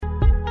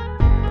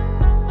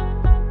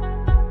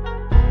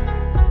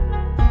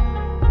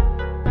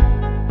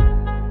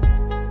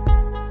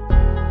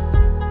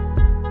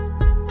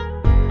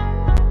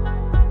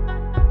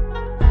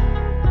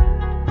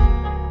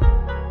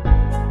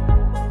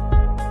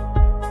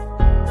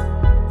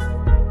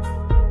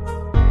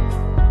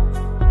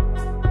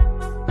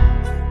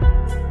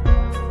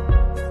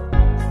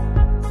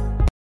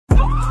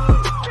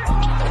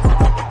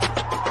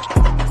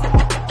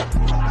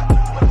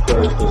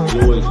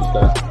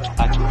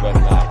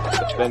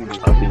defenders,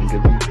 I think,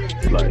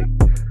 is like.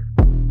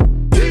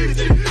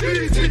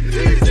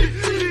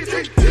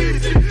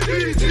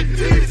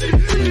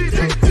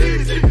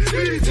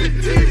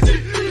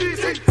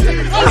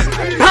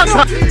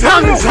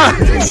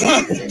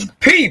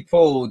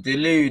 People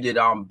deluded,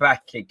 I'm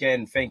back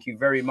again. Thank you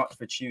very much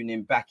for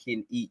tuning back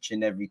in each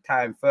and every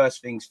time.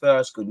 First things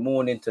first, good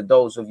morning to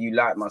those of you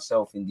like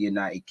myself in the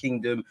United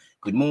Kingdom.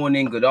 Good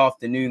morning, good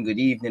afternoon, good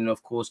evening,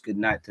 of course, good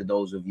night to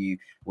those of you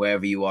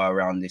wherever you are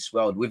around this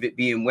world. With it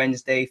being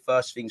Wednesday,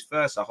 first things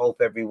first, I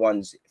hope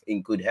everyone's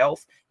in good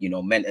health, you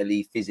know,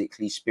 mentally,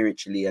 physically,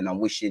 spiritually, and I'm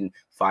wishing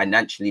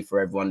financially for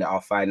everyone that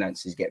our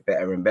finances get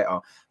better and better.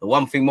 The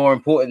one thing more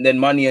important than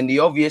money and the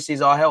obvious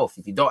is our health.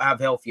 If you don't have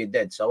health, you're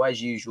dead. So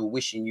as usual,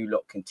 wishing you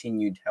lot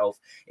continued health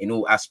in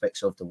all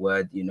aspects of the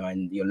word, you know,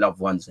 and your loved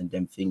ones and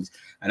them things.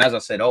 And as I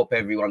said, I hope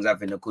everyone's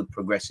having a good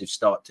progressive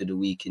start to the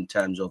week in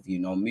terms of, you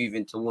know,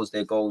 moving towards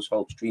their goals,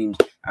 hopes, dreams,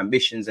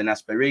 ambitions and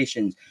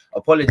aspirations.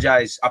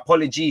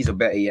 Apologies or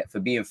better yet for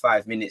being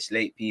 5 minutes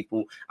late,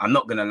 people. I'm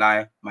not gonna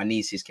lie, my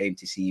nieces came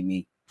to see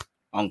me,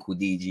 Uncle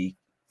DG,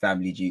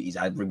 family duties.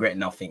 I regret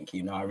nothing,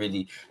 you know.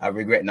 I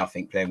regret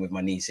nothing playing with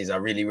my nieces. I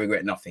really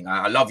regret nothing.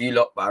 I love you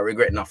lot, but I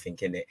regret nothing,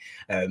 innit?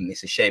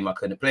 It's a shame I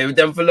couldn't play with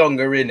them for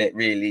longer, innit?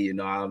 Really, you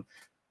know. I'm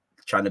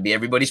trying to be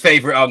everybody's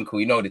favorite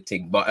uncle, you know the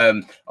thing. But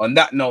on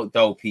that note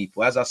though,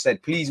 people, as I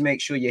said, please make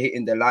sure you're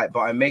hitting the like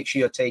button. Make sure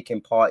you're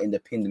taking part in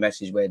the pinned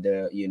message where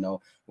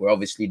where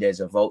obviously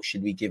there's a vote.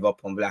 Should we give up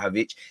on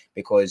Vlahovic?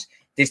 Because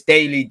this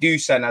daily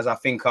Dusan, as I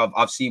think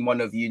I've seen one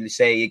of you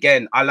say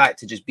again, I like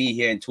to just be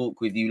here and talk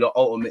with you lot.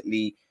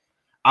 Ultimately,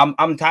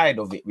 I'm tired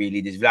of it,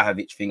 really, this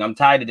Vlahovic thing. I'm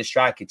tired of the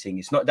striker thing.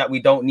 It's not that we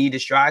don't need a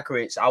striker.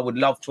 It's I would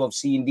love to have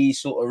seen these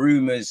sort of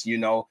rumours, you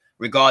know,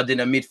 regarding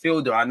a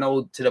midfielder. I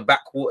know to the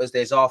backwaters,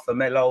 there's Arthur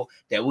Melo,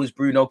 there was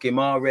Bruno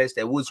Guimaraes,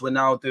 there was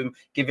Ronaldo.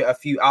 Give it a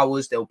few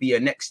hours, there'll be a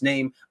next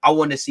name. I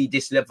want to see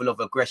this level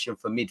of aggression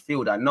for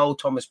midfield. I know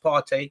Thomas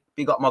Partey,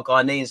 big up my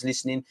Ghanaians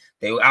listening,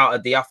 they were out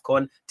of the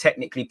AFCON.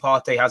 Technically,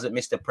 Partey hasn't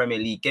missed a Premier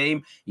League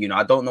game. You know,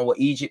 I don't know what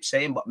Egypt's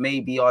saying, but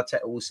maybe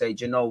Arteta will say,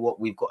 do you know what,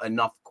 we've got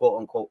enough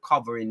quote-unquote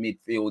cover in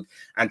midfield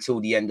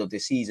until the end of the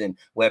season.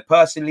 Where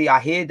personally,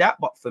 I hear that,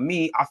 but for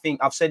me, I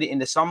think I've said it in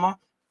the summer,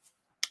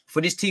 for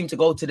this team to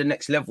go to the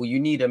next level, you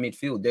need a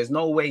midfield. There's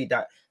no way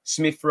that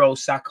Smith Rowe,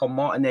 Saka,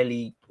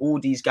 Martinelli, all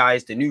these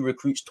guys, the new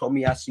recruits,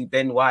 Tomiyasu,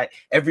 Ben White,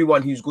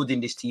 everyone who's good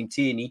in this team,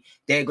 Tierney,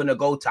 they're going to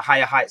go to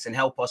higher heights and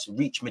help us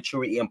reach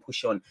maturity and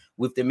push on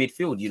with the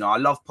midfield. You know, I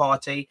love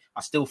Partey.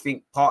 I still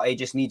think Partey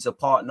just needs a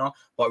partner.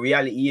 But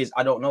reality is,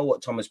 I don't know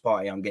what Thomas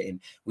Partey I'm getting.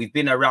 We've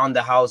been around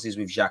the houses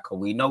with Xhaka.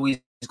 We know he's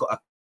got a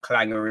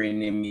clanger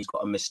in him, he's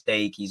got a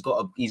mistake, he's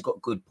got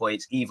good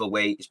points. Either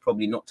way, it's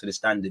probably not to the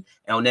standard,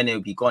 and then he'll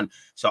be gone.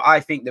 So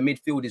I think the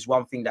midfield is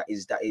one thing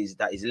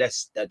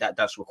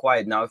that's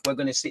required. Now, if we're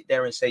going to sit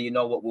there and say, you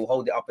know what, we'll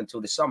hold it up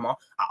until the summer,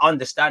 I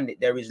understand it,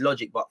 there is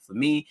logic, but for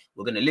me,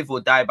 we're going to live or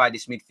die by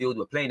this midfield.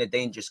 We're playing a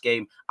dangerous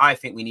game. I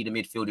think we need a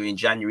midfielder in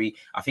January.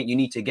 I think you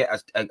need to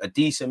get a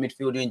decent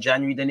midfielder in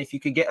January. Then if you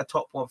could get a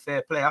top one,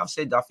 fair play. I've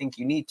said I think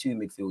you need 2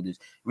 midfielders.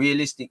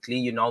 Realistically,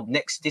 you know,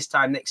 this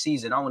time next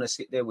season, I want to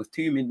sit there with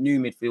 2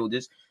 new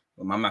midfielders.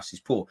 Well, my maths is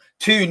poor.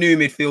 2 new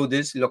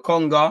midfielders,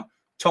 Lokonga,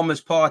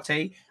 Thomas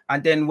Partey,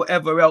 and then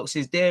whatever else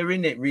is there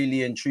in it,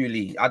 really and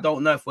truly. I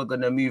don't know if we're going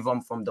to move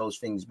on from those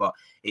things, but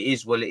it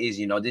is what it is.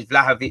 You know, this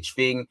Vlahovic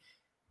thing,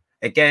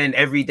 again,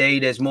 every day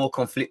there's more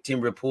conflicting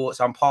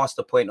reports. I'm past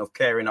the point of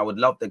caring. I would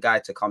love the guy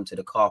to come to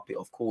the carpet.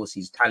 Of course,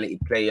 he's a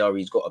talented player.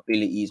 He's got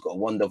ability. He's got a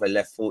wonder of a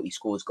left foot. He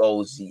scores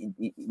goals.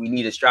 We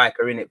need a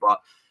striker in it, but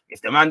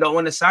if the man don't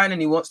want to sign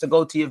and he wants to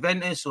go to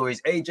Juventus, or his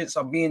agents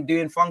are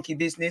doing funky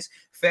business,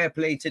 fair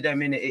play to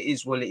them. In it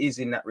is what it is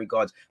in that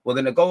regard. We're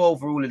gonna go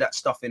over all of that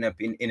stuff in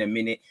a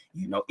minute.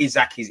 You know,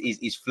 Isaac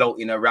is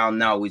floating around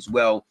now as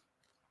well.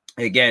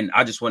 Again,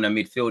 I just want a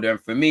midfielder,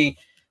 and for me,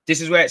 this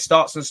is where it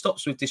starts and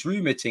stops with this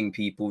rumor thing,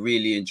 people.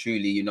 Really and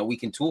truly, you know, we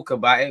can talk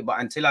about it, but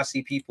until I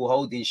see people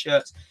holding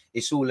shirts,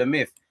 it's all a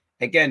myth.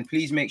 Again,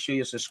 please make sure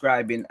you're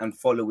subscribing and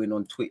following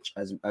on Twitch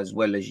as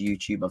well as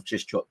YouTube. I've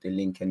just dropped the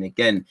link. And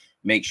again,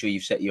 make sure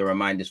you've set your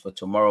reminders for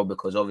tomorrow,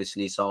 because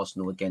obviously it's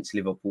Arsenal against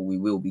Liverpool. We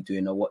will be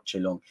doing a watch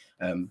along.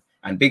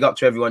 And big up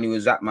to everyone who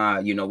was at my,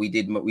 you know, we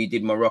did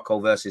Morocco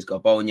versus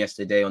Gabon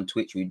yesterday on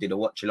Twitch. We did a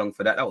watch along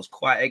for that. That was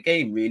quite a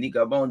game, really.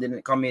 Gabon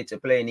didn't come here to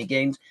play any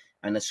games,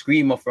 and a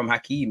screamer from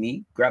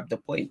Hakimi grabbed the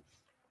point.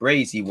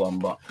 Crazy one.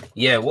 But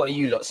yeah, what are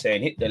you lot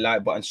saying? Hit the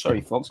like button.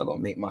 Sorry, folks, I gotta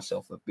make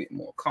myself a bit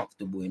more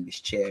comfortable in this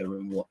chair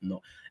and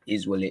whatnot.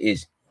 Is what it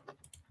is.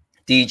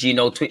 DG,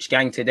 no Twitch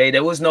gang today.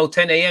 There was no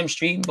 10 a.m.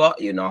 stream, but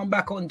you know, I'm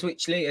back on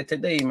Twitch later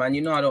today, man.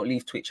 You know, I don't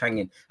leave Twitch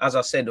hanging. As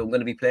I said, I'm going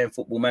to be playing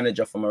Football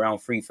Manager from around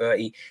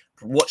 3:30.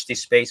 Watch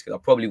this space, because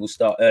I probably will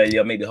start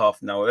earlier, maybe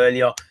half an hour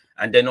earlier.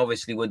 And then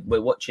obviously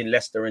we're watching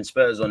Leicester and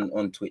Spurs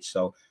on Twitch,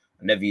 so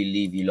I never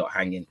leave you lot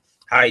hanging.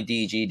 Hi,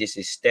 DG. This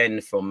is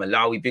Sten from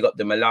Malawi. Big up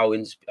the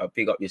Malawians.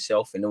 Big up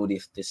yourself and all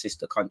the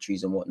sister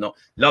countries and whatnot.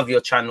 Love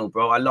your channel,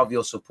 bro. I love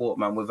your support,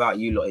 man. Without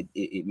you lot,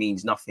 it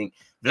means nothing.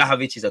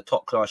 Vlahovic is a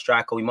top-class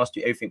striker. We must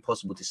do everything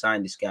possible to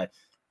sign this guy.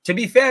 To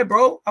be fair,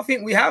 bro, I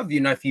think we have.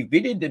 If you've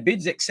bidded, the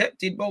bid's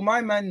accepted, bro.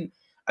 My man,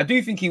 I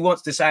do think he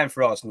wants to sign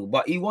for Arsenal,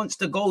 but he wants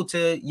to go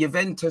to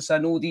Juventus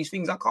and all these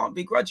things. I can't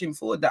begrudge him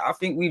for that. I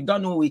think we've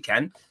done all we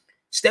can.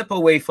 Step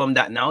away from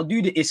that now.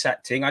 Do the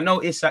Isak thing. I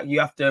know Isak, you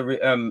have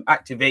to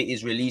activate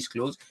his release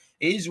clause.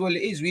 It is what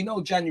it is. We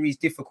know January is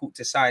difficult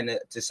to sign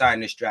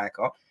a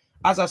striker.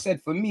 As I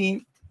said, for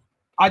me,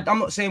 I'm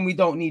not saying we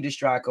don't need a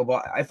striker,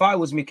 but if I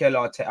was Mikel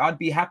Arteta, I'd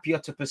be happier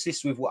to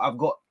persist with what I've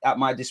got at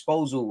my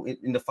disposal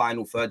in the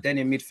final third. Then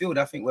in midfield,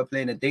 I think we're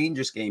playing a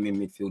dangerous game in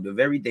midfield, a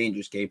very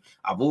dangerous game.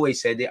 I've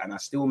always said it, and I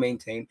still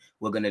maintain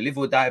we're going to live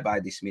or die by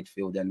this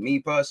midfield. And me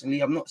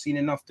personally, I've not seen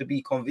enough to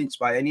be convinced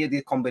by any of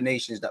the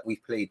combinations that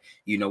we've played.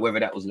 Whether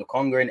that was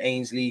Lokonga and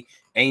Ainsley,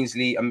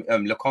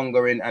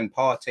 Lokonga and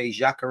Partey,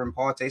 Xhaka and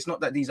Partey. It's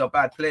not that these are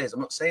bad players. I'm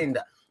not saying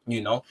that.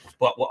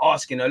 But we're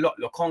asking a lot.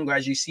 Lokonga,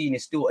 as you've seen,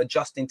 is still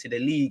adjusting to the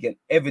league and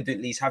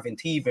evidently is having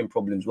teething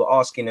problems. We're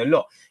asking a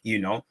lot,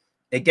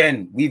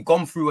 Again, we've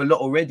gone through a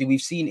lot already.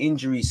 We've seen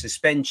injuries,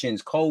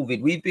 suspensions,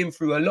 COVID. We've been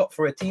through a lot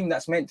for a team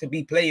that's meant to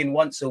be playing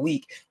once a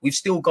week. We've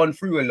still gone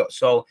through a lot.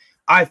 So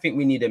I think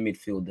we need a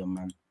midfielder,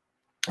 man.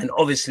 And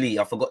obviously,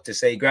 I forgot to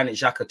say, Granit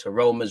Xhaka to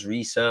Roma's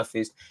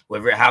resurfaced.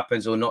 Whether it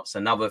happens or not, it's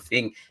another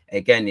thing.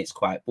 Again, it's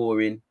quite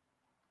boring.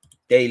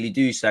 Daily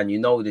Dusan, you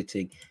know the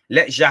thing.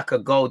 Let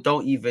Xhaka go.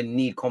 Don't even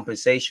need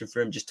compensation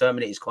for him. Just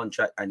terminate his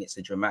contract and it's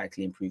a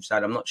dramatically improved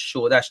side. I'm not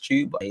sure that's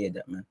true, but I hear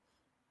that, man.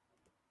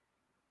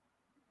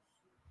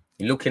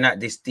 You're looking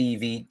at this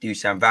DV,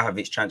 Dusan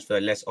Vlahovic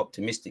transfer less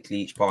optimistically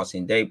each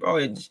passing day.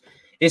 Bro,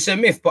 it's a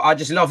myth, but I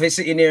just love it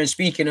sitting here and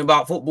speaking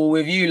about football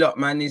with you lot,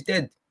 man. It's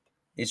dead.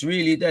 It's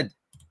really dead.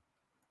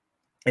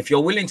 If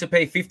you're willing to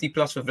pay 50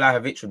 plus for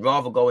Vlahovic, would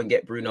rather go and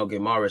get Bruno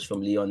Guimaraes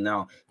from Lyon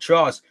now.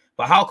 Trust.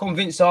 But how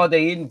convinced are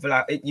they in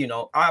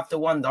Vlahovic? I have to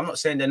wonder. I'm not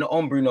saying they're not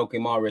on Bruno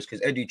Guimaraes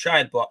because Edu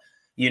tried, but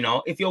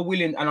if you're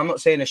willing, and I'm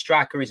not saying a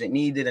striker isn't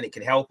needed and it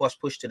can help us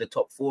push to the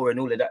top four and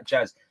all of that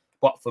jazz.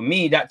 But for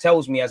me, that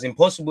tells me, as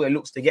impossible it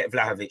looks to get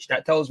Vlahovic,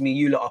 that tells me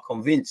you lot are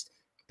convinced.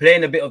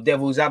 Playing a bit of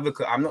devil's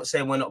advocate, I'm not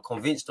saying we're not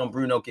convinced on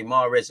Bruno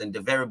Guimaraes and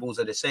the variables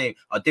are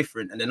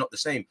different and they're not the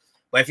same.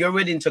 But if you're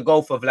ready to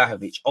go for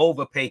Vlahovic,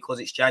 overpay because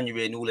it's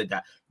January and all of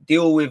that,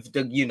 deal with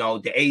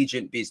the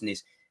agent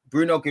business.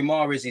 Bruno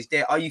Guimaraes is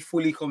there. Are you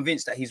fully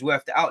convinced that he's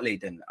worth the outlay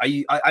then?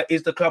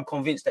 Is the club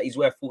convinced that he's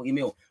worth 40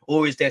 mil?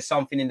 Or is there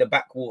something in the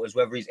backwaters,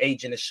 whether his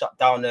agent has shut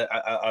down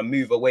a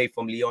move away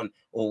from Lyon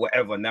or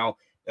whatever? Now,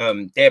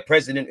 their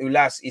president,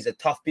 Ulas, is a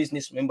tough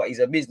businessman, but he's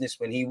a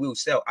businessman. He will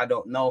sell. I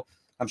don't know.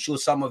 I'm sure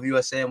some of you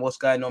are saying what's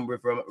going on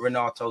with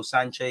Renato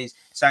Sanchez.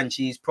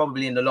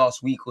 Probably in the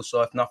last week or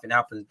so, if nothing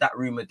happens, that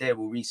rumor there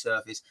will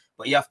resurface.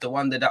 But you have to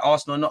wonder that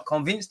Arsenal are not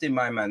convinced him,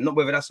 my man. Not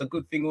whether that's a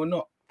good thing or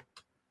not.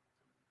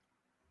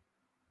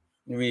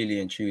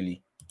 Really and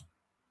truly.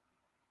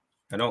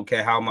 I don't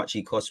care how much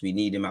he costs. We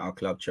need him at our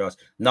club, trust.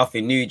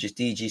 Nothing new, just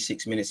DG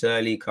 6 minutes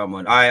early. Come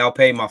on. I'll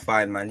pay my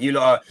fine, man. You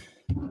lot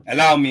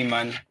allow me,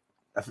 man.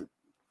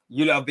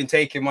 You lot have been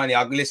taking money.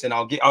 Listen,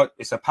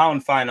 it's a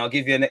 £1 fine. I'll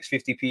give you an next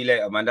 50p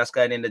later, man. That's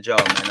going in the jar,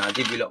 man. I'll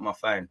give you lot my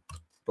fine.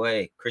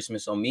 Boy,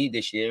 Christmas on me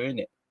this year,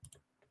 innit?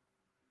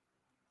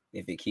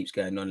 If it keeps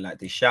going on like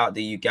this. Shout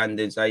the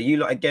Ugandans. You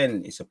lot,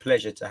 again, it's a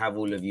pleasure to have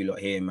all of you lot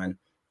here, man.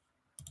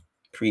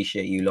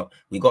 Appreciate you lot.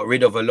 We got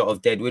rid of a lot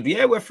of deadwood.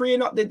 Yeah, we're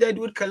freeing up the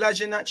deadwood.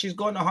 Kolasinac is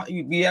gone.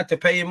 We had to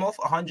pay him off.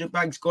 100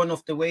 bags gone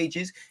off the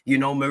wages.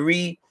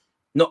 Marie,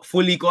 not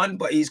fully gone,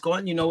 but he's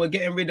gone. We're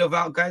getting rid of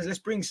our guys. Let's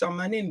bring some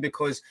man in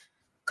because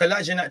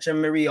Kolasinac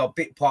and Marie are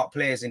bit part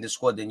players in the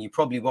squad and you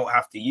probably won't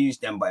have to use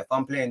them. But if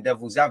I'm playing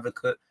devil's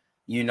advocate,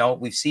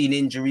 we've seen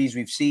injuries.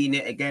 We've seen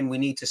it. Again, we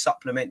need to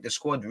supplement the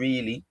squad,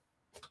 really.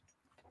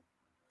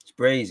 It's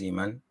crazy,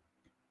 man.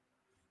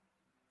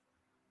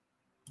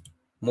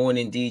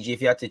 Morning, DG.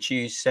 If you had to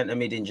choose centre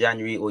mid in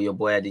January or your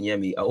boy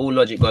Adeyemi, all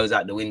logic goes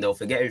out the window.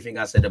 Forget everything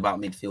I said about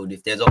midfield.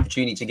 If there's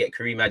opportunity to get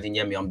Karim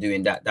Adeyemi, I'm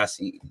doing that.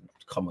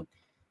 Come on.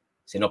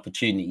 It's an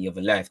opportunity of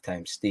a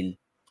lifetime still.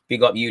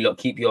 Big up you lot.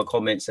 Keep your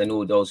comments and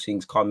all those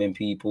things coming,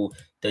 people.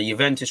 The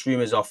Juventus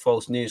rumours are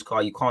false news,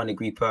 Carl. You can't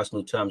agree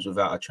personal terms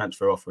without a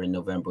transfer offer in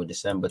November or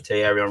December.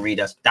 Thierry Henry,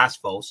 that's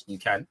false. You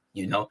can,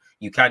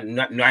 you can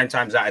 9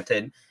 times out of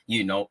 10,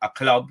 a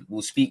club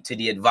will speak to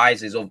the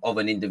advisors of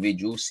an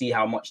individual, see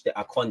how much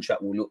a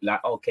contract will look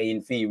like. Okay,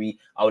 in theory,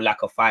 I would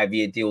like a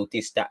 5-year deal,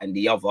 this, that, and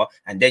the other,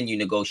 and then you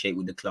negotiate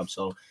with the club.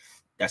 So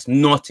that's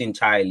not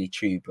entirely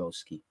true,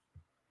 broski.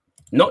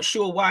 Not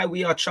sure why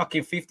we are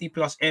chucking 50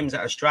 plus M's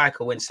at a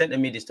striker when centre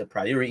mid is the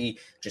priority.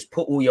 Just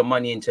put all your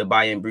money into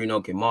buying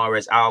Bruno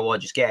Guimaraes.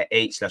 Just get an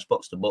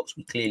 8/box to box.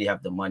 We clearly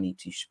have the money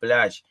to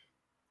splash.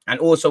 And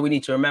also we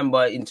need to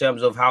remember in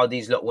terms of how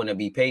these lot want to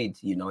be paid,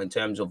 in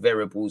terms of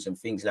variables and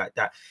things like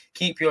that.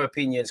 Keep your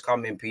opinions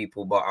coming,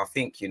 people. But I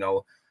think,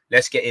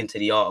 let's get into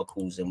the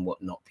articles and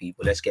whatnot,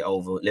 people. Let's get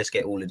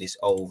all of this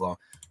over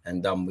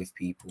and done with,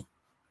 people.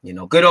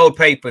 Good old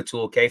paper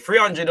talk, okay?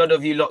 300 odd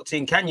of you locked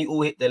in. Can you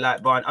all hit the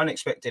like button?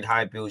 Unexpected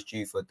high bills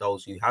due for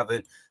those who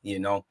haven't,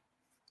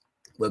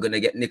 We're we're going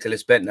to get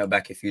Nicholas Bentner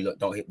back if you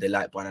don't hit the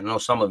like button. I know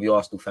some of you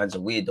Arsenal fans are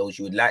weirdos.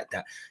 You would like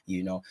that,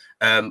 you know.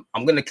 I'm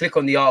going to click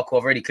on the article.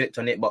 I've already clicked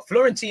on it. But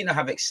Fiorentina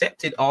have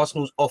accepted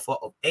Arsenal's offer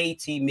of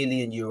 80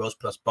 million euros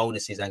plus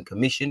bonuses and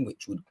commission,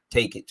 which would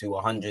take it to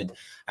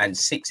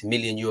 106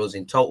 million euros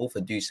in total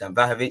for Dusan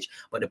Vlahovic.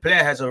 But the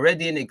player has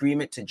already an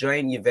agreement to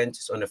join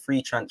Juventus on a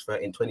free transfer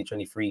in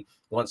 2023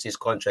 once his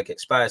contract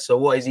expires. So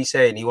what is he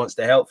saying? He wants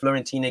to help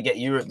Fiorentina get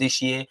Europe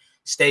this year,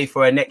 stay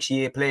for a next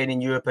year playing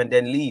in Europe, and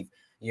then leave.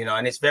 You know,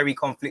 and it's very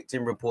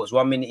conflicting reports.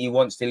 1 minute he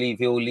wants to leave,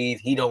 he'll leave.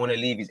 He don't want to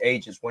leave. His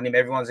agents want him.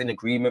 Everyone's in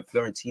agreement.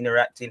 Fiorentina are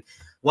acting.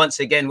 Once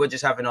again, we're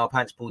just having our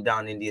pants pulled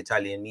down in the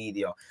Italian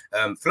media.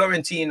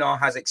 Fiorentina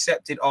has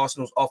accepted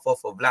Arsenal's offer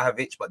for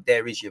Vlahovic, but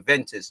there is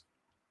Juventus.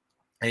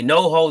 A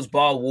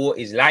no-holds-bar war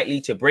is likely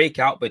to break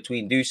out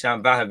between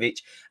Dusan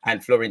Vlahovic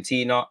and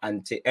Fiorentina,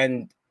 and to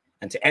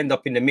end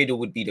up in the middle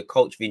would be the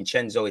coach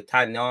Vincenzo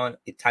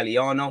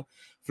Italiano.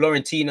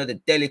 Fiorentina,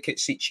 the delicate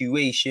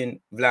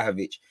situation,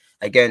 Vlahovic.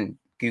 Again,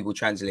 Google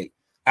Translate.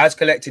 As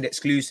collected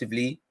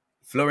exclusively,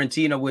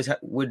 Fiorentina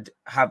would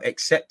have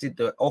accepted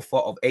the offer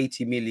of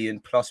 80 million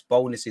plus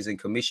bonuses and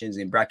commissions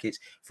in brackets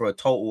for a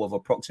total of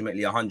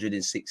approximately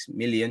 106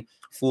 million,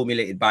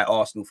 formulated by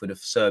Arsenal for the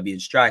Serbian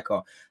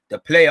striker. The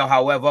player,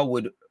 however,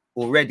 would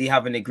already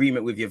have an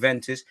agreement with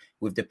Juventus,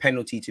 with the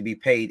penalty to be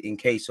paid in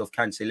case of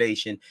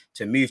cancellation,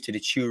 to move to the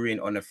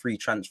Turin on a free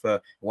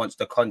transfer once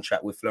the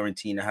contract with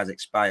Fiorentina has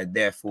expired,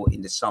 therefore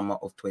in the summer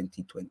of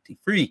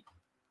 2023.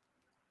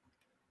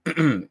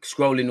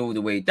 Scrolling all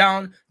the way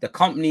down, the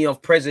company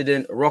of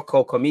President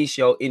Rocco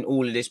Commisso in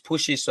all of this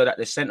pushes so that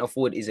the centre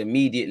forward is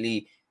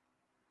immediately,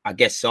 I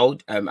guess,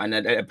 sold. And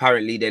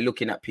apparently they're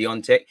looking at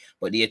Piontek,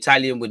 but the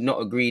Italian would not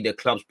agree. The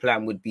club's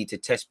plan would be to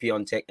test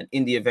Piontek, and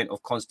in the event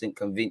of constant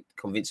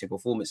convincing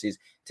performances,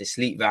 to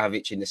sleep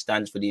Vlahovic in the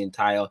stands for the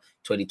entire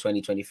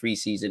 2020-23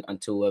 season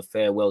until a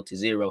farewell to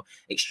zero.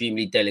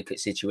 Extremely delicate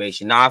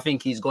situation. Now, I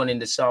think he's gone in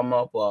the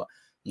summer, but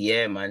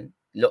yeah, man,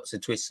 lots of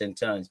twists and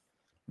turns.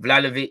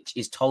 Vlahovic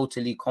is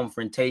totally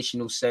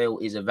confrontational. Sale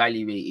is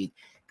evaluated.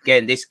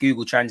 Again, this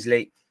Google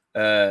Translate.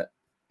 The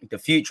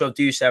future of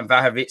Dusan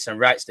Vlahovic, and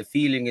writes, the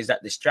feeling is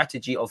that the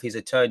strategy of his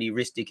attorney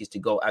Ristic is to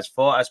go as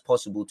far as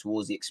possible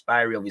towards the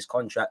expiry of his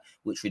contract,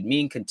 which would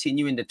mean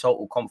continuing the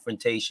total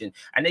confrontation.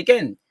 And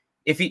again,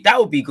 that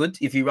would be good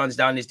if he runs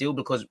down this deal,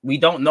 because we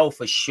don't know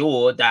for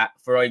sure that,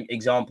 for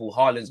example,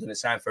 Haaland's going to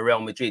sign for Real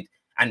Madrid,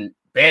 and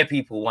bare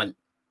people want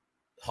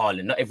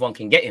Haaland. Not everyone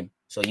can get him,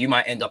 so you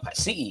might end up at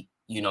City.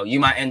 You know, you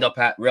might end up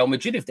at Real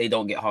Madrid if they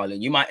don't get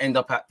Haaland. You might end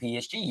up at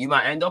PSG. You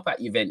might end up at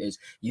Juventus,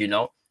 you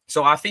know.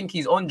 So I think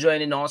he's on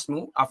joining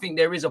Arsenal. I think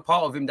there is a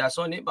part of him that's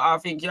on it, but I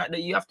think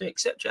you have to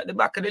accept you at the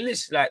back of the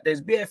list. Like,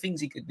 there's bare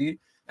things he could do.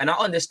 And I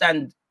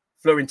understand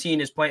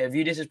Fiorentina's point of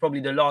view. This is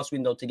probably the last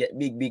window to get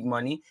big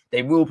money.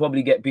 They will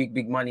probably get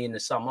big money in the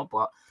summer,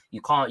 but you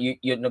can't,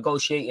 you're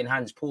negotiating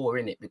hands poor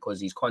in it, because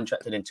he's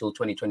contracted until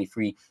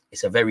 2023.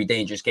 It's a very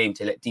dangerous game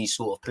to let these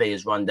sort of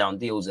players run down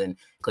deals. And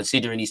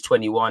considering he's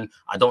 21,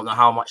 I don't know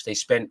how much they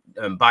spent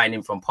buying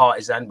him from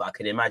Partizan, but I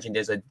can imagine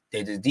there's a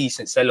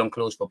decent sell-on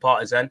clause for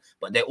Partizan,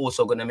 but they're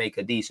also going to make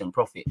a decent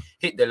profit.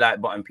 Hit the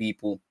like button,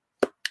 people.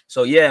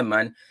 So yeah,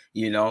 man,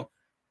 you know,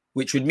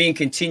 which would mean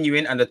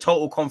continuing and a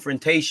total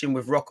confrontation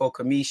with Rocco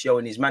Commisso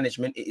and his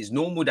management. It is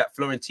normal that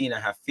Fiorentina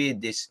have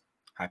feared this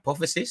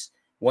hypothesis,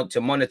 want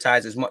to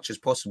monetize as much as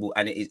possible,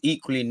 and it is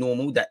equally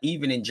normal that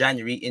even in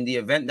January, in the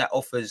event that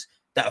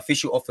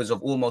official offers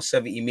of almost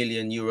 70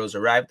 million euros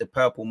arrive, the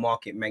purple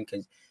market men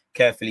can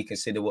carefully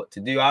consider what to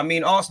do. I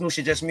mean, Arsenal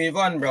should just move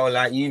on, bro.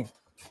 Like,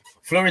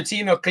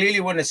 Fiorentina clearly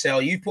want to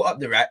sell. You put up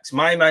the racks.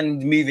 My man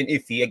moving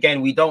iffy. Again,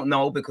 we don't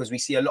know, because we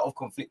see a lot of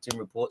conflicting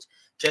reports.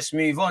 Just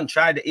move on.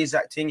 Try the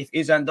Isak thing. If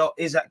Isak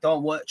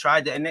don't work,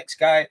 try the next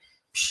guy.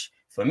 Psh.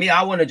 For me,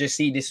 I want to just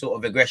see this sort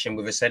of aggression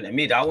with a centre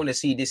mid. I want to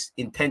see this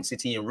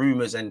intensity and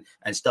rumours and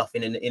stuff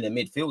in the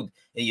midfield.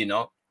 You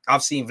know,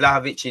 I've seen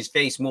Vlahovic's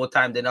face more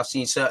time than I've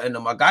seen certain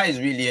of my guys,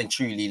 really and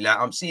truly. Like,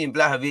 I'm seeing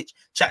Vlahovic,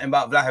 chatting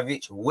about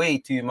Vlahovic way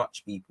too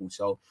much, people.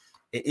 So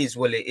it is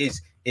what it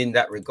is in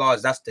that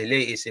regards. That's the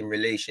latest in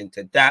relation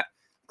to that.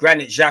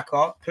 Granit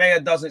Xhaka, player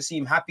doesn't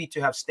seem happy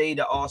to have stayed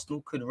at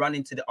Arsenal, could run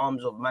into the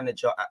arms of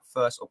manager at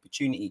first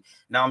opportunity.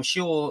 Now, I'm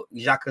sure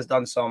Xhaka's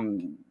done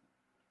some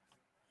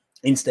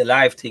Insta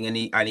live thing, and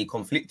he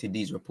conflicted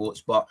these reports,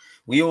 but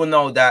we all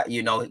know that,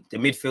 you know, the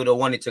midfielder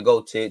wanted to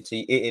go to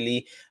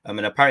Italy,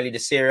 and apparently the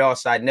Serie A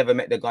side never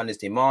met the Gunners'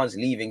 demands,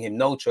 leaving him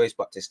no choice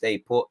but to stay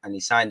put, and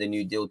he signed a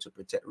new deal to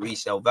protect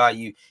resale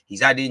value.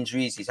 He's had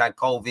injuries, he's had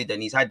COVID,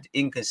 and he's had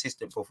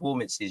inconsistent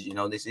performances. You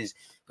know, this is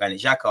Granit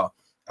Xhaka.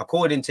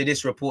 According to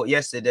this report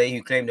yesterday,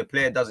 who claimed the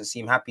player doesn't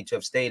seem happy to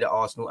have stayed at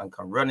Arsenal and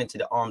can run into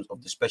the arms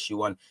of the special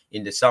one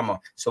in the summer.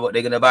 So what,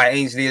 they're going to buy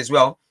Ainsley as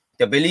well?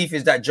 The belief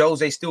is that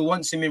Jose still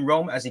wants him in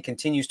Rome as he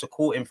continues to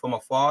court him from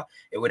afar.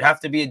 It would have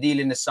to be a deal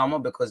in the summer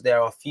because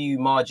there are a few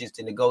margins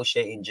to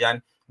negotiate in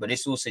Jan, but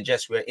this all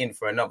suggests we're in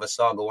for another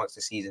saga once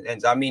the season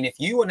ends. I mean, if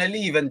you want to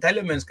leave and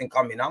Telemans can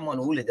come in, I'm on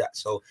all of that.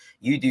 So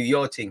you do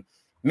your thing.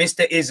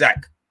 Mr.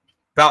 Isak,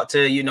 about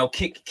to, you know,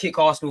 kick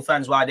Arsenal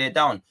fans while they're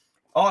down.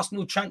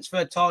 Arsenal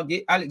transfer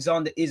target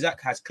Alexander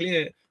Isak has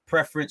clear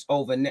preference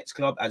over next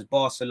club as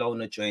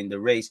Barcelona join the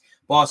race.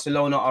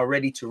 Barcelona are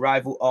ready to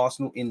rival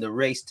Arsenal in the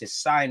race to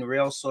sign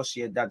Real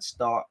Sociedad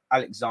star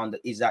Alexander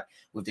Isak,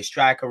 with the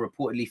striker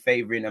reportedly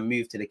favouring a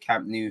move to the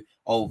Camp Nou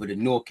over the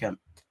Nou Camp.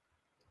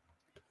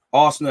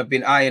 Arsenal have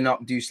been eyeing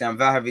up Dusan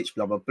Vlahovic,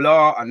 blah, blah,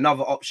 blah.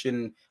 Another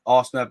option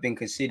Arsenal have been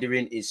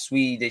considering is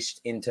Swedish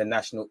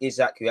international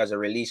Isak, who has a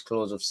release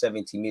clause of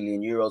 70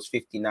 million euros,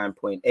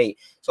 59.8.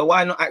 So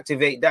why not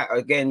activate that?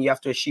 Again, you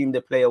have to assume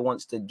the player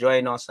wants to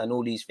join us and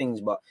all these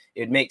things, but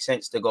it makes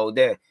sense to go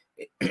there,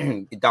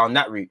 down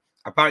that route.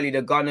 Apparently,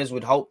 the Gunners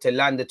would hope to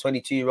land the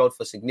 22-year-old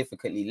for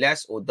significantly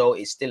less, although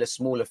it's still a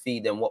smaller fee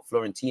than what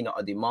Fiorentina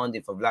are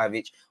demanding for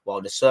Vlahovic,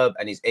 while the Serb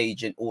and his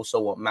agent also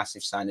want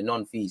massive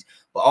signing-on fees.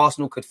 But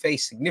Arsenal could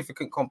face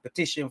significant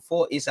competition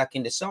for Isak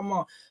in the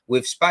summer,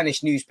 with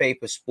Spanish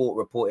newspaper Sport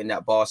reporting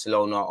that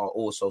Barcelona are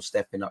also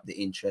stepping up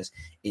the interest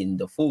in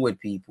the forward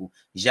people.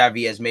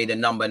 Xavi has made a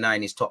number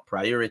 9 his top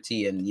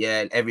priority, and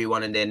yeah,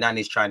 everyone and their nan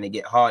is trying to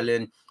get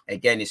Haaland.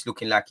 Again, it's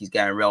looking like he's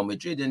going Real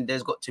Madrid, and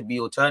there's got to be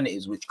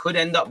alternatives, which could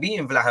end up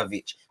being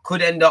Vlahovic,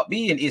 could end up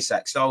being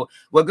Isak. So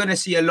we're going to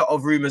see a lot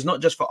of rumours, not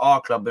just for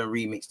our club and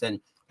Remixed. And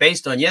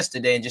based on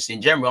yesterday and just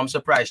in general, I'm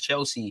surprised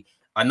Chelsea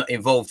are not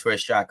involved for a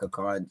striker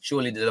card.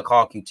 Surely the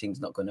Lukaku thing's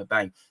not going to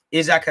bang.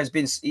 Isak has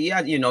been, he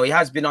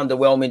has been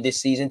underwhelming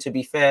this season. To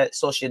be fair,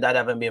 Sociedad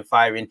haven't been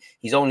firing.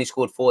 He's only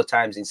scored 4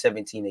 times in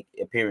 17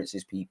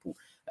 appearances, people.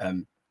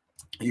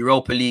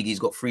 Europa League, he's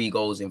got 3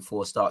 goals in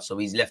 4 starts, so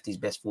he's left his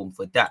best form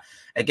for that.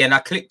 Again, I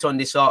clicked on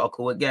this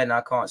article. Again,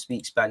 I can't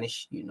speak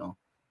Spanish,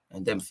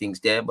 and them things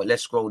there, but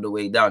let's scroll the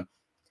way down.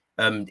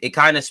 It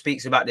kind of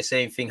speaks about the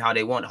same thing, how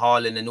they want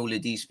Haaland and all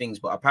of these things,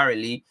 but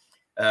apparently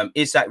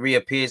Isak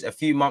reappears. A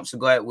few months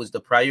ago, it was the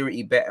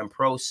priority bet and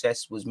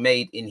process was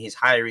made in his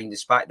hiring,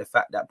 despite the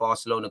fact that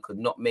Barcelona could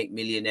not make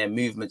millionaire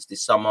movements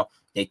this summer.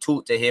 They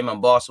talked to him,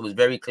 and Barca was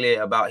very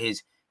clear about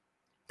his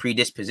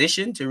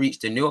predisposition to reach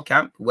the Nou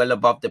Camp, well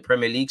above the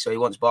Premier League, so he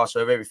wants Barca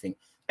of everything.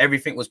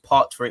 Everything was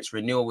parked for its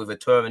renewal with a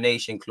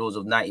termination clause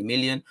of 90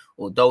 million.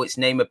 Although its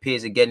name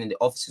appears again in the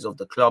offices of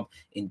the club,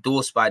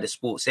 endorsed by the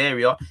sports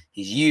area,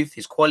 his youth,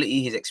 his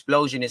quality, his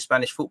explosion in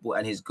Spanish football,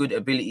 and his good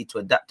ability to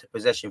adapt to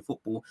possession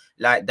football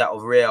like that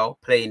of Real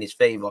play in his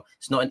favour.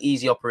 It's not an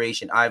easy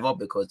operation either,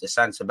 because the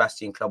San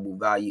Sebastian club will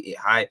value it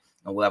high,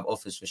 and we'll have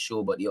offers for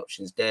sure, but the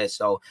option's there.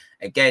 So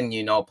again,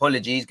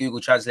 apologies, Google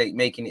Translate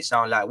making it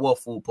sound like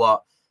waffle,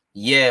 but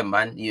yeah,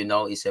 man,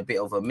 it's a bit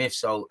of a myth.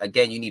 So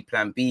again, you need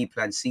plan B,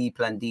 plan C,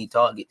 plan D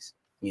targets,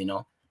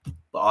 But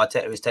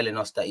Arteta is telling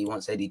us that he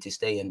wants Eddie to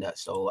stay in that.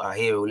 So I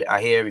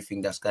hear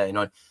everything that's going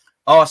on.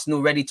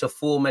 Arsenal ready to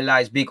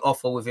formalise big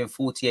offer within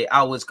 48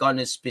 hours.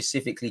 Gunners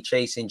specifically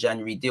chasing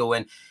January deal.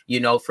 And,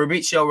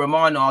 Fabrizio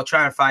Romano, I'll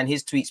try and find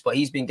his tweets, but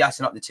he's been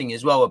gassing up the thing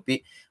as well a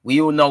bit.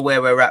 We all know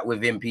where we're at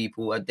with him,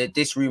 people.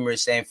 This rumour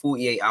is saying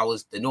 48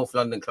 hours, the North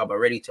London club are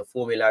ready to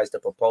formalise the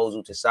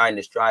proposal to sign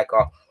the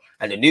striker.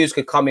 And the news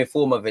could come in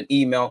form of an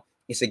email.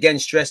 It's again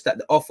stressed that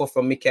the offer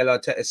from Mikel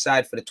Arteta's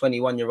side for the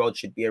 21-year-old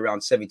should be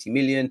around 70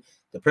 million.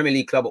 The Premier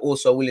League club are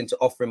also willing to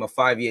offer him a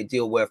 5-year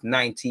deal worth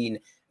 19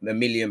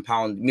 million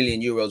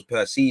euros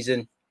per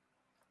season,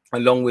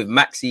 along with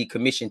maxi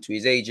commission to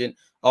his agent.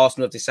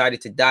 Arsenal have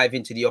decided to dive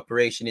into the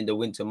operation in the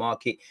winter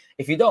market.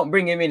 If you don't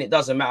bring him in, it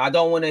doesn't matter. I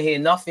don't want to hear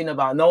nothing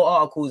about no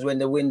articles when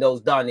the window's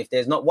done. If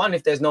there's no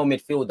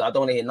midfielder, I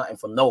don't want to hear nothing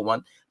from no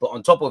one. But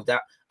on top of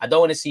that, I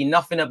don't want to see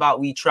nothing about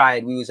we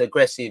tried, we was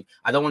aggressive.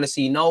 I don't want to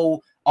see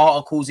no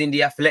articles in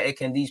the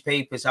Athletic and these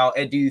papers how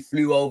Edu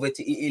flew over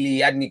to Italy, he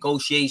had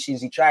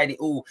negotiations, he tried it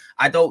all.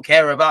 I don't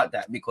care about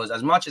that, because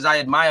as much as I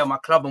admire my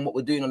club and what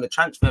we're doing on the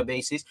transfer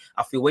basis,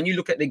 I feel when you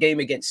look at the game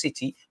against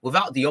City,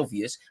 without the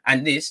obvious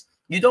and this,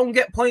 you don't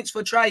get points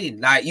for trying.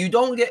 Like you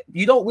don't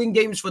win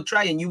games for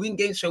trying. You win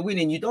games for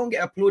winning. You don't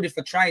get applauded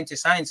for trying to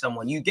sign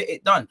someone. You get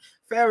it done.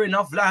 Fair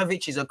enough.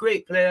 Vlahovic is a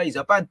great player. He's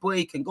a bad boy.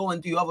 He can go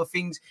and do other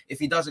things if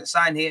he doesn't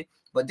sign here.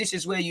 But this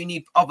is where you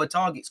need other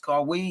targets,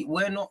 Carl. We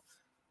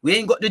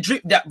ain't got the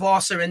drip that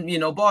Barca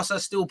and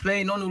Barca's still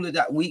playing on all of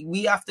that.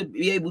 We have to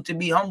be able to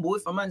be humble.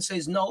 If a man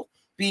says no,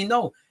 be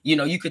no.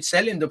 You could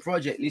sell him the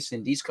project.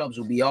 Listen, these clubs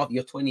will be off.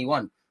 You're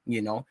 21.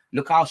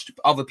 Look how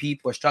other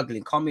people are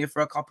struggling. Come here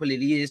for a couple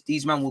of years.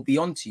 These men will be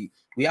onto you.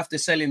 We have to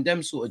sell him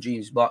them sort of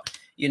dreams. But,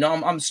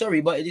 I'm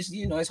sorry, but it is,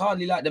 it's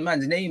hardly like the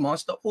man's Neymar.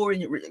 Stop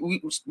whoring.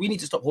 We need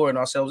to stop whoring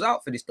ourselves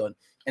out for this done.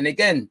 And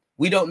again,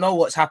 we don't know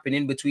what's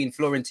happening between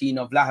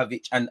Fiorentina,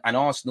 Vlahovic and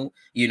Arsenal.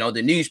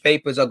 The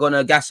newspapers are going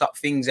to gas up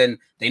things, and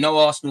they know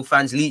Arsenal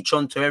fans leech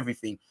onto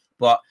everything.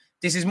 But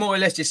this is more or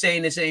less just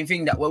saying the same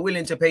thing, that we're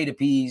willing to pay the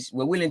fees.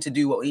 We're willing to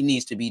do what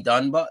needs to be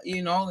done. But,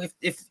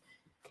 if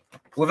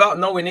without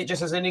knowing it,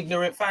 just as an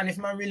ignorant fan, if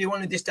man really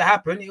wanted this to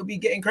happen, it would be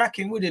getting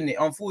cracking, wouldn't it?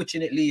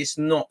 Unfortunately, it's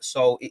not.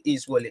 So it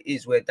is what it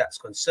is where that's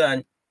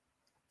concerned.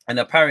 And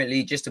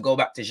apparently, just to go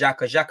back to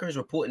Xhaka is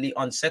reportedly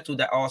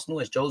unsettled at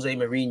Arsenal as Jose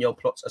Mourinho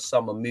plots a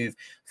summer move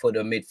for the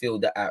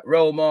midfielder at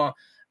Roma.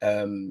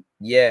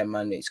 Yeah,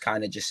 man, it's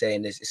kind of just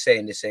saying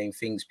the same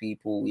things,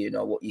 people. You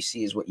know, what you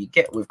see is what you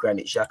get with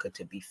Granit Xhaka,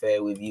 to be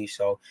fair with you.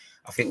 So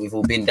I think we've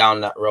all been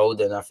down that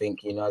road, and I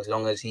think, you know, as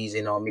long as he's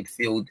in our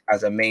midfield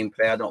as a main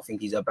player, I don't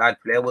think he's a bad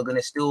player. We're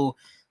gonna still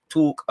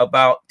talk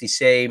about the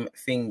same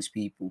things,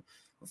 people.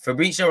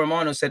 Fabrizio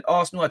Romano said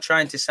Arsenal are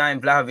trying to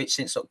sign Vlahovic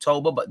since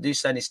October, but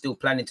Dusan is still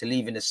planning to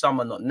leave in the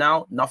summer. Not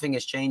now. Nothing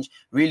has changed.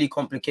 Really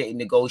complicated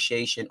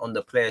negotiation on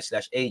the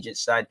player/agent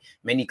side.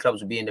 Many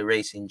clubs will be in the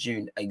race in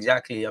June.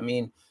 Exactly. I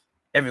mean,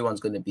 everyone's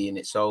going to be in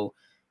it. So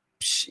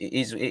it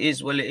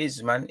is what it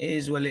is, man. It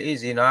is what it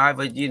is. You know,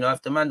 either, you know,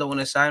 if the man don't want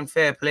to sign,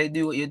 fair play,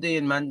 do what you're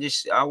doing, man.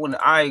 Just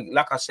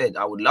like I said,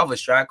 I would love a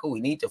striker.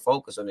 We need to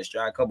focus on the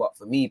striker. But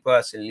for me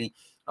personally,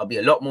 I'll be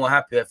a lot more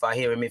happy if I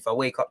hear him. If I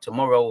wake up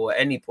tomorrow or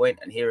at any point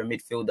and hear a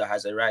midfielder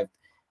has arrived,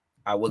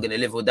 we're gonna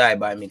live or die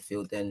by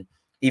midfield. And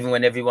even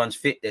when everyone's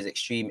fit, there's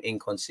extreme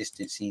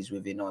inconsistencies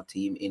within our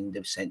team in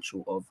the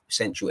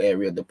central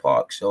area of the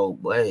park. So,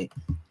 boy,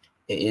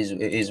 it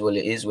is what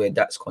it is where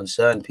that's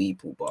concerned,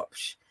 people. But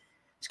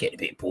it's getting a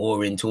bit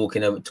boring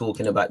talking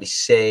about the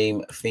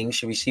same thing.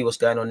 Should we see what's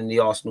going on in the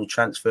Arsenal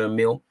transfer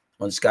mill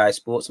on Sky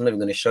Sports? I'm not even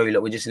going to show you.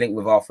 Look, we're just linked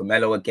with Arthur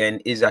Melo again.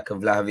 Isak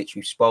and Vlahovic,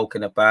 we've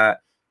spoken about.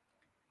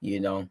 You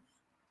know,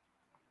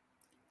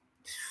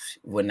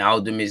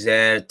 Wijnaldum is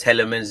there,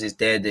 Telemans is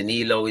there,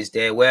 Danilo is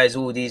there. Where's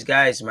all these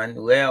guys, man?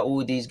 Where are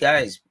all these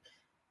guys?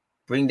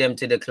 Bring them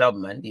to the club,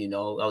 man. You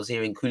know, I was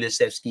hearing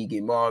Kulusevski,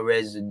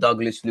 Guimaraes,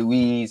 Douglas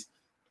Luiz.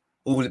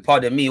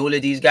 Pardon me, all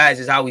of these guys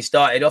is how we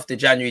started off the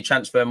January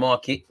transfer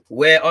market.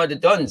 Where are the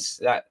Dons?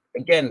 Like,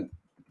 again,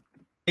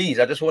 please,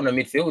 I just want a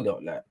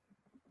midfielder. Like,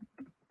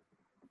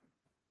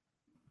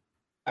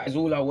 that's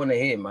all I want to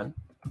hear, man.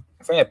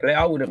 Fair play.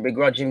 I wouldn't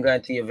begrudge him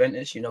going to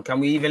Juventus. You know, can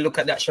we even look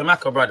at that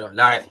Shamaka brother?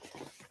 Like,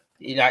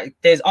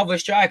 there's other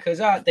strikers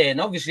out there, and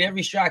obviously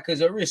every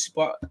striker's a risk.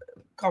 But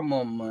come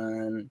on,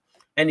 man.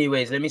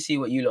 Anyways, let me see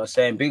what you lot are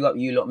saying. Big up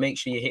you lot. Make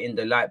sure you're hitting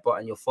the like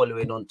button. You're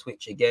following on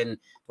Twitch again.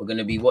 We're going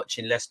to be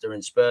watching Leicester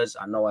and Spurs.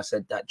 I know I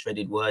said that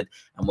dreaded word,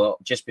 and well,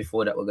 just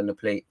before that, we're going to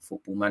play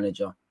Football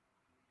Manager.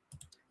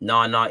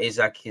 No,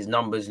 Isak, his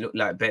numbers look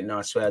like Bentner.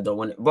 I swear I don't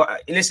want it.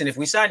 But listen, if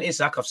we sign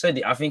Isak, I've said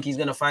it, I think he's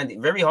going to find it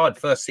very hard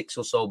first 6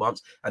 or so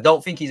months. I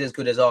don't think he's as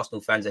good as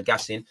Arsenal fans are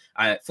gassing.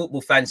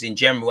 Football fans in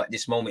general at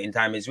this moment in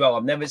time as well.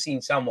 I've never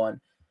seen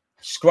someone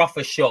scruff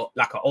a shot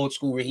like an old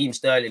school Raheem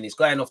Sterling. It's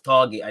going off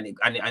target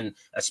and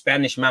a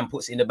Spanish man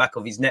puts it in the back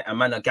of his net and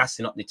man are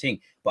gassing up the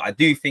thing. But I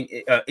do think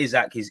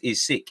Isak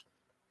is sick.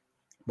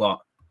 But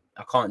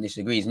I can't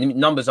disagree. His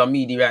numbers are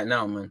meaty right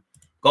now, man.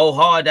 Go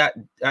hard at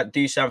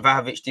Dusan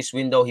Vlahovic this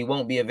window. He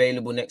won't be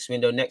available next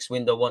window. Next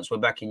window, once we're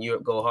back in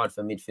Europe, go hard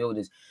for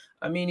midfielders.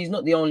 I mean, he's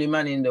not the only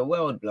man in the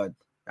world, blood.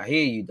 I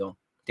hear you, though.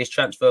 This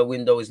transfer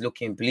window is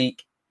looking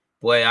bleak.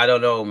 Boy, I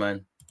don't know,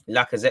 man.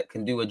 Lacazette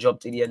can do a job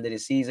to the end of the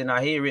season.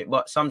 I hear it,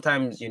 but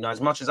sometimes, you know, as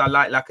much as I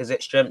like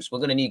Lacazette's strengths, we're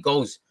going to need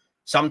goals.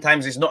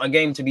 Sometimes it's not a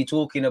game to be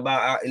talking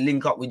about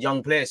link up with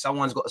young players.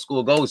 Someone's got to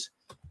score goals.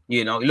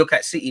 You know, you look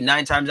at City,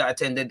 9 times out of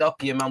 10, they're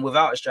ducky, man,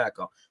 without a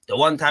striker. The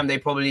one time they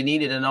probably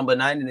needed a number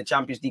 9 in the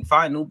Champions League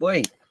final,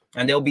 boy.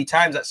 And there'll be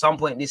times at some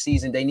point this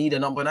season they need a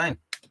number 9.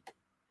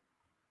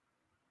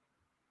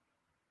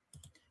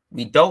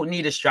 We don't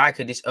need a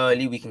striker this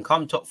early. We can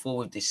come top 4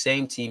 with the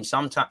same team.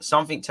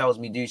 Something tells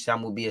me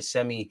Dusan will be a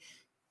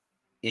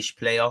semi-ish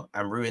player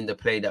and ruin the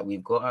play that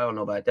we've got. I don't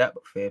know about that,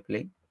 but fair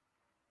play.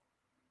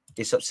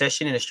 This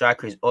obsession in a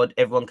striker is odd.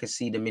 Everyone can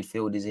see the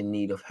midfield is in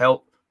need of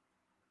help.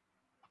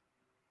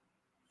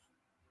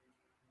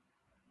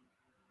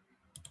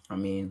 I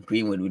mean,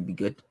 Greenwood would be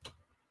good.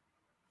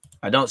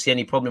 I don't see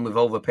any problem with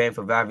overpaying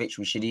for Vlahovic.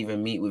 We should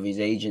even meet with his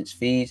agent's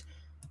fees.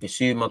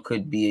 Bissouma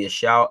could be a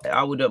shout.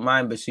 I wouldn't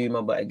mind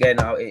Bissouma, but again,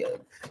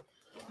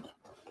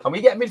 can we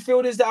get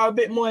midfielders that are a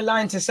bit more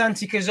aligned to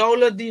Santi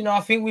Cazorla? You know,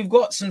 I think we've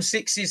got some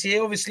 6s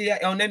here. Obviously,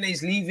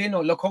 Elnene's leaving,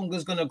 or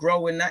Lokonga's going to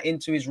grow in that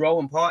into his role,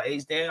 and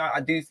Partey's there.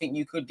 I do think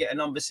you could get a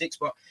number 6,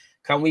 but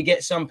can we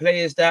get some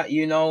players that,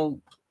 you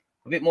know,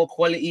 a bit more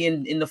quality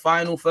in the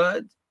final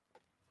third?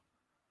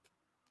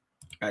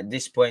 At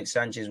this point,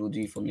 Sanchez will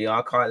do for me.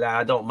 I can't lie.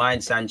 I don't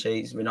mind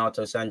Sanchez,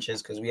 Renato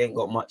Sanchez, because we ain't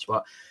got much,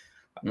 but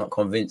I'm not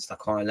convinced. I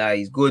can't lie.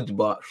 He's good,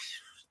 but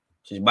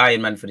just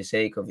buying, man, for the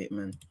sake of it,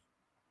 man.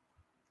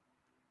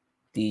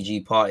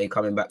 DG Partey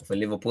coming back for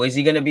Liverpool. Is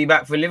he going to be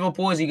back for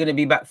Liverpool? Or is he going to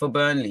be back for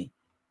Burnley?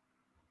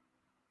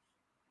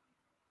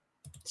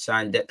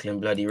 Sign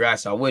Declan bloody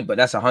Rice. I would, but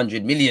that's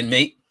 100 million,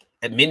 mate.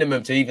 At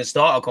minimum to even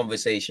start a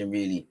conversation,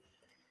 really.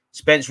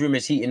 Spence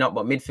rumours heating up,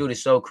 but midfield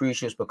is so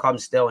crucial. It's become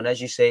stale. And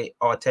as you say,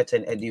 Arteta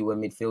and Edu were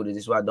midfielders.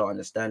 This is why I don't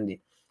understand it.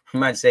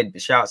 Man said,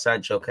 shout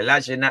Sancho,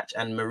 Kolasinac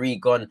and Marie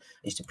gone. I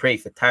used to pray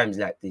for times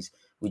like this.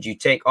 Would you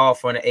take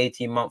Arthur on an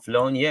 18-month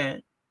loan? Yeah.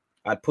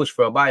 I'd push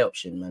for a buy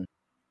option, man.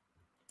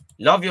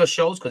 Love your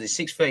shows because it's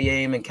 6:30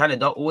 a.m. in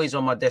Canada. Always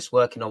on my desk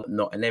working on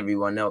not and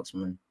everyone else,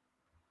 man.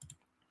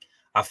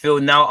 I feel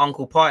now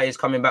Uncle Partey is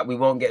coming back. We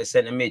won't get a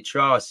centre mid.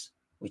 Trust,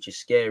 which is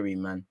scary,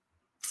 man.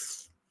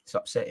 It's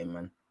upsetting,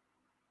 man.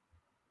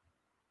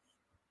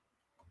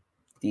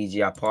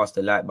 DG, I passed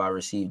the light, but I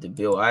received the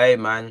bill. Hey,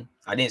 man,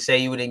 I didn't say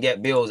you wouldn't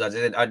get bills. I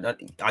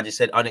just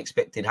said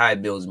unexpected high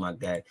bills, my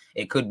guy.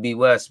 It could be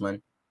worse,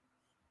 man.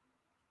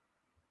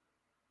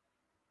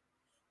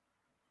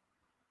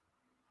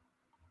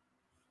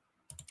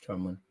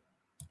 Come on.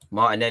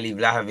 Martinelli,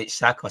 Vlahovic,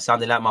 Saka,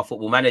 sounding like my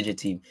football manager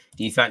team.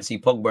 Do you fancy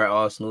Pogba at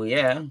Arsenal?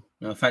 Yeah.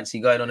 I fancy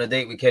going on a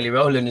date with Kelly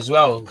Rowland as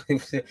well.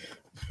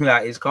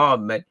 Like, it's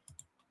calm, man.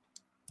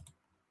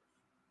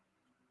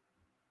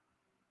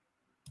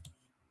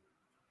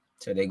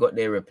 So they got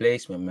their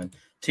replacement, man.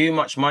 Too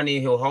much money.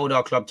 He'll hold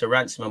our club to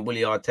ransom and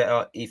bully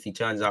Arteta if he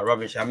turns out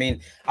rubbish. I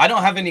mean, I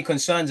don't have any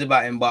concerns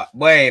about him, but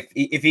boy,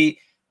 if he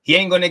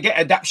ain't going to get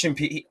adaptation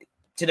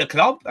to the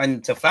club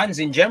and to fans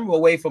in general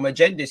away from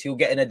agendas, he'll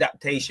get an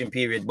adaptation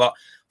period. But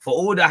for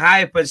all the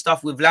hype and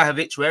stuff with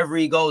Vlahovic, wherever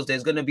he goes,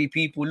 there's going to be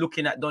people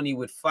looking at Donny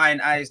with fine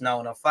eyes now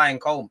and a fine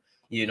comb,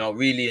 you know,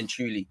 really and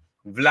truly.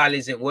 Vlal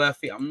isn't worth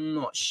it. I'm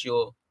not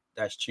sure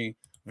that's true.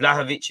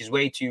 Vlahovic is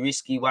way too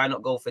risky. Why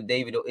not go for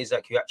David or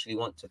Isak who actually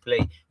want to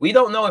play? We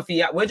don't know if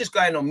we're just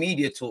going on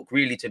media talk,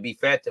 really, to be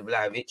fair to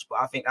Vlahovic.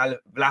 But I think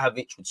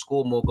Vlahovic would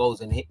score more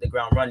goals and hit the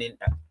ground running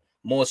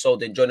more so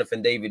than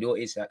Jonathan David or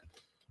Isak.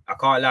 I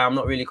can't lie, I'm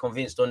not really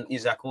convinced on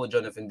Isak or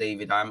Jonathan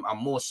David. I'm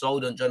more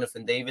sold on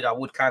Jonathan David. I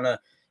would kind of,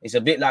 it's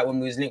a bit like when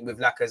we was linked with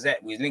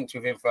Lacazette. We was linked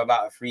with him for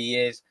about 3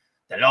 years.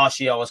 The last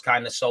year I was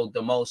kind of sold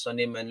the most on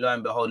him, and lo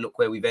and behold, look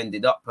where we've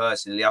ended up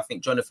personally. I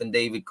think Jonathan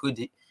David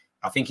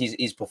I think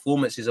his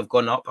performances have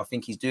gone up. I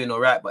think he's doing all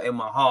right. But in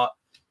my heart,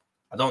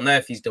 I don't know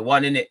if he's the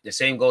one in it. The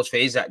same goes for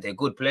Isak. They're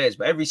good players.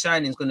 But every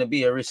signing is going to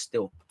be a risk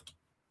still.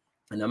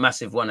 And a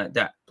massive one at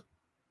that.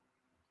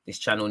 This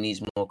channel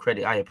needs more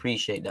credit. I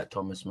appreciate that,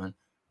 Thomas, man.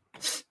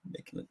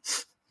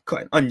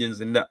 Cutting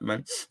onions in that,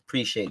 man.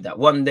 Appreciate that.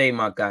 One day,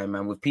 my guy,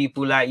 man, with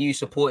people like you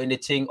supporting the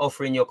thing,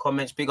 offering your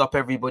comments, big up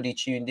everybody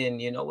tuned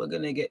in. You know, we're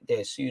going to get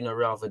there sooner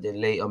rather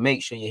than later.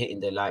 Make sure you're hitting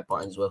the like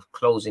buttons. We're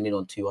closing in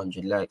on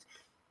 200 likes.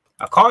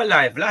 I can't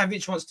lie. If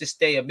Vlahovic wants to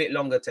stay a bit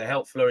longer to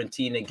help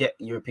Fiorentina get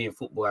European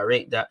football, I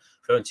rate that.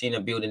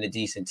 Fiorentina building a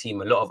decent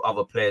team. A lot of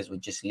other players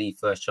would just leave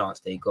first chance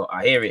they got.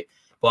 I hear it.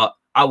 But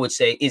I would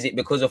say, is it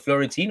because of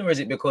Fiorentina or is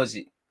it because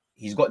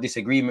he's got this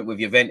agreement with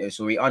Juventus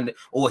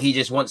or he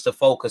just wants to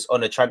focus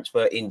on a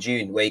transfer in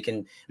June where he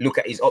can look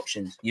at his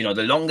options? You know,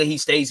 the longer he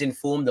stays in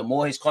form, the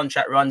more his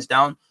contract runs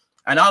down.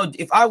 And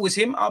if I was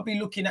him, I'll be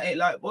looking at it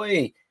like,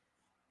 boy,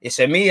 it's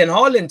a me and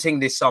Haaland thing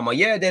this summer.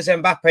 Yeah, there's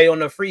Mbappe on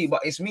the free,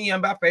 but it's me,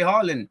 Mbappe,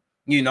 Haaland.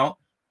 You know,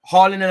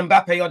 Haaland and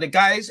Mbappe are the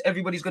guys.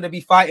 Everybody's going to be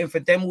fighting for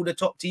them, all the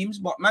top teams.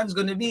 But man's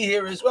going to be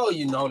here as well,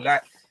 you know.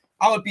 Like,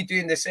 I would be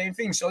doing the same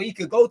thing. So he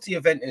could go to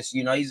Juventus,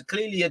 you know. He's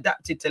clearly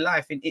adapted to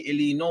life in Italy.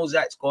 He knows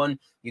that's gone.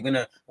 You're going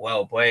to,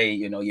 well, boy,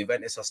 you know,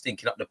 Juventus are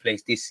stinking up the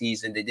place this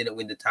season. They didn't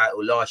win the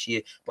title last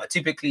year. But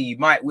typically, you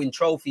might win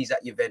trophies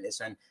at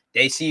Juventus. And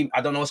they seem, I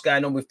don't know what's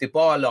going on with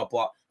Dybala,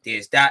 but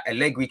there's that.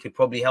 Allegri could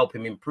probably help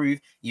him improve.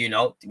 You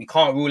know, we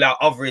can't rule out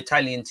other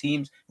Italian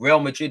teams. Real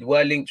Madrid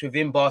were linked with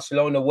him.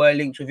 Barcelona were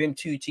linked with him.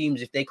 2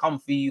 teams. If they come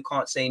for you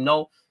can't say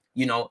no.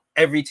 You know,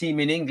 every team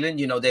in England,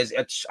 you know,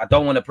 I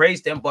don't want to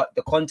praise them, but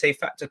the Conte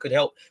factor could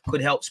help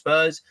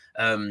Spurs.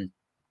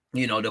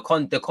 You know, the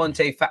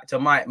Conte factor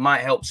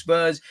might help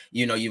Spurs.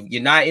 You know,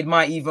 United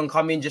might even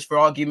come in just for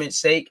argument's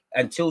sake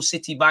until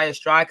City buy a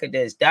striker.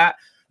 There's that.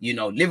 You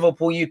know,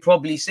 Liverpool, you'd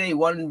probably say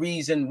one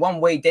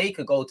way they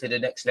could go to the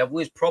next level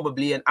is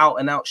probably an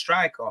out-and-out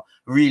striker,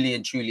 really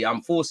and truly.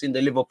 I'm forcing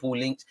the Liverpool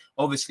links.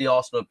 Obviously,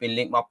 Arsenal have been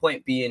linked. My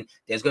point being,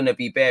 there's going to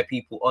be bare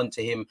people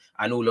onto him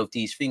and all of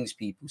these things,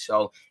 people.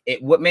 So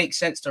it would make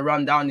sense to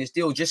run down this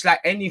deal, just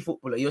like any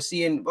footballer. You're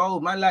seeing, oh,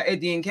 man like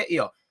Eddie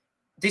Nketiah.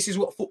 This is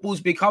what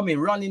football's becoming,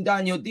 running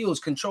down your deals,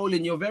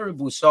 controlling your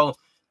variables. So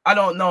I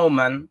don't know,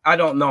 man. I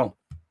don't know.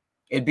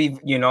 It'd be,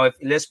 you know,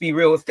 let's be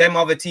real. If them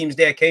other teams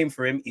there came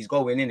for him, he's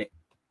going in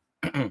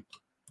it.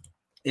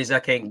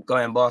 Isak ain't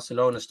going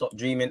Barcelona. Stop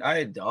dreaming.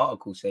 The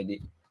article said it.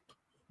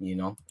 You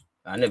know,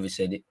 I never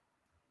said it.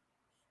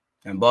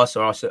 And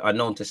Barca are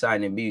known to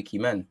sign in Buki,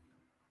 man.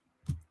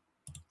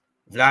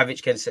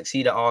 Vlahovic can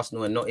succeed at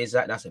Arsenal and not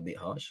Isak. That's a bit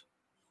harsh.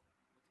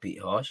 Bit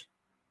harsh.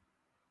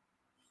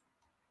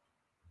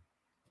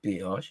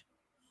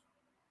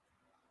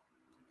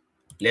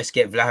 Let's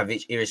get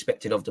Vlahovic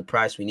irrespective of the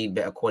price. We need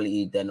better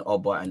quality than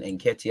Oba and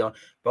Nketiah.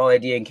 Bro,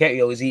 Eddie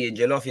Nketiah was eating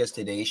jollof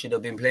yesterday. He should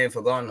have been playing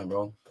for Ghana,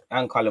 bro.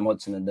 And Callum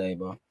Hudson today,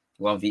 bro.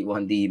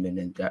 1v1 demon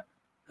and that.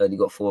 Heard he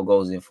got 4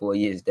 goals in 4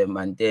 years. Them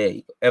man there.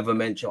 Ever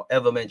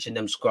mention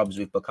them scrubs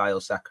with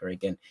Bukayo Saka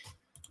again.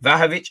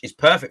 Vlahovic is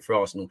perfect for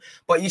Arsenal.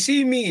 But you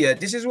see me,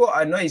 this is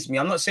what annoys me.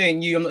 I'm not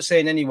saying you, I'm not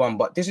saying anyone,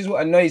 but this is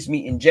what annoys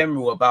me in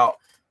general about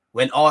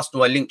when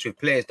Arsenal are linked with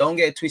players. Don't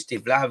get it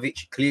twisted.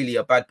 Vlahovic, clearly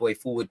a bad boy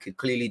forward, could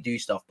clearly do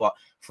stuff. But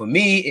for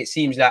me, it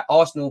seems like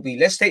Arsenal will be...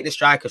 Let's take the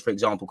strikers, for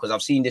example, because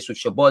I've seen this with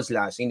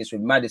Szoboszlai, I've seen this with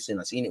Maddison,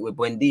 I've seen it with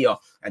Buendia,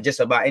 and just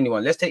about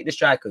anyone. Let's take the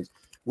strikers.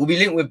 We'll be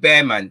linked with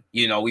Bearman.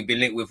 You know, we've been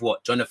linked with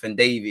what? Jonathan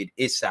David,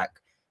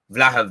 Isak,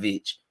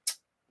 Vlahovic.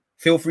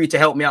 Feel free to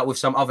help me out with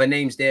some other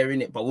names there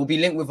in it. But we'll be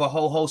linked with a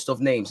whole host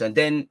of names. And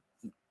then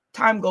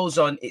time goes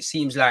on, it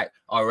seems like,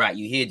 all right,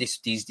 you hear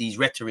these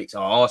rhetorics,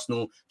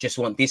 Arsenal just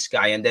want this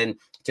guy, and then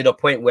to the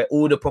point where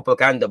all the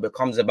propaganda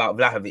becomes about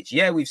Vlahovic.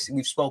 Yeah, we've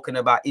spoken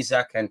about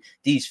Isak and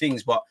these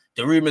things, but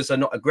the rumors are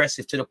not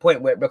aggressive to the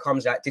point where it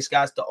becomes like this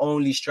guy's the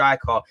only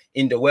striker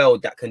in the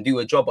world that can do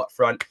a job up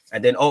front,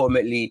 and then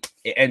ultimately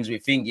it ends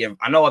with thingy.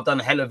 I know I've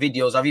done a hell of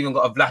videos. I've even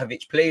got a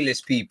Vlahovic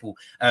playlist, people.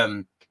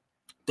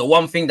 The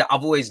one thing that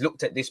I've always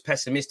looked at this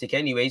pessimistic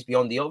anyways,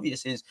 beyond the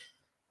obvious, is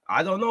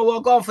I don't know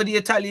what going for the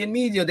Italian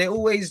media. They're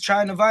always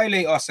trying to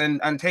violate us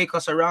and take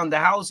us around the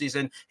houses.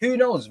 And who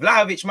knows?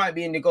 Vlahovic might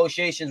be in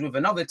negotiations with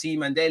another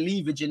team and they're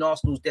leveraging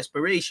Arsenal's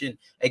desperation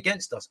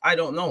against us. I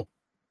don't know.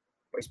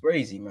 But it's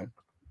crazy, man.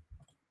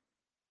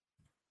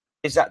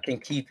 Isak can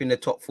keep in the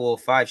top 4 or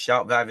 5.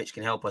 Shout Vlahovic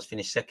can help us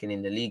finish second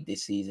in the league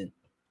this season.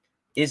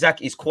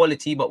 Isak is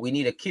quality, but we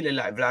need a killer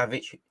like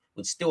Vlahovic.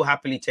 Would still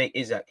happily take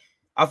Isak.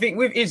 I think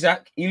with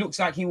Isak, he looks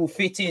like he will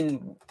fit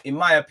in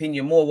my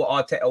opinion, more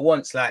what Arteta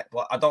wants. Like,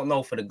 but I don't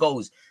know for the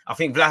goals. I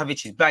think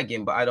Vlahovic is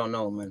bagging, but I don't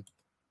know, man.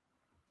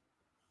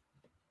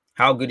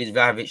 How good is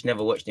Vlahovic?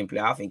 Never watched him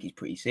play. I think he's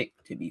pretty sick,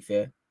 to be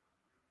fair.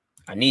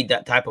 I need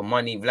that type of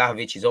money.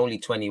 Vlahovic is only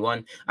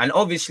 21. And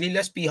obviously,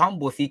 let's be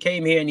humble. If he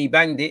came here and he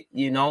banged it,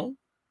 you know,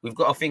 we've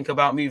got to think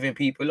about moving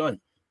people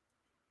on.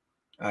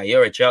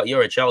 You're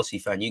a Chelsea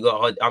fan. You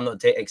got I'm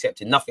not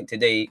accepting nothing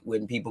today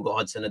when people got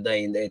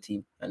Hudson-Odoi in their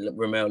team and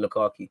Romelu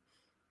Lukaku.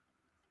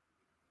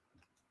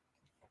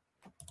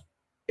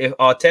 If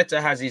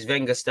Arteta has his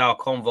Wenger-style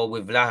convo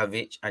with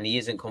Vlahovic and he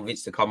isn't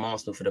convinced to come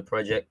Arsenal for the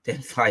project,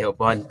 then fire up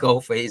and go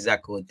for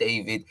Isak or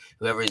David,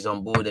 whoever is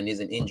on board and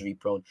isn't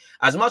injury-prone.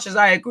 As much as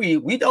I agree,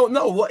 we don't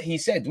know what he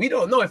said. We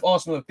don't know if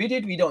Arsenal have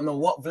bidded. We don't know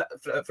what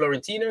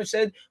Florentino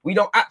said. We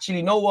don't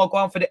actually know what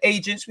going for the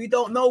agents. We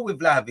don't know with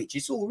Vlahovic.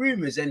 It's all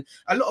rumours, and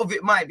a lot of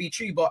it might be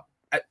true, but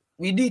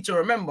we need to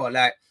remember,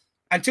 like,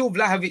 until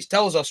Vlahovic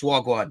tells us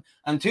what going,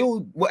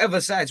 until whatever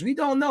sides, we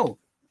don't know.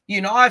 You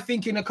know, I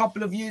think in a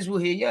couple of years we'll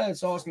hear,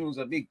 yes, Arsenal's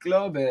a big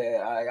club.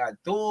 I had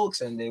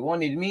talks and they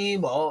wanted me,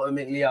 but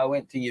ultimately I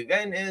went to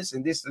Juventus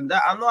and this and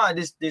that. I know how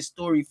this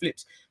story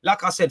flips.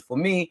 Like I said, for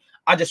me,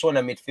 I just want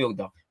a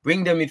midfielder.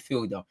 Bring the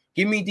midfielder.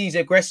 Give me these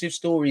aggressive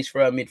stories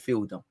for a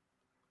midfielder.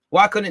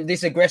 Why couldn't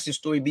this aggressive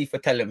story be for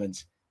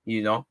Telemans,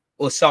 you know,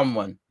 or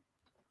someone?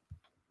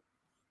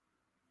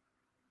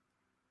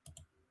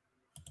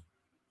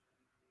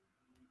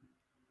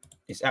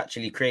 It's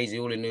actually crazy.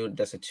 All in all,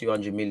 that's a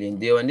 200 million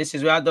deal. And this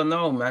is where I don't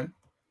know, man.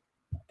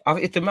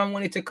 If the man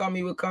wanted to come,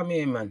 he would come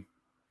here, man.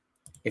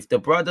 If the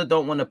brother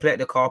don't want to play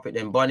the carpet,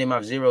 then burn him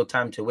have zero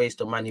time to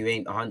waste on man who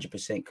ain't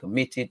 100%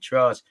 committed.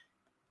 Trust.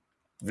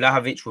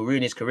 Vlahovic will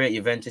ruin his career at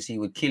Juventus. He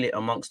would kill it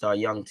amongst our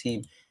young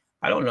team.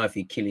 I don't know if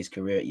he'd kill his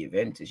career at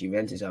Juventus.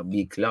 Juventus are a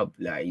big club.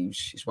 Like,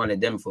 it's one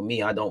of them for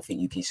me. I don't think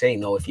you can say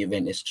no if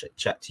Juventus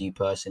chat to you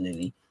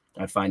personally.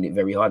 I find it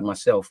very hard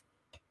myself.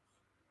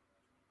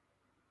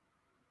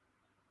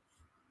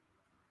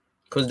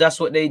 Because that's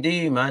what they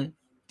do, man.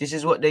 This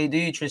is what they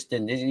do,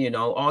 Tristan. This, you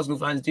know, Arsenal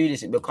fans do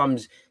this. It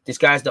becomes, this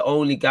guy's the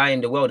only guy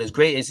in the world, as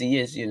great as he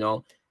is, you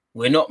know.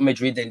 We're not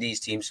Madrid and these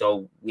teams,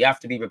 so we have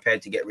to be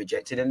prepared to get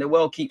rejected. And the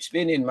world keeps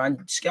spinning,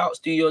 man. Scouts,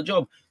 do your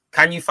job.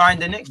 Can you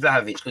find the next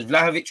Vlahovic? Because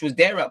Vlahovic was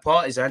there at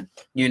Partizan,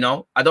 you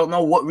know. I don't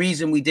know what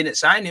reason we didn't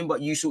sign him,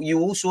 but you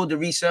all saw the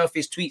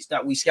resurfaced tweets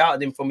that we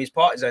scouted him from his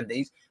Partizan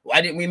days.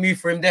 Why didn't we move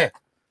for him there?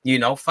 You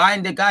know,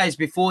 find the guys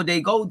before they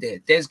go there.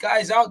 There's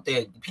guys out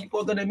there. People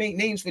are going to make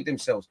names for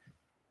themselves.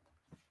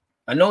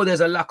 I know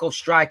there's a lack of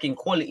striking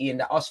quality in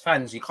that us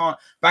fans. You can't,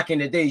 back in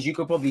the days, you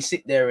could probably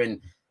sit there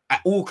and at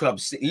all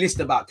clubs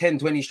list about 10,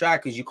 20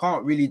 strikers. You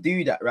can't really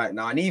do that right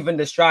now. And even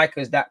the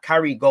strikers that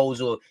carry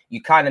goals or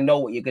you kind of know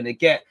what you're going to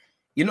get,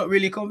 you're not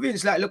really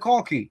convinced. Like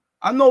Lukaku.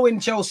 I know in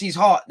Chelsea's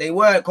heart, they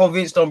weren't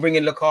convinced on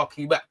bringing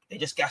Lukaku back. They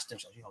just gassed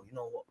themselves. You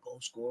know what? Goal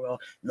scorer,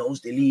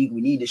 knows the league. We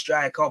need a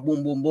striker.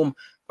 Boom, boom, boom.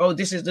 Bro,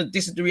 this is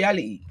the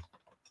reality.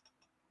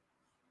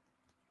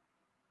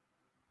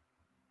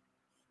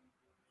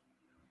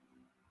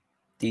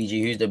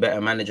 DG, who's the better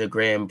manager,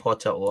 Graham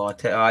Potter or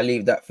Arteta? I'll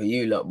leave that for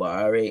you, look, but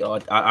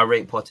I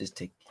rate Potter's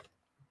tick.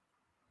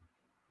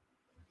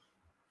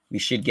 We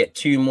should get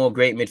 2 more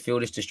great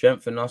midfielders to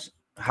strengthen us.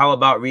 How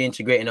about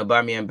reintegrating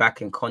Aubameyang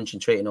back and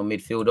concentrating on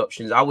midfield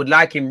options? I would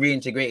like him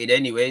reintegrated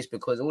anyways,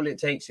 because all it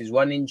takes is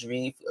 1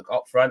 injury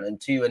up front and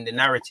 2, and the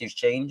narratives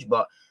change.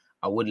 But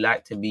I would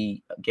like to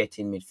be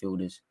getting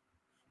midfielders.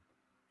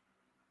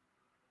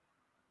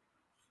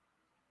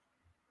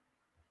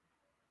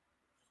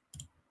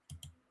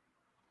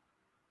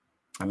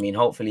 I mean,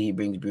 hopefully he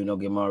brings Bruno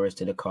Guimaraes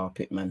to the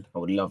carpet, man. I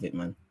would love it,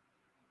 man.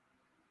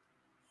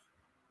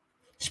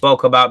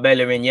 Spoke about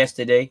Bellerin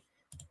yesterday.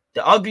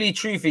 The ugly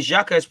truth is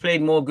Xhaka has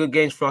played more good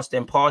games for us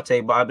than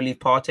Partey, but I believe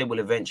Partey will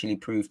eventually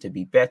prove to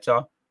be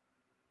better.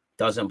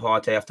 Doesn't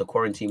Partey have to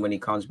quarantine when he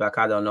comes back?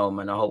 I don't know,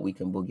 man. I hope we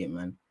can book it,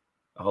 man.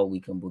 I hope we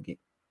can book it.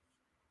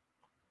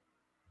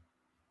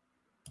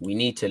 We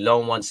need to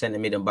loan 1 centre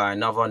mid and buy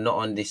another, not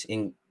on this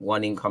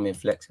one incoming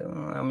flex.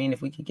 I mean,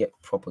 if we could get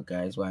proper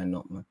guys, why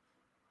not, man?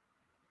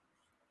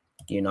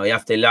 You know, you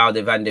have to allow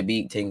the Van der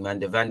Beek thing, man.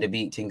 The Van der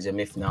Beek thing's a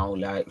myth now.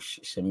 Like,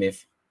 it's a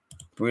myth.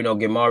 Bruno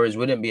Guimaraes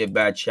wouldn't be a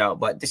bad shout,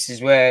 but this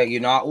is where, you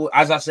know,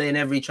 as I say in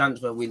every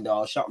transfer window,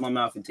 I'll shut my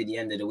mouth until the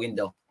end of the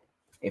window.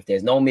 If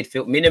there's no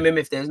midfield, minimum,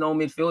 if there's no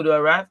midfielder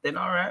arrive, then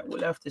all right,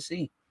 we'll have to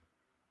see.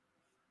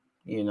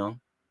 You know,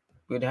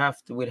 we'd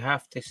have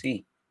to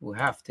see. We'll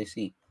have to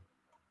see.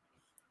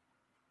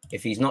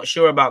 If he's not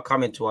sure about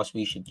coming to us,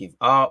 we should give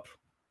up.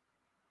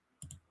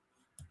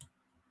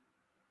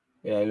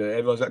 Yeah, look,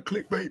 everyone's like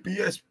clickbait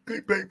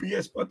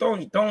BS, but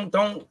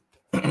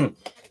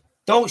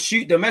don't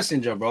shoot the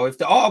messenger, bro. If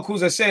the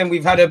articles are saying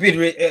we've had a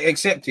bid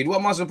accepted, what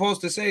am I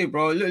supposed to say,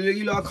 bro? Look,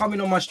 you lot are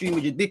coming on my stream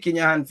with your dick in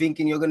your hand,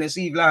 thinking you're gonna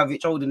see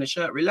Vlahovic holding the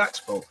shirt. Relax,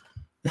 bro.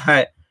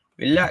 Like,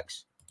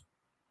 relax.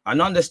 I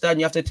understand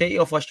you have to take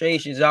your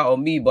frustrations out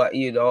on me, but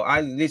you know,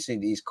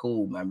 listen, it's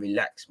cool, man.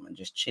 Relax, man.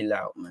 Just chill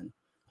out, man.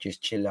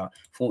 Just chill out.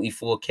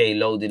 44K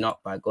loading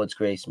up by God's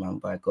grace, man.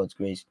 By God's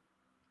grace.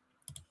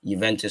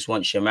 Juventus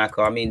want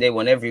Schumacher. I mean, they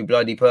want every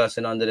bloody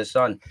person under the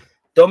sun.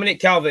 Dominic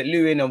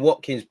Calvert-Lewin and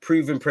Watkins,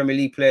 proven Premier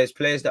League players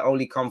that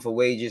only come for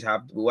wages,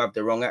 will have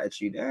the wrong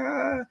attitude.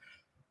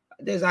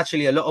 There's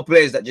actually a lot of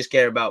players that just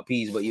care about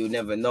peas, but you'll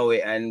never know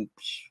it. And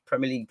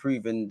Premier League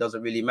proven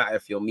doesn't really matter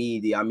if you're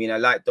media. I mean, I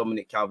like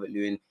Dominic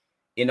Calvert-Lewin.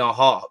 In our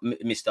heart,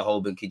 Mr.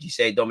 Holborn, could you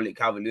say Dominic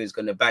Calvert-Lewin is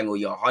going to bang, or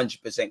you're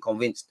 100%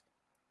 convinced?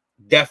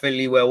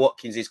 Definitely where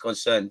Watkins is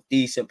concerned.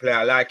 Decent player,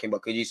 I like him,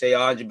 but could you say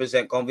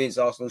 100% convinced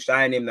Arsenal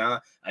sign him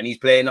now and he's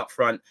playing up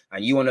front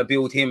and you want to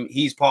build him?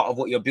 He's part of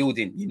what you're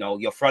building. You know,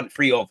 your front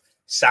three of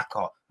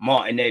Saka,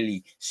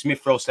 Martinelli,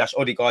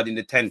 Smith-Rowe/Odegaard in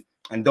the 10,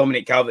 and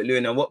Dominic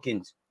Calvert-Lewin and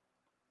Watkins.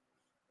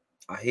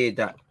 I hear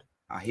that.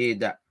 I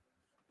hear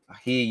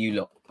you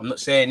lot. I'm not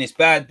saying it's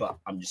bad, but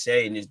I'm just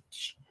saying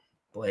it's,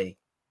 boy,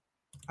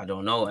 I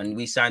don't know. And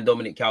we signed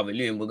Dominic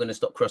Calvert-Lewin. We're going to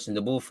stop crossing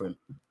the ball for him.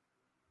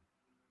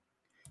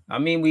 I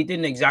mean, we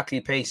didn't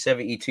exactly pay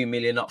 72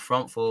 million up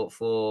front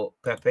for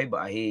Pepe,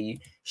 but I hear you.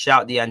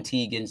 Shout the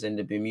Antiguans and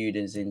the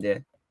Bermudans in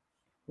there.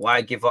 Why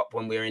give up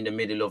when we're in the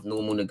middle of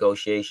normal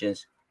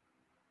negotiations?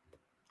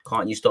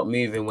 Can't you stop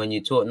moving when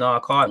you talk? No, I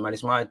can't, man.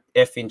 It's my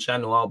effing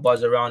channel. I'll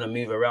buzz around and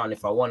move around.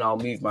 If I want, I'll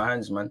move my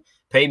hands, man.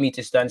 Pay me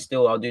to stand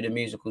still. I'll do the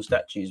musical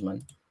statues,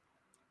 man.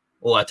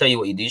 Or I tell you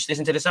what you do. Just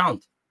listen to the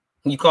sound.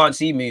 You can't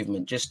see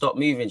movement. Just stop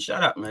moving.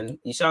 Shut up, man.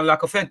 You sound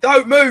like a fed.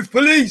 Don't move,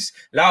 police.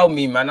 Allow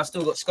me, man. I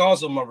still got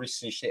scars on my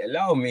wrists and shit.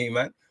 Allow me,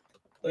 man.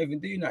 Don't even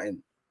do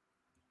nothing.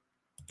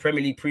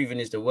 Premier League proven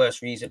is the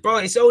worst reason. Bro,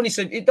 it's only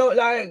some... It don't,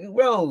 like...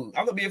 Bro,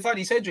 I'm not being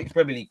funny. Cedric's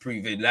Premier League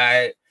proven.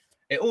 Like,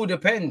 it all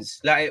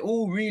depends. Like, it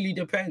all really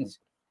depends.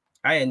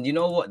 And you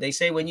know what? They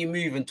say when you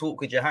move and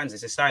talk with your hands,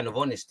 it's a sign of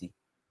honesty.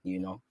 You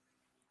know?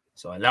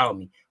 So allow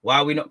me. Why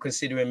are we not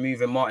considering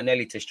moving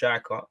Martinelli to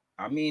striker?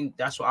 I mean,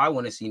 that's what I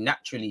want to see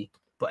naturally.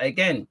 But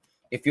again,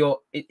 if you're,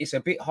 it's a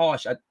bit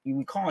harsh.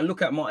 We can't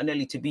look at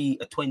Martinelli to be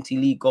a 20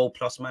 league goal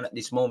plus man at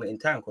this moment in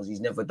time because he's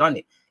never done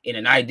it. In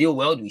an ideal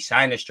world, we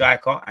sign a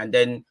striker and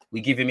then we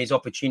give him his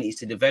opportunities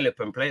to develop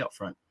and play up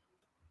front.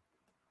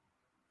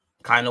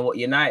 Kind of what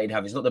United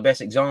have. It's not the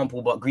best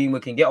example, but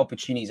Greenwood can get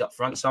opportunities up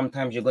front.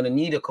 Sometimes you're going to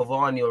need a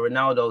Cavani or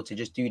Ronaldo to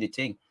just do the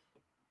thing.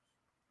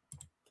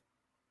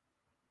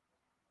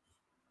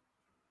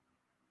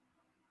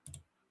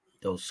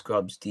 Those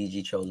scrubs,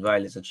 DG chose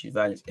violence. I choose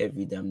violence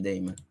every damn day,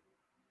 man.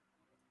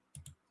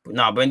 But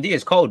nah,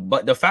 Buendia's cold.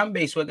 But the fan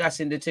base were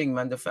gassing the thing,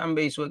 man. The fan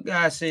base were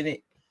gassing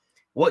it.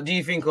 What do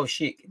you think of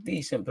Schick?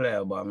 Decent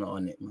player, but I'm not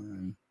on it,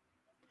 man.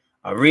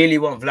 I really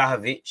want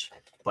Vlahovic.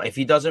 But if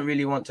he doesn't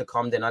really want to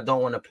come, then I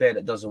don't want a player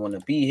that doesn't want to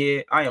be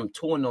here. I am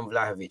torn on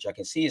Vlahovic. I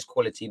can see his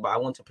quality, but I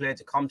want a player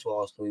to come to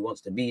Arsenal. He wants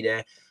to be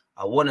there.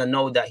 I want to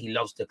know that he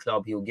loves the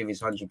club. He'll give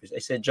his 100%.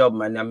 It's a job,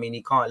 man. I mean,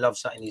 he can't love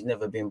something he's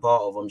never been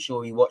part of. I'm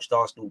sure he watched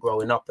Arsenal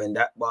growing up and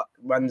that, but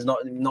man's not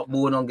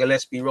born on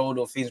Gillespie Road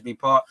or Finsbury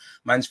Park.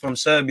 Man's from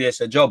Serbia.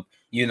 It's a job.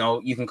 You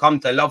know, you can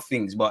come to love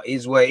things, but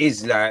it's where it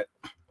is. Like,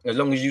 as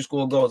long as you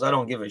score goals, I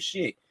don't give a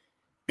shit.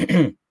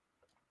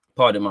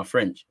 Pardon my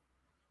French.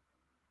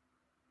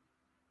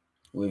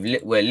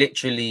 We're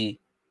literally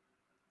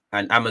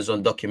an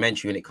Amazon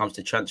documentary when it comes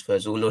to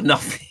transfers, all or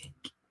nothing.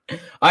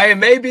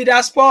 Maybe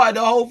that's part of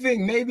the whole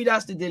thing. Maybe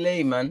that's the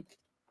delay, man.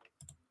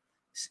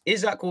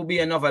 Isak will be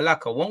another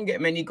lacquer. Won't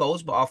get many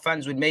goals, but our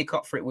fans would make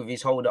up for it with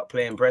his hold-up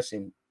play and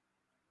pressing.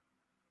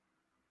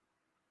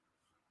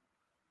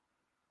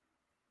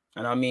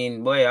 And I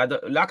mean, boy,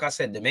 like I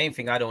said, the main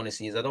thing I don't want to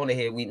see is I don't want to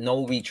hear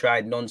we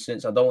tried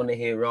nonsense. I don't want to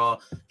hear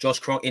Josh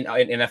Kroenke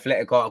in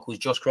Athletic articles.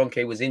 Josh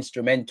Kroenke was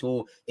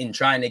instrumental in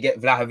trying to get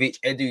Vlahovic,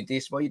 Edu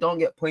this, but you don't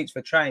get points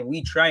for trying.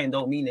 We try and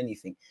don't mean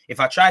anything. If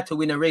I try to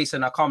win a race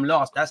and I come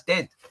last, that's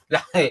dead.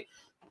 Like,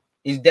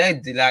 it's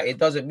dead. Like, it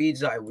doesn't mean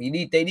like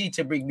they need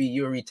to bring me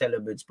Yuri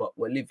Telebuds, but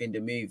we're living the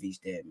movies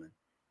there, man.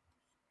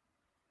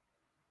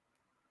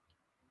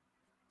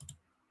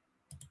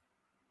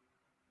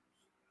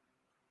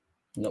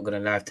 Not gonna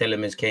lie, if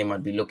Telemans came,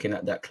 I'd be looking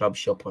at that club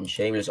shop on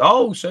Shameless.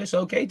 Oh, so it's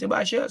okay to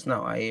buy shirts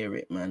now. I hear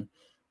it, man.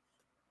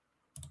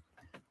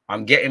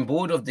 I'm getting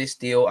bored of this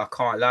deal. I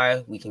can't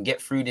lie. We can get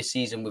through the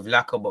season with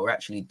Laka, but we're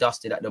actually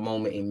dusted at the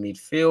moment in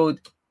midfield.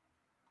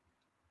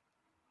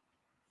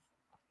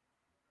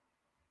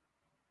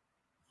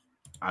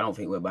 I don't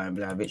think we're buying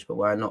Vlahovic, but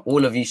why not?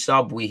 All of you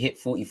sub, we hit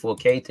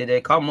 44K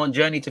today. Come on,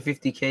 journey to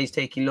 50K is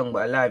taking long,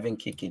 but alive and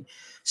kicking.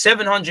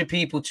 700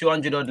 people,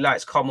 200 odd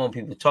likes. Come on,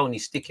 people. Tony,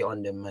 stick it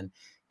on them, man.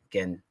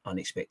 Again,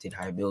 unexpected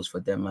high bills for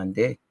them, man.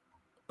 There.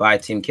 Bye,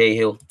 Tim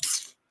Cahill.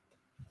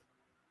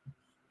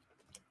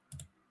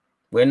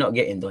 We're not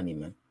getting Donny,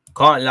 man.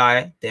 Can't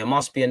lie. There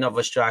must be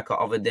another striker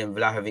other than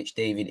Vlahovic,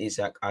 David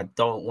Isak. I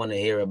don't want to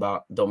hear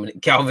about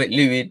Dominic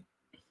Calvert-Lewin.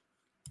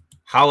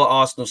 How are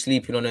Arsenal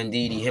sleeping on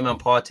Ndidi? Him and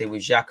Partey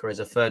with Xhaka as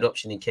a third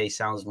option in case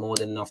sounds more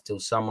than enough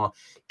till summer.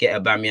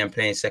 Get Aubameyang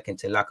playing second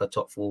to Laka,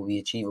 top 4 will be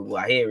achievable.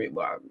 I hear it,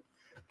 but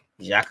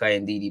Xhaka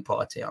and Ndidi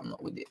Partey, I'm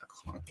not with it.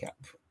 I can't cap.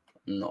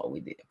 I'm not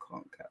with it. I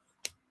can't cap.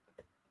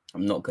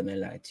 I'm not going to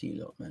lie to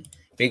you lot, man.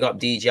 Big up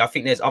DJ. I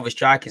think there's other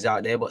strikers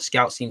out there, but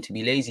scouts seem to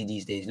be lazy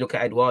these days. Look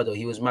at Eduardo.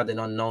 He was mad and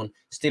unknown.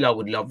 Still, I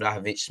would love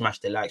Vlahovic. Smash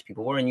the likes,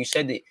 people. Warren, you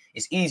said it.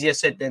 It's easier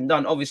said than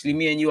done. Obviously,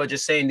 me and you are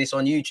just saying this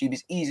on YouTube.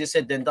 It's easier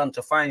said than done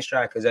to find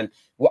strikers. And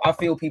what I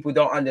feel people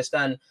don't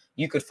understand,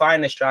 you could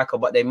find a striker,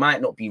 but they might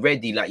not be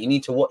ready. Like, you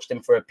need to watch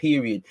them for a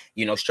period.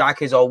 You know,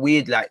 strikers are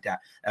weird like that.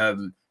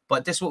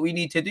 But that's what we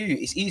need to do.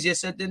 It's easier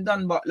said than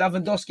done, but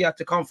Lewandowski had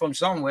to come from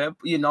somewhere,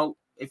 you know.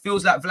 It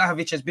feels like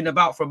Vlahovic has been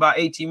about for about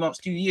 18 months,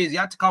 2 years. He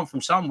had to come from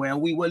somewhere, and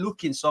we were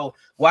looking. So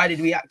why did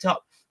we act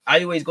up?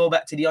 I always go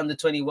back to the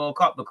Under-20 World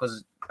Cup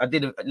because I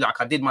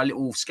did my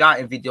little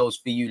scouting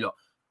videos for you lot.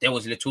 There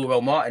was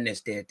Lautaro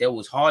Martinez there. There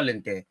was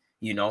Haaland there,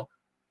 you know.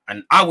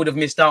 And I would have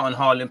missed out on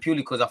Haaland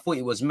purely because I thought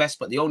it was mess.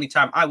 But the only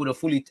time I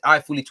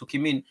fully took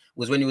him in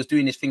was when he was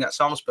doing his thing at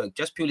Salzburg,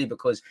 just purely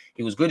because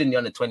he was good in the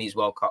Under-20s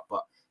World Cup.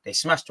 But they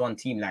smashed one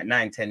team like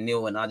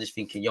 9-10-0, and I just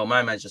thinking, yo,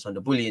 my man's just on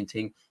the bullying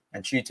thing.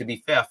 And true to be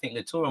fair, I think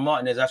Lautaro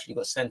Martinez actually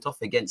got sent off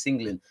against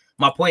England.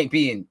 My point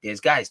being, there's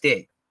guys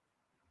there.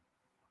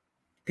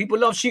 People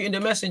love shooting the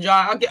messenger.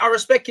 I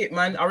respect it,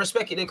 man. I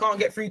respect it. They can't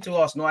get through to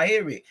us. No, I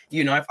hear it.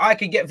 You know, if I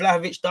could get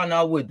Vlahovic done,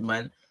 I would,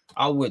 man.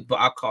 I would, but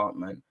I can't,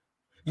 man.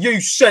 You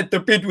said the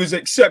bid was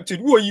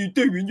accepted. What are you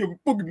doing? You're a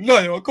fucking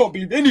liar. I can't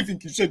believe anything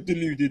you said,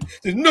 deluded.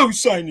 There's no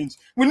signings.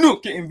 We're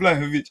not getting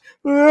Vlahovic.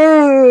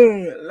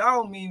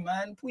 Allow me,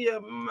 man.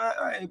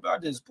 Hey,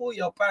 brothers, pull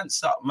your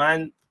pants up,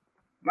 man.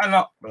 Man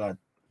up, blood.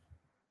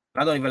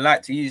 I don't even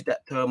like to use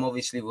that term,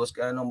 obviously, what's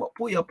going on, but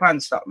pull your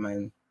pants up,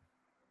 man.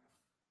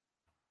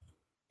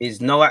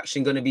 Is no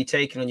action going to be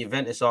taken on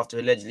Juventus after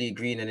allegedly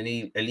agreeing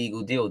an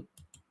illegal deal?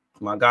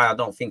 My guy, I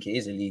don't think it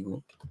is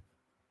illegal.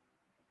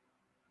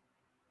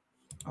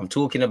 I'm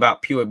talking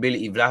about pure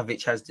ability.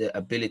 Vlahovic has the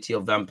ability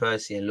of Van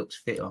Persie and looks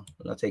fitter.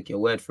 I'll take your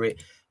word for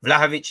it.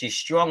 Vlahovic is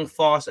strong,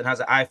 fast, and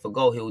has an eye for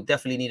goal. He'll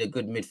definitely need a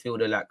good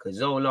midfielder like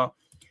Cazorla.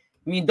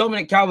 I mean,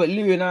 Dominic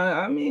Calvert-Lewin,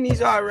 I mean,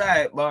 he's all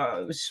right,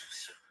 but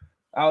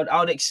I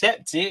would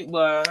accept it,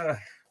 but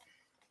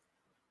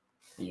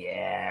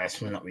yeah,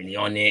 it's not really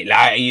on it.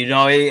 Like, you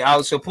know,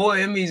 I'll support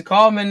him. He's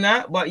calm and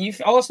that, but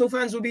Arsenal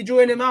fans will be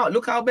drawing him out.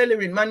 Look how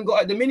Bellerin, man,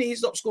 got at the minute he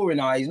stopped scoring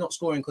now. He's not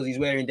scoring because he's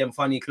wearing them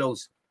funny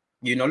clothes.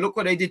 You know, look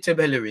what they did to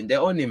Bellerin.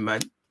 They're on him, man.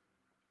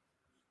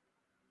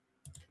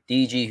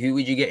 DG, who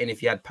would you get in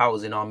if you had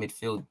powers in our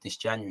midfield this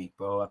January,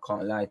 bro? I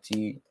can't lie to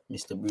you.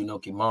 Mr. Bruno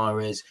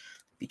Guimaraes.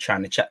 Be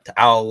trying to chat to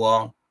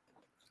Alwa,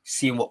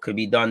 seeing what could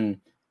be done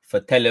for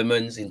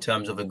Telemans in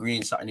terms of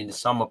agreeing something in the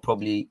summer.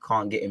 Probably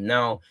can't get him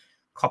now.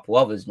 A couple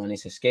others, man. You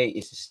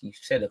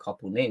said a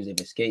couple names. They've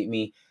escaped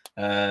me.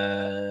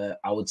 I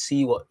would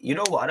see what, you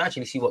know what? I'd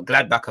actually see what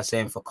Gladbach are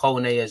saying for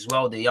Kone as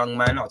well, the young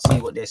man. I'd see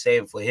what they're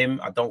saying for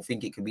him. I don't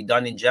think it could be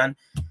done in Jan.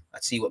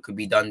 I'd see what could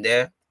be done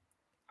there.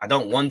 I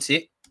don't want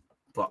it,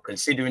 but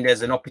considering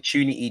there's an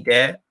opportunity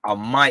there, I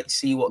might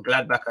see what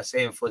Gladbach are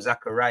saying for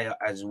Zakaria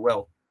as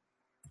well.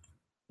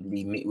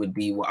 Would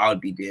be what I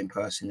would be doing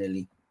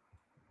personally.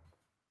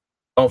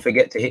 Don't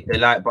forget to hit the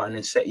like button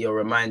and set your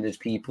reminders,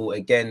 people.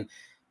 Again,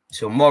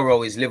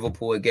 tomorrow is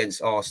Liverpool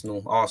against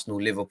Arsenal.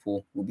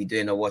 Arsenal-Liverpool. We'll be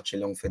doing a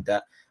watch-along for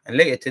that. And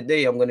later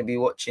today, I'm going to be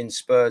watching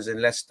Spurs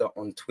and Leicester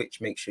on Twitch.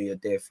 Make sure you're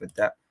there for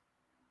that.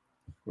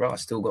 Right, I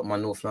still got my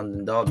North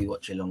London Derby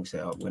watch-along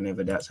set up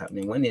whenever that's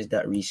happening. When is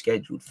that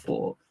rescheduled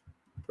for?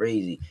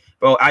 Crazy.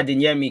 Bro,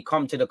 Adeyemi,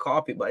 come to the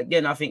carpet. But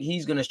again, I think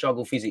he's going to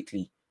struggle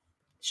physically.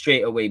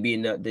 Straight away,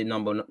 being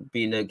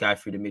the guy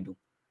through the middle.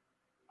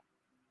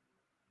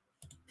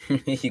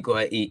 You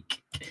got to eat.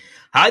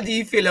 How do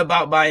you feel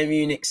about Bayern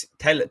Munich's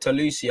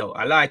Tolisso?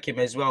 I like him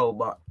as well,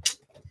 but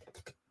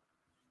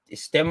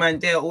it's them man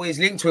they're always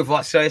linked with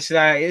us. So it's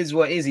like, it is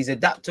what it is. He's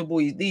adaptable.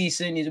 He's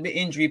decent. He's a bit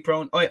injury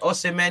prone.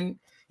 Osimhen,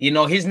 you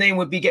know, his name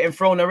would be getting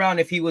thrown around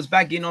if he was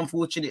bagging.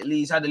 Unfortunately,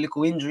 he's had a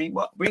little injury,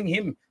 but bring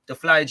him, the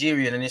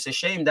Nigerian. And it's a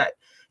shame that,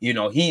 you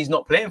know, he's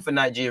not playing for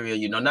Nigeria.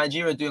 You know,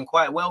 Nigeria doing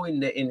quite well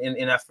in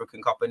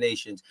African Cup of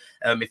Nations.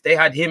 If they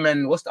had him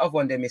and what's the other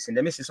one they're missing?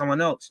 They're missing someone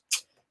else.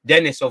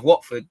 Dennis of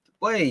Watford.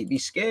 Boy, it'd be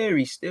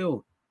scary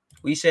still.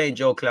 We saying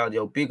Joe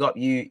Claudio, big up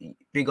you,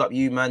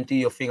 man. Do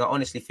your thing. I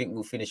honestly think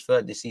we'll finish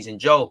third this season.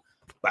 Joe,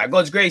 By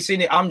God's grace,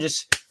 in it,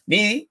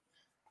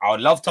 I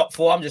would love top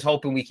 4. I'm just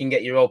hoping we can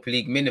get Europa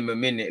League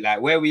minimum in it.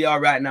 Like where we are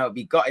right now, it'd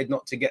be gutted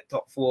not to get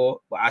top 4.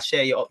 But I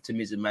share your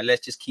optimism, man.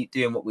 Let's just keep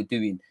doing what we're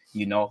doing.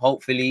 You know,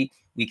 hopefully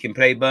we can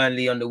play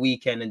Burnley on the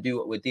weekend and do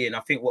what we're doing. I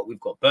think what we've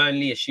got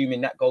Burnley,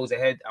 assuming that goes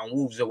ahead, and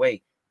Wolves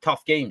away.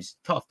 Tough games.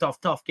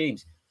 Tough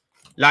games.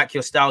 Like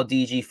your style,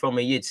 DG from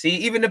a Yid. See,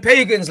 even the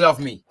pagans love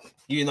me.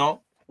 You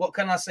know, what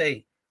can I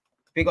say?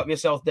 Big up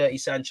yourself, Dirty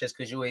Sanchez,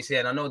 because you're always here.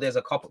 And I know there's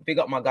a couple. Big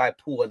up my guy,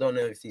 Paul. I don't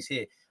know if he's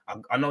here.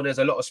 I know there's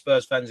a lot of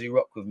Spurs fans who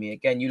rock with me.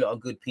 Again, you lot are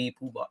good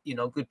people, but, you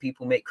know, good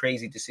people make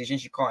crazy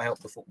decisions. You can't help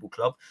the football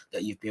club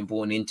that you've been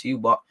born into,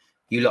 but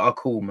you lot are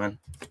cool, man.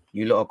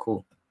 You lot are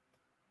cool.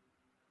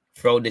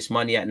 Throw this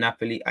money at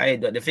Napoli.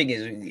 The thing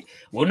is,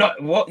 we're not,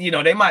 what, you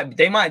know, they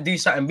might do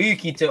something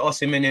booky to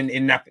Osimhen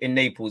in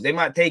Naples. They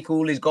might take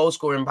all his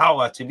goal-scoring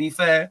power. To be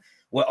fair,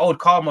 we're old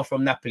karma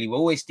from Napoli. We're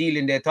always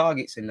stealing their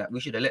targets in that. We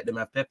should have let them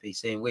have Pepe.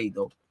 Same way,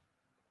 though.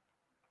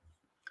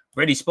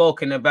 Already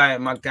spoken about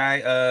it, my guy.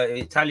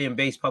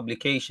 Italian-based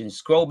publications.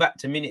 Scroll back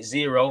to minute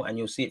 0 and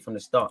you'll see it from the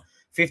start.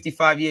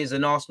 55 years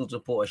an Arsenal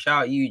supporter.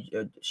 Shout out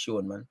you,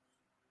 Sean, man.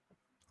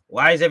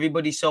 Why is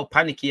everybody so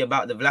panicky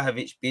about the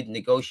Vlahovic bid?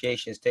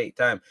 Negotiations take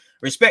time.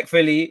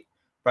 Respectfully,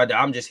 brother,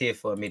 I'm just here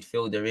for a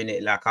midfielder,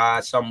 innit? Like,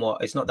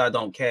 it's not that I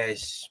don't care.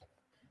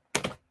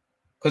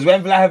 Because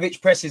when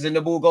Vlahovic presses and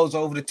the ball goes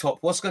over the top,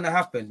 what's going to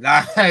happen?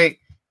 Like,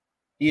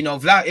 you know,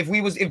 if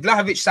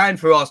Vlahovic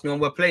signed for Arsenal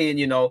and we're playing,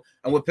 you know,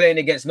 and we're playing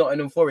against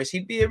Nottingham Forest,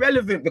 he'd be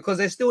irrelevant because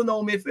there's still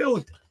no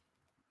midfield.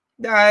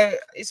 Like,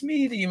 it's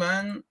meaty,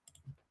 man.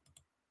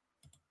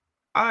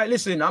 All right,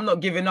 listen, I'm not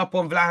giving up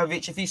on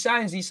Vlahovic. If he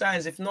signs, he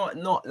signs. If not,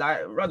 not.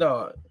 Like,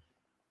 brother,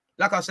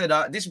 like I said,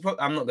 I'm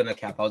not going to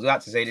cap. I was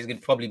about to say this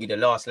could probably be the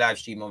last live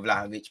stream on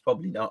Vlahovic.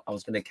 Probably not. I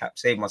was going to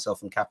save myself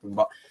from capping.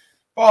 But,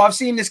 I've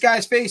seen this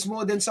guy's face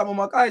more than some of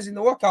my guys in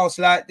the workhouse.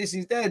 Like, this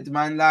is dead,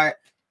 man. Like,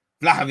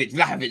 Vlahovic,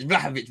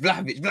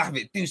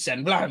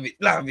 Dusan,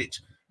 Vlahovic.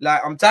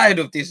 Like, I'm tired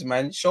of this,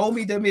 man. Show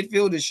me the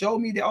midfielders. Show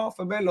me the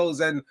Arthur Melos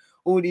and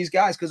all these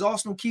guys. Because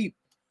Arsenal keep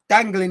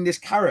dangling this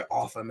carrot.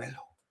 Arthur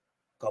Melo.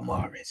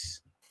 Gomares.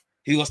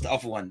 Who was the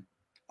other one?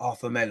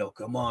 Arthur Melo,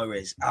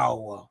 Gomares,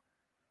 Awa.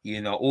 You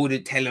know, all the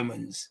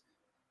Telemans.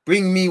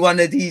 Bring me one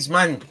of these,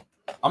 man.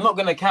 I'm not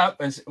going to cap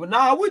and say,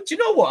 I would. You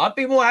know what? I'd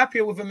be more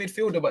happier with a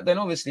midfielder. But then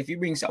obviously, if you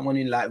bring someone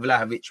in like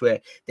Vlahovic,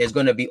 where there's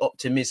going to be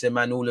optimism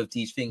and all of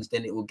these things,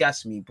 then it will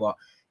gas me. But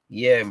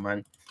yeah,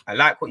 man. I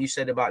like what you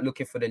said about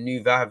looking for the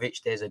new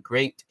Vlahovic. There's a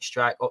great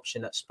strike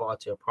option at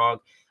Sparta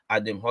Prague.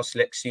 Adam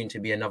Hoslek soon to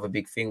be another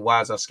big thing. Why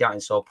is our scouting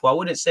so poor? I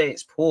wouldn't say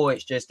it's poor.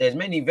 It's just there's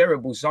many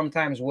variables.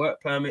 Sometimes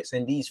work permits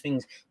and these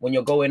things, when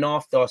you're going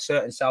after a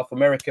certain South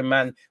American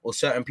man or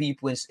certain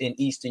people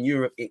in Eastern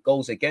Europe, it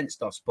goes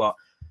against us. But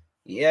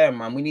yeah,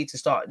 man, we need to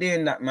start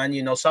doing that, man.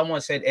 You know, someone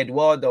said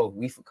Eduardo.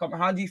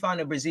 How do you find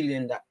a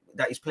Brazilian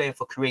that is playing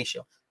for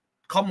Croatia?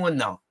 Come on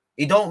now.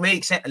 It don't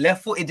make sense.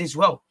 Left-footed as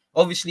well.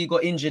 Obviously, he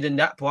got injured in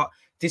that part.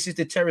 This is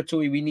the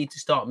territory we need to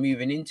start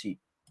moving into.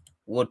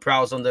 Ward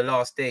Prowse on the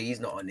last day, he's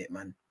not on it,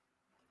 man.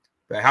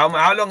 But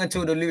how long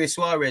until the Luis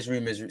Suarez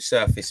rumors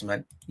surface,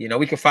 man? You know,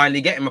 we can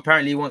finally get him.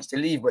 Apparently, he wants to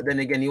leave, but then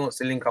again, he wants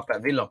to link up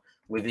at Villa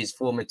with his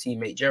former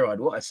teammate Gerrard.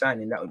 What a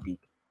signing that would be.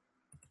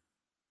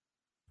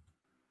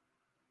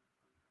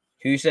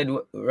 Who said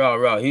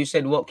Who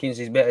said Watkins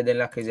is better than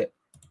Lacazette?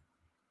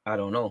 I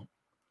don't know.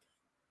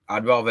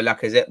 I'd rather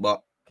Lacazette,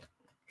 but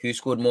who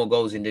scored more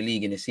goals in the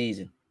league in the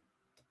season?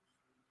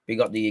 Big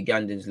up the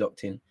Ugandans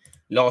locked in.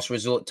 Last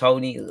resort,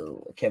 Tony.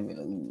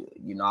 Kevin,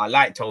 you know, I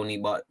like Tony,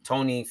 but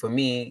Tony, for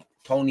me,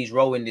 Tony's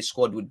role in this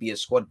squad would be a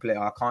squad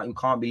player. You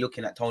can't be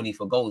looking at Tony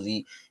for goals.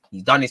 He's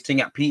done his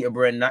thing at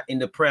Peterborough and that in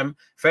the Prem.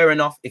 Fair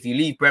enough. If you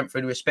leave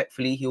Brentford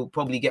respectfully, he'll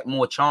probably get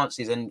more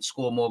chances and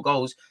score more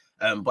goals.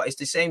 But it's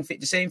the same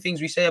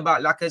things we say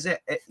about Lacazette.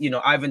 You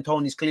know, Ivan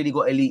Toney's clearly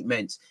got elite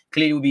ments.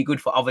 Clearly will be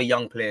good for other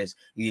young players,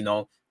 you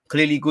know.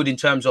 Clearly good in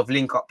terms of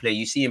link-up play.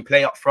 You see him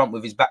play up front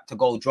with his back to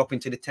goal, drop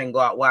into the 10, go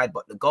out wide.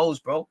 But the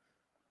goals, bro,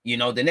 you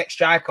know, the next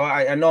striker,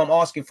 I know I'm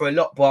asking for a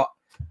lot, but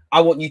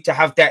I want you to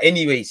have that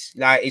anyways.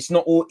 Like, it's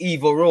not all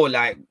either or.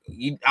 Like,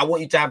 I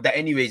want you to have that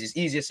anyways. It's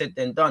easier said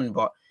than done.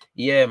 But,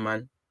 yeah,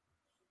 man.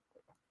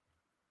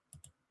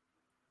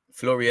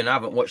 Florian, I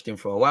haven't watched him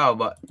for a while,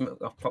 but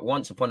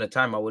once upon a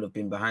time, I would have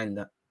been behind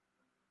that.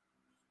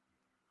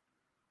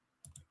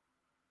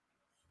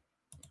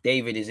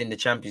 David is in the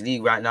Champions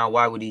League right now.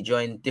 Why would he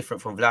join?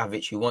 Different from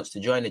Vlahovic, who wants to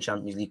join the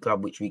Champions League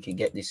club, which we could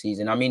get this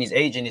season. I mean, his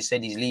agent has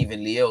said he's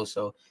leaving Lille,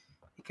 so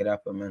it could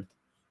happen, man.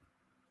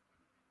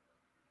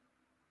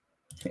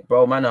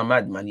 Bro, man, I'm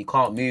mad, man. You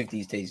can't move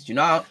these days. Do you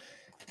know how?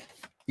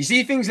 You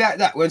see things like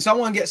that when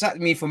someone gets at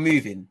me for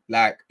moving,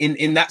 like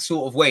in that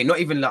sort of way, not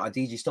even like,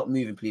 DJ, stop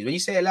moving, please. When you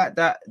say it like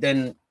that,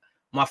 then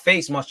my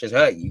face must just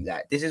hurt you.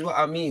 Like, this is what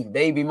I mean.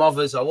 Baby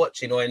mothers are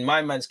watching, or in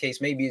my man's case,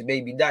 maybe his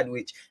baby dad,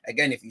 which,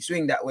 again, if you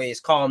swing that way, it's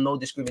calm, no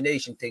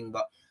discrimination thing.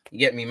 But you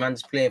get me,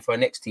 man's playing for a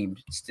next team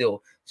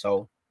still.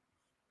 So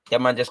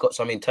that man just got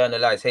some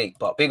internalized hate.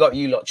 But big up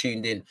you lot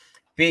tuned in.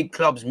 Big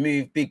clubs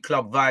move, big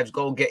club vibes.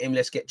 Go get him.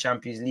 Let's get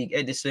Champions League.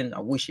 Edison,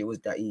 I wish it was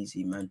that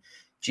easy, man.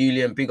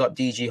 Julian, big up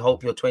DG.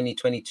 Hope your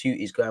 2022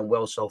 is going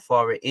well so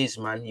far. It is,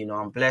 man. You know,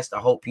 I'm blessed. I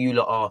hope you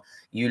lot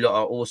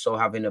are also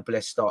having a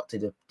blessed start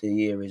to the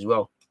year as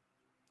well.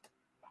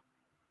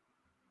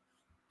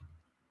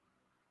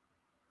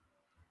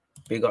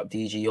 Big up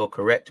DG, you're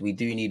correct. We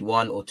do need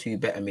 1 or 2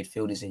 better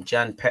midfielders in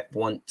Jan. Pep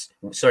went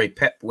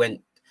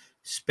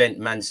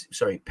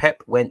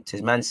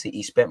to Man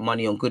City, spent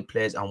money on good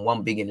players and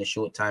won big in a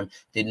short time.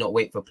 Did not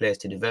wait for players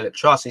to develop.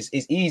 Trust,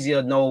 it's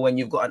easier no when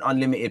you've got an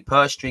unlimited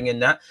purse string in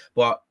that.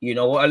 But you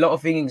know what, a lot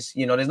of things,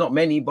 you know, there's not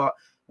many, but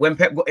when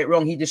Pep got it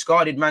wrong, he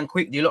discarded man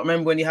quick. Do you not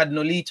remember when he had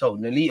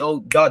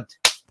Nolito, dud,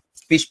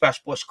 bish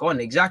bash bosh gone?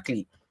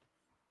 Exactly.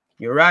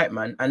 You're right,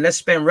 man. And let's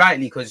spend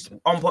rightly, because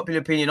unpopular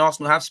opinion,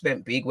 Arsenal have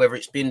spent big, whether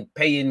it's been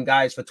paying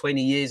guys for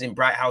 20 years in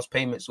Bright House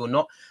payments or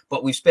not.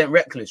 But we've spent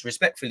reckless,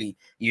 respectfully.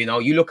 You know,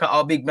 you look at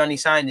our big money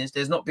signings,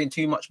 there's not been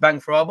too much bang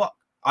for our buck.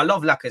 I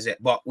love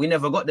Lacazette, but we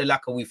never got the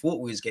Lacazette we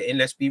thought we was getting.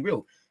 Let's be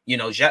real. You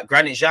know,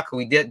 Granit Xhaka,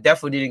 we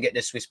definitely didn't get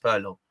the Swiss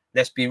Perlo.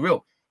 Let's be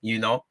real. You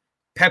know,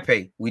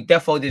 Pepe, we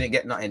definitely didn't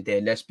get nothing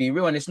there. Let's be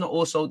real. And it's not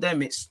also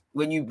them. It's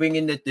when you bring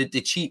in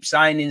the cheap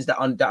signings that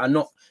are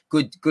not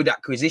good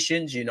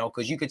acquisitions, you know,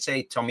 because you could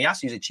say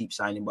Tomiyasu's a cheap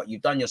signing, but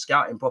you've done your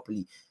scouting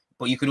properly.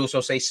 But you could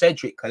also say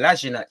Cedric,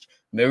 Kolasinac,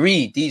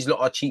 Marie. These lot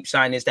are cheap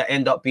signings that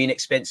end up being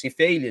expensive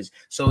failures.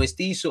 So it's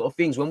these sort of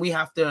things. When we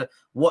have to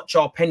watch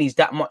our pennies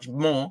that much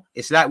more,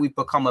 it's like we've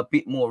become a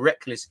bit more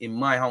reckless, in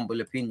my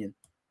humble opinion.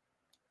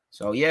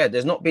 So, yeah,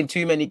 there's not been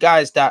too many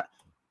guys that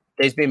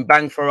there's been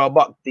bang for our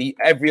buck.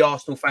 Every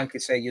Arsenal fan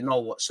could say, you know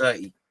what,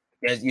 30.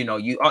 There's, you know,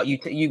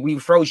 we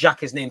throw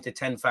Xhaka's name to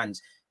 10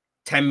 fans.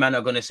 10 men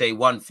are going to say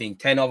one thing.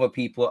 10 other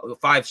people,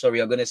 5, sorry,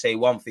 are going to say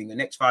one thing. The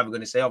next 5 are going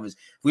to say others.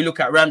 If we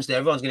look at Ramsdale,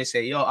 everyone's going to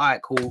say, yo, all right,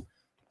 cool.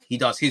 He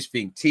does his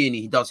thing.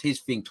 Tierney, he does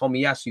his thing.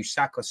 Tomiyasu,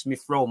 Saka,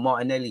 Smith Rowe,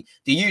 Martinelli.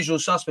 The usual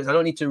suspects. I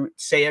don't need to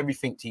say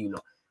everything to you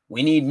lot.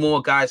 We need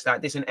more guys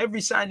like this. And every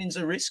signing's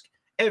a risk.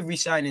 Every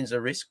signing's a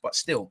risk, but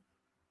still,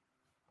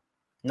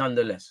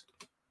 nonetheless,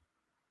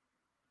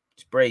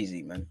 it's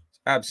brazy, man.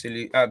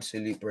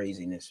 Absolute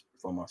braziness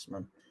from us,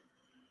 man.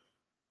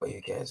 But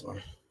who cares,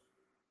 man?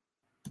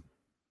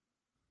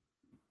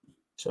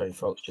 Sorry,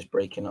 folks, just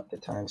breaking up the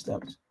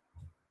timestamps.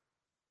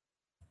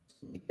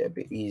 Get a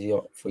bit easier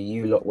for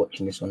you lot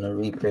watching this on a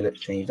replay. Let's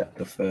change that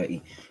to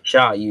 30.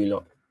 Shout out you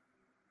lot.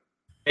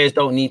 Players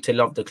don't need to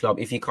love the club.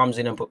 If he comes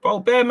in and put, bro,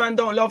 Bear Man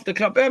don't love the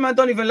club. Bear Man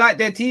don't even like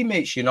their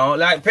teammates, you know.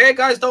 Like, Bear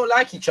guys don't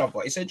like each other.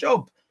 It's a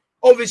job.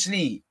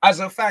 Obviously, as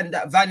a fan,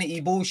 that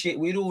vanity bullshit,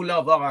 we'd all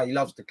love, oh, he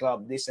loves the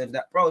club, this and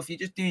that. Bro, if you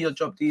just do your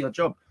job, do your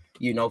job.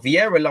 You know,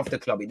 Vieira loved the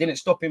club. It didn't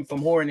stop him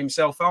from whoring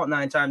himself out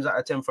 9 times out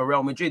of 10 for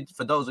Real Madrid.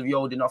 For those of you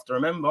old enough to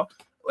remember,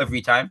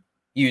 every time,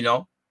 you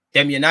know.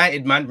 Them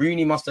United, man.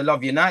 Rooney must have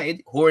loved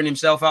United, whoring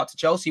himself out to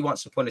Chelsea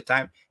once upon a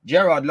time.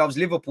 Gerrard loves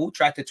Liverpool,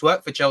 tried to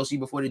twerk for Chelsea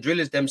before the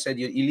drillers them said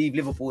you leave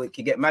Liverpool, it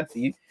could get mad for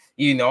you.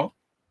 You know,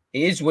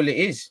 it is what it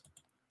is.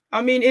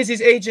 I mean, is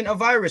his agent a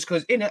virus?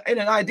 Because in an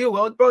ideal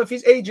world, bro,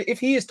 if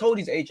he has told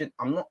his agent,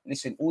 I'm not,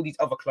 listen, all these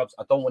other clubs,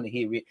 I don't want to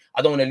hear it.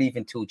 I don't want to leave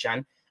until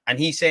Jan. And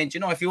he's saying,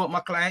 you know, if you want my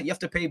client, you have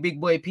to pay big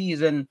boy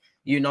P's and,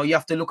 you know, you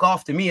have to look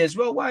after me as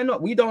well. Why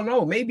not? We don't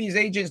know. Maybe his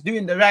agent's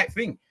doing the right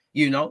thing.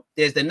 You know,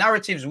 there's the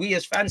narratives we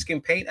as fans can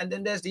paint, and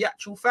then there's the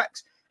actual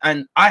facts.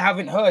 And I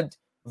haven't heard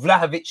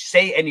Vlahovic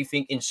say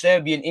anything in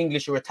Serbian,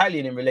 English, or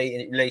Italian in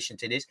relation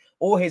to this,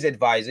 or his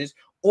advisors,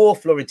 or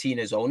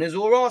Fiorentina's owners,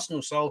 or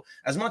Arsenal. So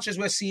as much as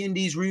we're seeing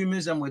these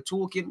rumors and we're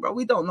talking, bro,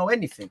 we don't know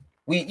anything.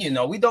 We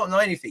don't know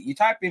anything. You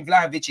type in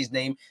Vlahovic's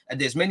name,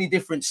 and there's many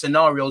different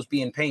scenarios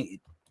being painted.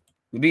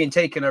 We're being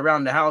taken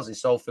around the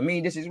houses. So for me,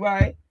 this is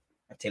why,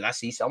 until I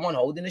see someone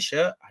holding a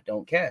shirt, I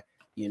don't care.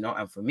 You know,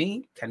 and for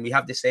me, can we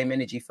have the same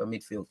energy for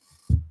midfield?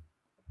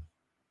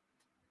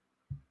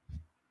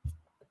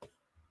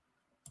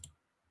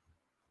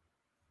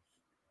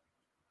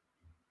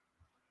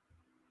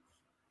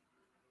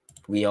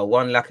 We are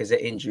one Lacazette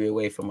injury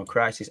away from a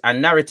crisis.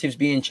 And narratives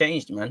being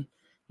changed, man.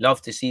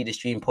 Love to see the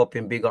stream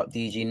popping. Big up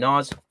DG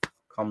Nas.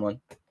 Come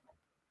on.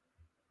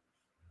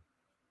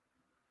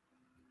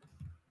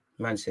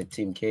 Man said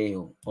Tim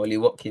Cahill, Ollie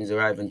Watkins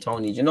or Ivan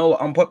Toney. Do you know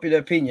what? Unpopular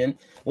opinion,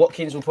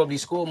 Watkins will probably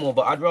score more,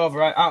 but I'd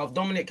rather, out of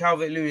Dominic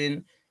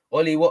Calvert-Lewin,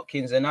 Ollie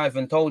Watkins and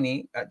Ivan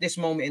Toney, at this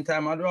moment in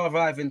time, I'd rather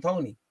Ivan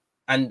Toney.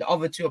 And the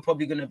other two are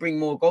probably going to bring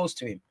more goals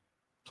to him.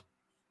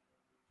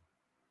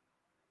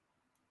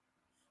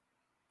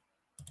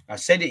 I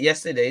said it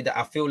yesterday that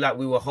I feel like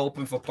we were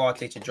hoping for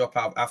Partey to drop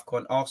out of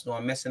AFCON. Arsenal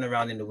are messing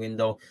around in the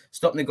window.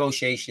 Stop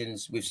negotiating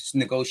with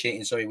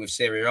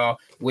Serie A.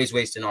 Always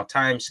wasting our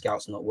time.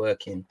 Scouts not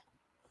working.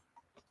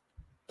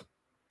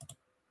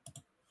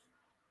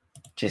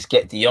 Just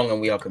get De Jong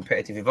and we are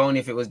competitive. If only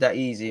if it was that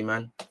easy,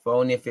 man. If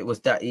only if it was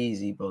that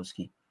easy,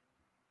 broski.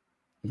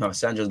 No,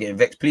 Sandro's getting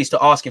vexed. Please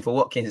stop asking for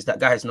Watkins.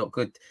 That guy is not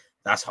good.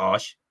 That's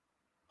harsh.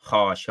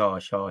 Harsh.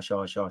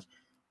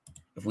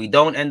 If we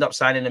don't end up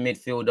signing a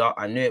midfielder,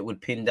 I knew it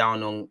would pin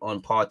down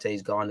on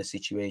Partey's Ghana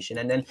situation.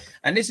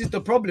 And this is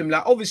the problem.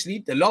 Like, obviously,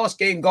 the last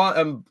game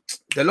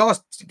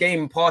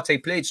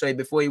Partey played, sorry,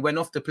 before he went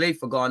off to play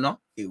for Ghana,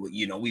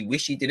 we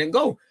wish he didn't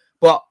go.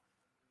 But,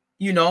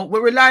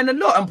 we're relying a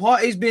lot, and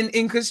Partey's been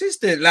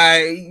inconsistent.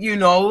 Like,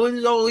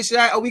 it's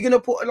like,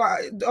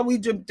 are we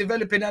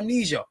developing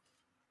amnesia?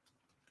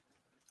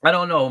 I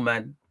don't know,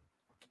 man.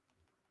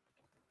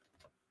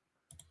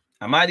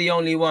 Am I the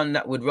only one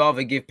that would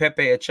rather give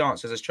Pepe a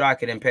chance as a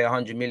striker than pay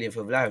 100 million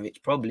for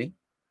Vlahovic? Probably.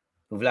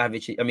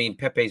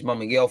 Pepe's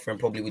mum and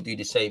girlfriend probably would do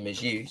the same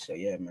as you. So,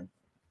 yeah, man.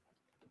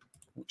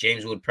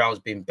 James Ward-Prowse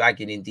been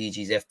bagging in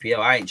DG's FPL.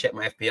 I ain't checked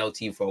my FPL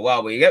team for a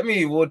while, but you get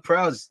me?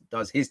 Ward-Prowse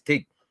does his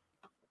thing.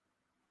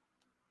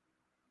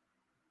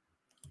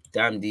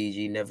 Damn,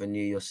 DG, never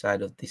knew your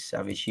side of this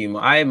savage humor.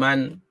 Aye,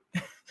 man.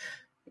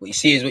 What you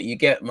see is what you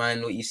get,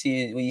 man. What you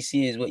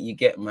see is what you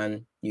get,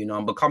 man.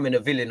 I'm becoming a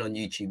villain on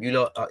YouTube. You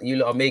lot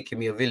are making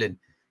me a villain.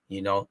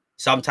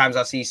 Sometimes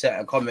I see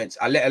certain comments.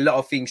 I let a lot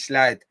of things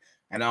slide,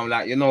 and I'm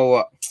like, you know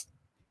what?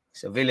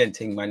 It's a villain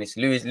thing, man. It's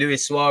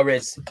Luis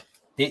Suarez.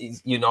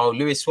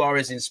 Luis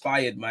Suarez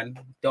inspired, man.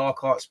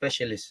 Dark art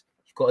specialist.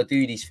 You've got to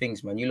do these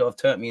things, man. You lot have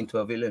turned me into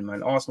a villain,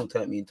 man. Arsenal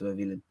turned me into a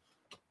villain.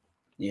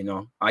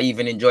 I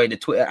even enjoy the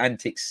Twitter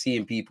antics,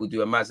 seeing people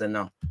do a Mazda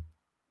now.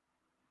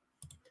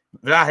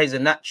 Vlah is a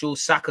natural.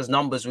 Saka's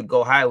numbers would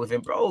go higher with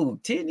him.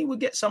 Bro, Tierney would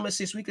get some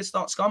assists. We could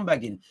start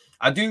scumbagging.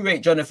 I do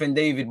rate Jonathan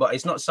David, but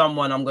it's not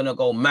someone I'm going to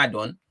go mad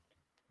on.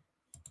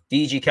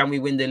 DG, can we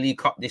win the League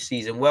Cup this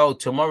season? Well,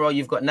 tomorrow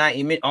you've got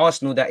 90 minutes.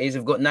 Arsenal, that is,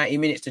 have got 90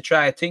 minutes to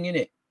try a thing,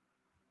 innit?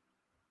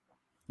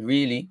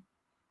 Really?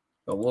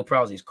 But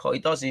Ward-Prowse, he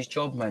does his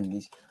job, man.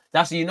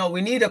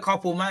 We need a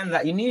couple, man.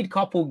 Like, you need a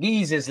couple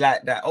geezers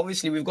like that.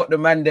 Obviously, we've got the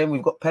man then.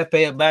 We've got Pepe,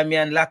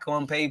 Aubameyang, Laka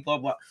on paper,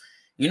 but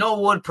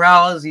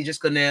Ward-Prowse, he's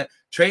just gonna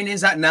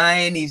training's at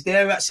 9. He's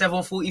there at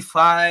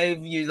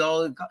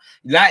 7:45.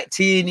 Like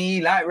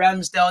Tierney, like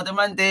Ramsdale, the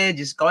man there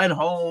just going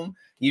home.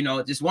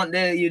 Just want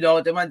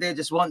the man there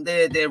just want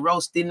their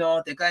roast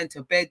dinner. They're going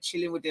to bed,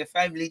 chilling with their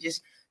family,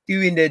 just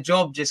doing their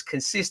job, just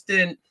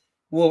consistent.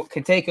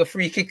 Can take a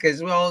free kick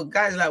as well.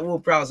 Guys like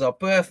Ward-Prowse are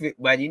perfect,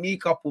 man. You need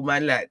a couple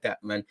man like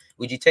that, man.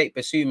 Would you take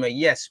Basuma?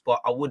 Yes, but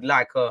I would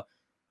like a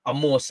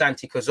more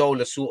Santi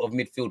Cazorla sort of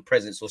midfield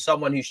presence, or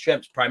someone whose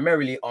strengths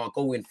primarily are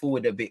going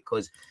forward a bit,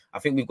 because I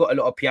think we've got a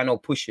lot of piano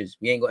pushers.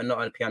 We ain't got a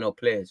lot of piano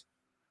players.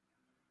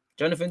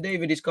 Jonathan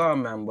David is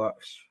calm, man, but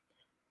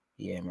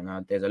yeah,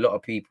 man, there's a lot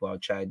of people I'll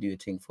try to do a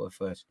thing for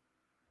first.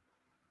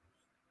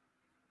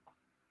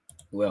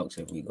 Who else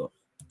have we got?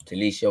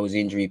 Talisha was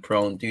injury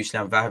prone.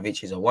 Dusan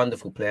Vlahovic is a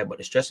wonderful player, but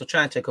the stress of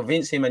trying to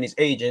convince him and his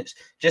agents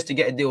just to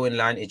get a deal in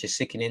line is just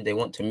sickening. They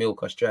want to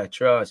milk us dry.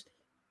 Trust.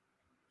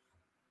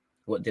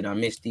 What did I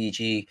miss,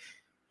 DG?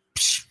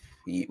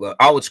 Well,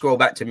 I would scroll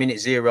back to minute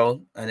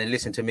 0 and then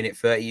listen to minute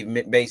 30.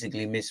 You've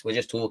basically missed. We're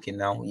just talking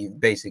now. You've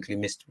basically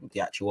missed the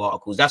actual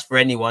articles. That's for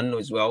anyone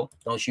as well.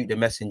 Don't shoot the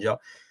messenger.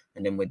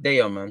 And then we're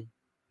there, man.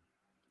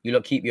 You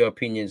lot keep your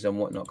opinions and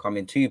whatnot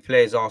coming. 2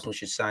 players Arsenal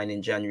should sign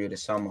in January or the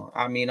summer.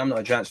 I mean, I'm not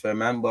a transfer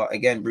man, but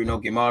again, Bruno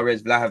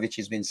Guimaraes, Vlahovic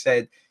has been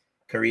said.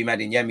 Karim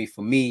Adeyemi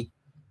for me.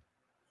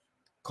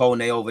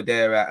 Kone over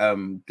there at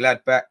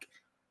Gladbach.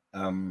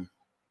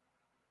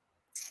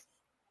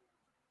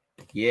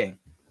 Yeah,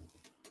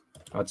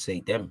 I'd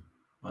say them.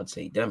 I don't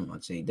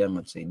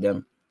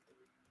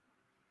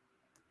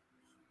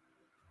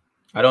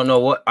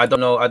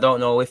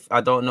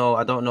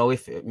know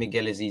if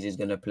Miguel Aziz is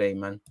gonna play,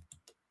 man.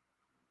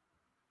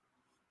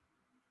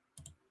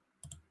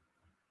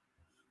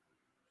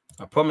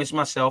 I promised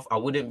myself I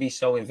wouldn't be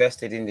so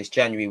invested in this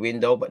January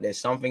window, but there's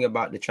something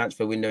about the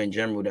transfer window in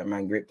general that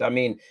man gripped. I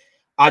mean,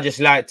 I just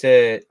like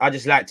to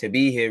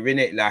be here,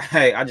 innit? Like,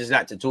 I just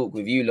like to talk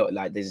with you lot.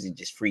 Like, this is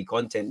just free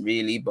content,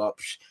 really. But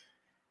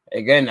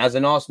again, as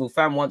an Arsenal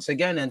fan, once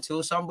again,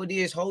 until somebody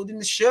is holding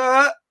the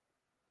shirt,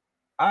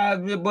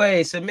 boy,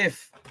 it's a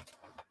myth.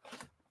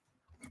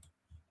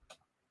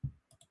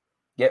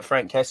 Get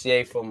Frank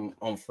Kessié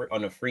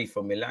on a free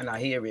from Milan. I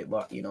hear it,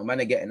 but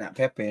man are getting that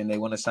Pepe and they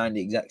want to sign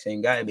the exact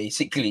same guy,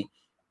 basically.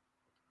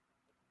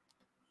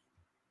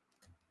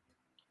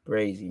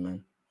 Crazy,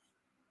 man.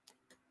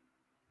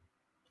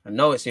 I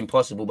know it's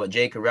impossible, but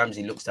Jacob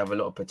Ramsey looks to have a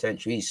lot of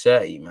potential. He's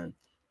 30, man.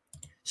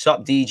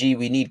 Sup, DG,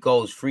 we need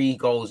goals. 3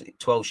 goals,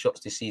 12 shots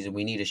this season.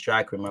 We need a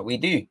striker, man. We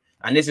do.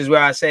 And this is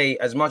where I say,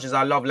 as much as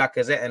I love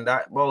Lacazette and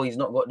that, bro, he's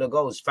not got the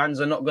goals.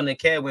 Fans are not going to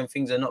care when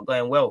things are not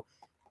going well.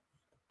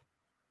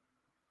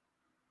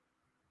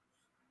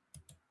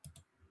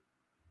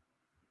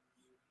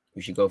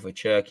 We should go for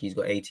Cherky. He's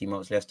got 18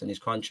 months left on his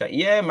contract.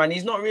 Yeah, man,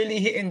 he's not really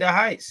hitting the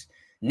heights.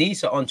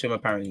 Nisa onto him,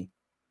 apparently.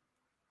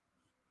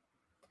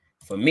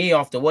 For me,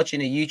 after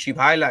watching a YouTube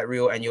highlight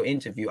reel and your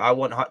interview, I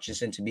want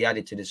Hutchinson to be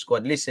added to the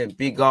squad. Listen,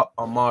 big up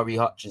Omari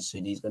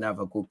Hutchinson. He's going to have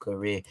a good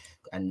career.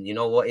 And you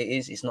know what it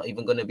is? It's not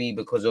even going to be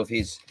because of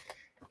his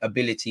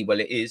ability. Well,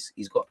 it is.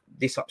 He's got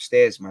this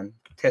upstairs, man.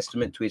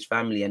 Testament to his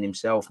family and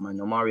himself,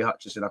 man. Omari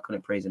Hutchinson, I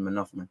couldn't praise him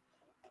enough, man.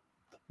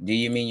 Do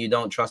you mean you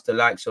don't trust the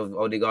likes of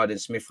Odegaard and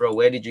Smith Rowe?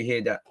 Where did you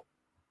hear that?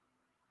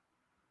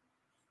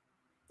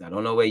 I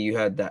don't know where you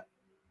heard that.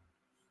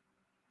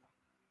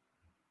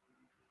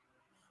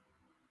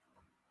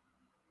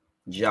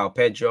 João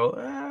Pedro,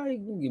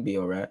 he'll be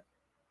all right.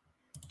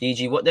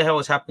 DG, what the hell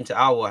has happened to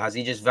Aouar? Has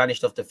he just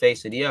vanished off the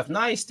face of the earth?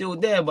 No, he's still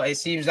there, but it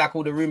seems like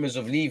all the rumors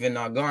of leaving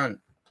are gone.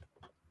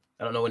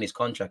 I don't know when his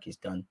contract is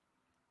done.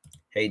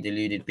 Hey,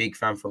 deluded, big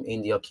fan from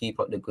India. Keep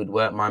up the good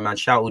work, my man.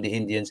 Shout out the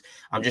Indians.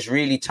 I'm just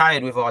really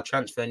tired with our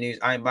transfer news.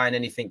 I ain't buying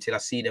anything till I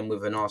see them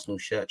with an Arsenal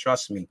shirt.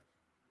 Trust me.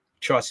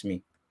 Trust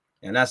me.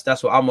 And that's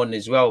what I'm on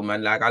as well,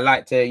 man. Like, I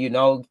like to, you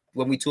know,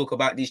 when we talk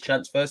about these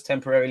transfers,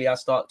 temporarily I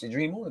start to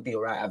dream, oh, it'd be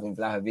all right having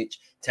Vlahovic,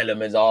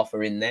 Telemans,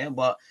 Arthur in there.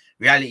 But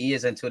reality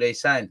is until they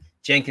sign.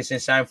 Jenkinson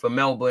signed for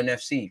Melbourne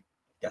FC.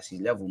 That's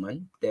his level,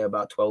 man. They're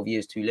about 12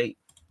 years too late.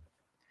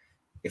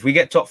 If we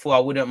get top 4, I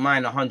wouldn't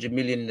mind 100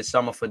 million in the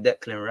summer for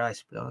Declan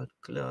Rice. Blood.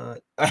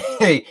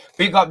 Hey,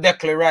 big up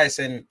Declan Rice.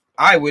 And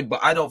I would,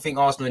 but I don't think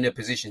Arsenal in a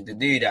position to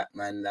do that,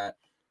 man. Like,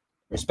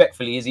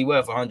 respectfully, is he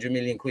worth 100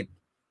 million quid?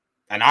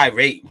 And I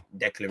rate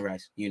Declan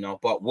Rice, you know.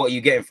 But what are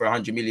you getting for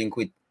 100 million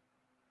quid?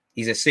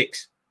 He's a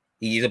 6.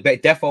 He's a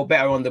defo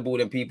better on the ball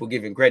than people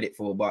give him credit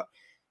for. But,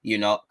 you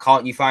know,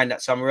 can't you find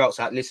that somewhere else?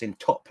 Like, listen,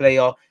 top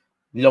player,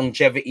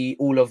 longevity,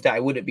 all of that.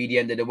 It wouldn't be the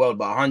end of the world.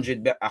 But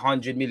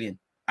 100 million.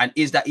 And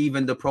is that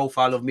even the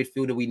profile of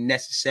midfielder we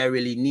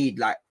necessarily need?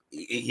 Like,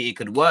 he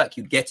could work.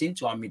 You'd get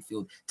into our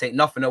midfield. Take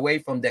nothing away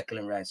from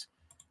Declan Rice.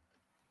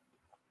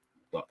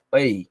 But,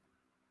 hey.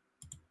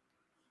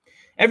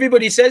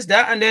 Everybody says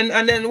that, and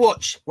then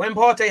watch. When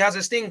Partey has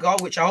a stinker,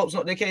 which I hope's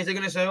not the case, they're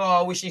going to say, oh,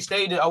 I wish he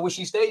stayed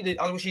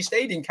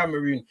in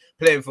Cameroon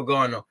playing for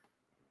Ghana.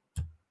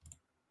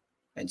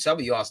 And some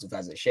of you Arsenal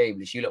fans are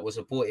shameless. You lot were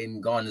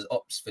supporting Ghana's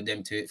ops for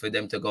them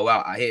to go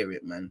out. I hear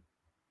it, man.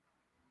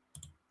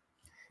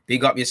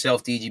 Big up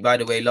yourself, DG. By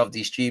the way, love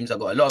these streams. I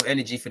got a lot of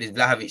energy for this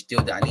Vlahovic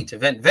deal that I need to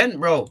vent. Vent,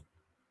 bro.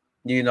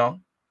 You know.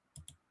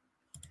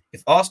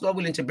 If Arsenal are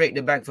willing to break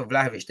the bank for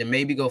Vlahovic, then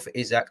maybe go for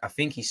Isak. I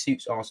think he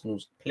suits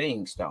Arsenal's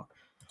playing style.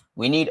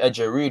 We need a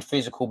Giroud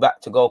physical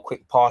back to go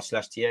quick pass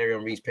 / Thierry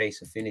Henry's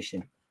pace of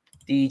finishing.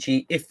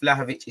 DG, if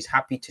Vlahovic is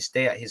happy to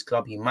stay at his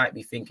club, he might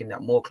be thinking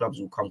that more clubs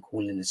will come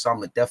calling in the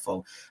summer.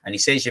 Defo. And he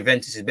says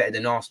Juventus is better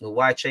than Arsenal.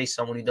 Why chase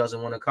someone who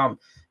doesn't want to come?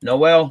 No,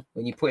 well,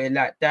 when you put it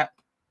like that,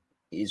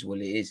 it is what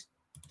it is.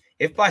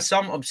 If by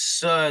some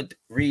absurd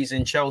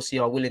reason Chelsea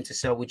are willing to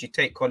sell, would you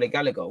take Conor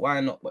Gallagher?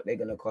 Why not? But they're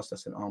going to cost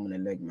us an arm and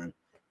a leg, man.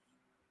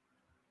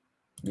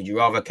 Would you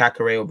rather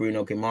Kakare or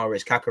Bruno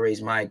Guimaraes? Kakare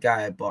is my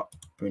guy, but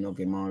Bruno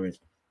Guimaraes.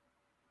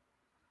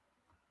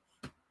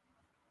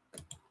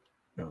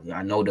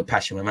 I know the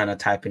passion when man are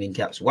typing in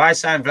caps. Why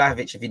sign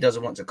Vlahovic if he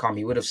doesn't want to come?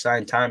 He would have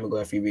signed time ago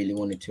if he really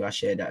wanted to. I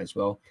share that as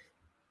well.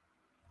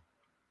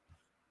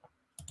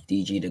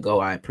 DG to go.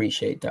 I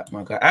appreciate that,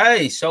 my guy.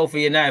 Hey,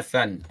 Sophie United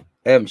fan.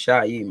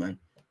 Shout out you, man.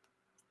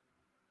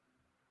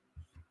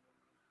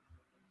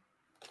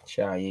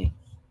 Shout out you.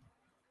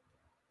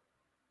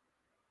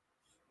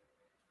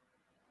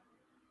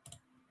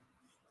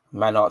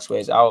 Man asks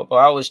where's out. But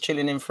I was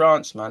chilling in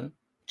France, man.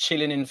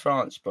 Chilling in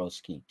France,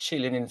 broski.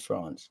 Chilling in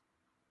France.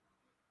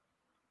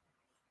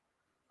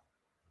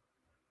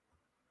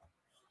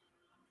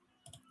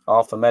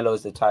 Arthur Melo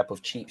is the type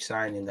of cheap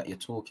signing that you're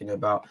talking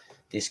about.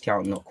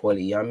 Discount, not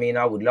quality. I mean,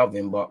 I would love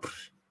him, but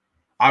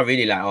I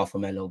really like Arthur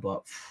Melo,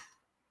 but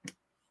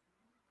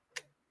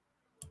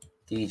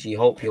DG,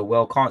 hope you're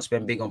well. Can't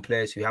spend big on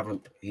players who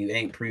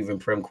ain't proven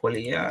Prem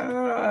quality.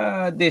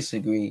 I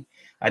disagree.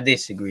 You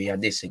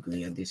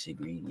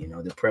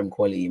know, the Prem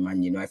quality,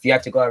 man. You know, if you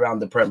have to go around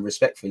the Prem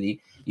respectfully,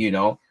 you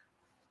know,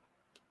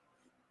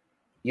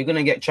 you're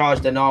gonna get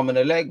charged an arm and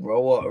a leg, bro.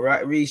 What,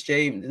 right?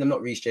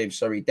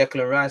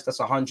 Declan Rice, that's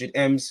 100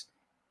 M's.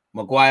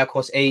 Maguire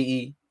cost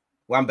 80.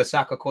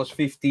 Wan-Bissaka cost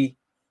 50.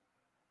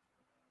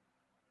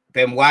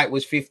 Ben White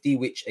was 50,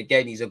 which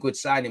again, he's a good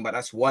signing, but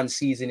that's one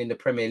season in the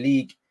Premier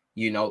League.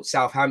 You know,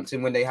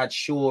 Southampton, when they had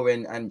Shaw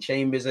and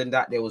Chambers and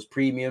that, there was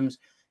premiums.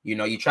 You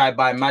know, you try to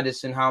buy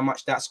Maddison, how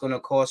much that's going to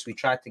cost. We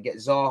tried to get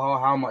Zaha,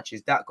 how much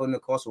is that going to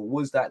cost, or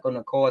was that going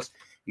to cost?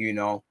 You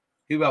know,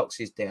 who else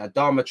is there?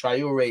 Adama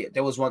Traore,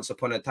 there was once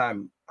upon a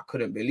time, I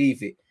couldn't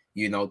believe it.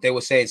 You know, they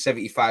were saying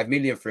 75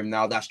 million for him.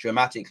 Now that's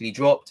dramatically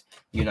dropped.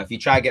 You know, if you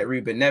try to get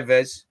Ruben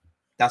Neves,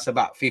 that's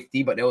about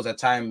 50, but there was a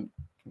time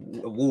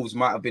Wolves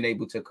might have been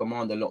able to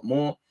command a lot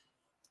more.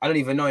 I don't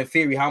even know in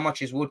theory how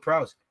much is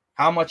Ward-Prowse.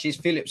 How much is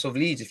Phillips of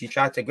Leeds if you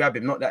try to grab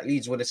him? Not that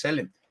Leeds would have sell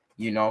him,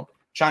 you know.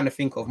 Trying to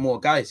think of more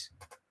guys.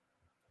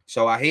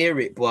 So I hear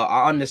it, but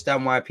I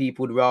understand why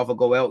people would rather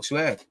go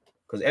elsewhere.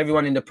 Because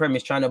everyone in the Prem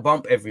is trying to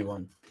bump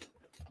everyone.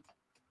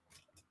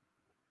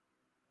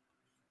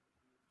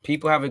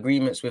 People have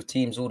agreements with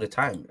teams all the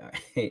time.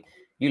 Like,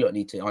 you lot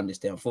need to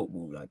understand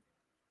football. Like,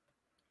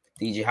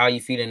 DJ, how are you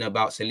feeling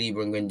about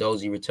Saliba and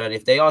Guendouzi return?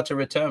 If they are to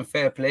return,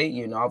 fair play.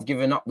 You know, I've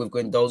given up with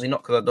Guendouzi,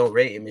 not because I don't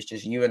rate him. It's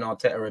just you and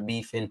Arteta are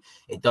beefing.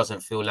 It doesn't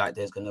feel like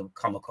there's going to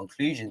come a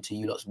conclusion to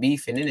you lot's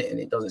beefing, innit?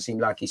 And it doesn't seem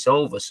like it's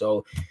over.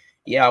 So,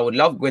 Yeah, I would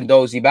love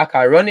Guendouzi back.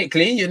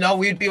 Ironically, you know,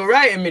 we'd be all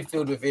right in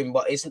midfield with him,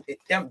 but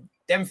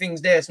them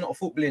things there. It's not a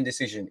footballing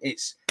decision.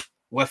 It's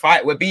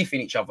we're beefing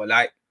each other.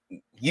 Like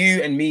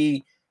you and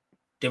me,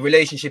 the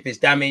relationship is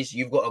damaged.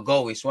 You've got to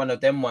go. It's one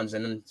of them ones,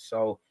 and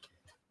so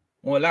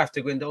more life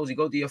to Guendouzi.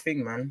 Go do your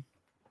thing, man.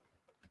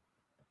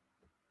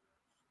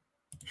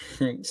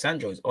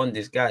 Sandro's on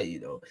this guy, you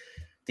know.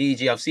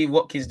 DG, I've seen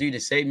Watkins do the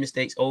same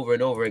mistakes over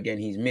and over again.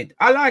 He's mid.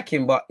 I like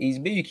him, but he's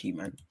booky,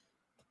 man.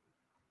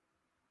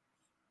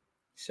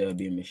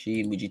 Serbian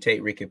machine. Would you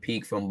take Ricky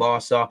Peak from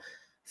Barca?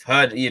 I've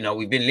heard, you know,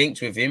 we've been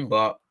linked with him,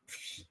 but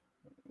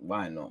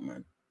why not,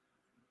 man?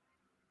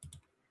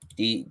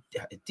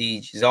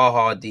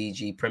 Zaha,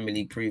 DG, Premier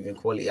League proven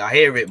quality. I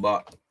hear it,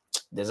 but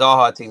the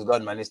Zaha thing's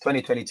gone, man. It's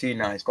 2022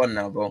 now. It's gone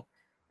now, bro.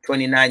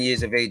 29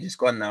 years of age. It's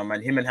gone now,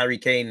 man. Him and Harry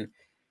Kane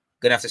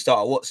gonna have to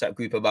start a WhatsApp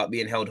group about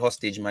being held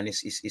hostage, man.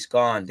 It's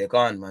gone. They're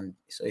gone, man.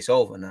 It's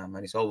over now,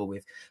 man. It's over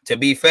with. To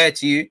be fair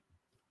to you,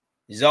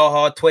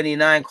 Zaha,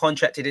 29,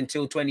 contracted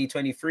until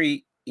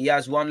 2023. He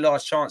has one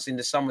last chance in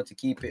the summer to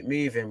keep it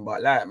moving,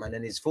 but like, man,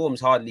 and his form's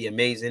hardly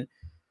amazing.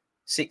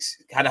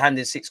 Had a hand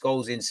in 6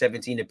 goals in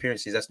 17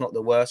 appearances. That's not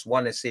the worst.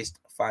 1 assist,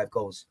 5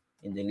 goals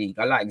in the league.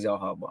 I like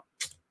Zaha, but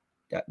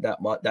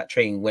that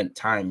train went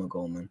time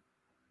ago, man.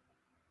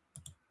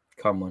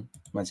 Come on,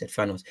 man said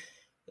Thanos.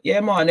 Yeah,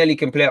 Martinelli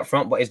can play up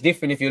front, but it's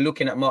different if you're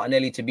looking at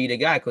Martinelli to be the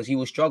guy because he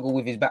will struggle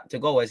with his back to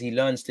goal as he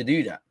learns to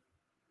do that.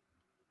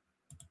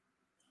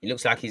 It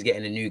looks like he's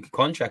getting a new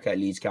contract at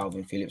Leeds,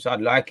 Calvin Phillips.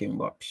 I'd like him,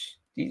 but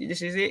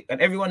this is it.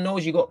 And everyone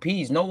knows you got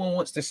P's. No one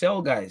wants to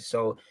sell guys.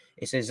 So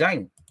it's a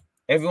zang.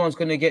 Everyone's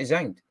going to get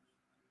zanged.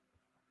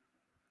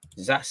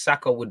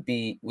 Saka would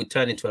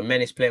turn into a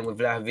menace playing with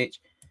Vlahovic.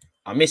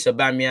 I miss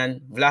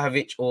Aubameyang,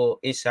 Vlahovic or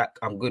Isak.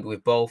 I'm good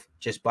with both.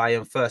 Just buy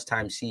him. First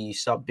time see you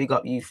sub. Big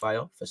up you,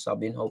 Fire, for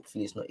subbing.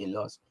 Hopefully it's not your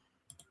loss.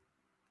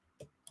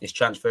 This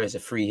transfer is a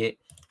free hit.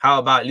 How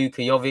about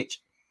Luka Jovic?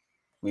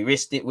 We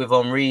risked it with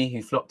Henry,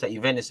 who flopped at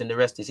Juventus, and the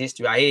rest is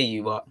history. I hear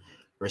you, but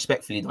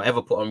respectfully, don't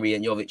ever put Henry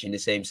and Jovic in the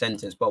same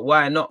sentence. But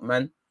why not,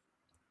 man?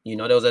 You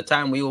know, there was a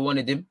time we all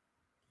wanted him.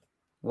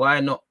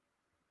 Why not?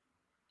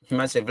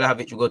 Man said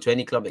Vlahovic will go to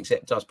any club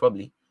except us,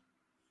 probably.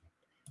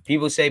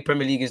 People say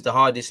Premier League is the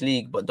hardest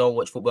league, but don't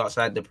watch football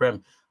outside the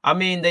Prem. I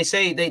mean, they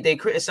say they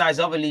criticize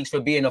other leagues for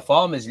being a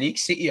farmers' league.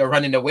 City are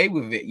running away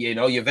with it. You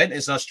know,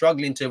 Juventus are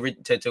struggling to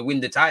win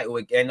the title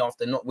again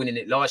after not winning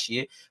it last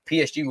year.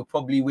 PSG will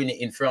probably win it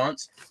in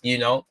France. You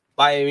know,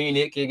 Bayern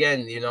Munich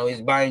again. You know,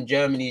 is buying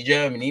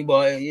Germany,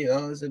 but you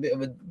know, it's a bit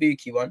of a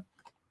booky one.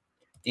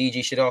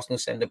 DG, should Arsenal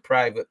send a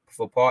private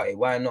for party?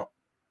 Why not?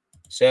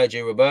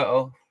 Sergio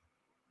Roberto,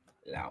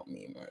 allow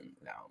me, man,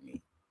 allow me.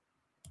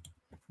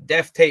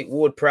 Def take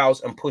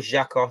Ward-Prowse and push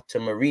Xhaka to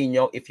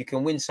Mourinho. If you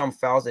can win some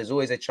fouls, there's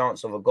always a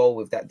chance of a goal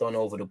with that done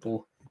over the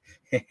ball.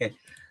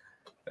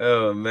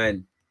 Oh,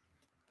 man.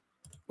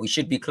 We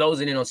should be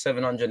closing in on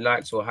 700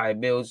 likes or high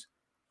bills.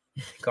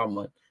 Come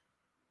on.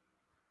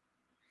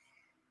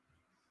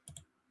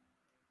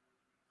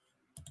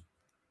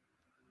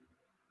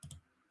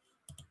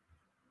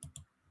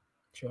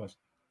 Trust.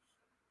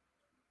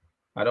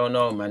 I don't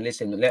know, man.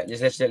 Listen,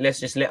 let's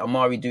just let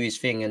Amari do his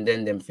thing and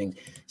then them things.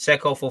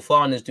 Seko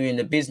Fofana's doing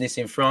the business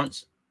in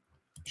France.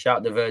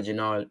 Shout the Virgin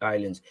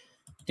Islands.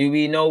 Do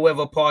we know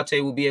whether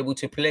Partey will be able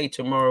to play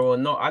tomorrow or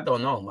not? I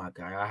don't know, my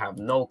guy. I have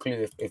no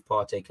clue if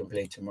Partey can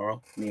play tomorrow.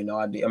 You know,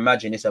 I'd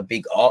imagine it's a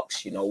big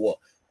ox. You know what?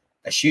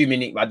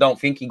 Assuming I don't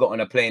think he got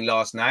on a plane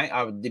last night.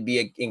 I would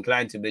be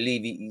inclined to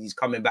believe he's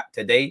coming back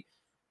today.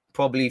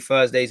 Probably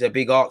Thursday's a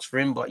big ox for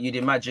him, but you'd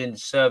imagine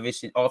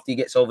service after he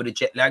gets over the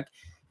jet lag.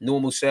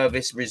 Normal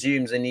service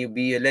resumes and he'll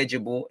be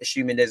eligible,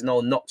 assuming there's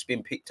no knocks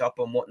been picked up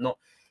and whatnot,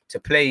 to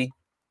play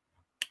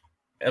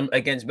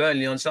against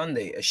Burnley on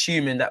Sunday,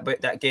 assuming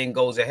that game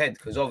goes ahead.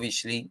 Because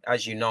obviously,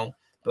 as you know,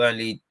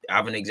 Burnley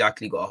haven't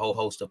exactly got a whole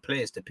host of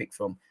players to pick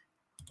from.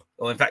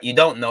 Or in fact, you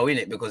don't know,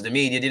 innit? Because the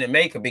media didn't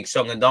make a big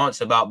song and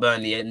dance about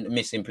Burnley and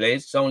missing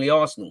players. It's only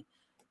Arsenal.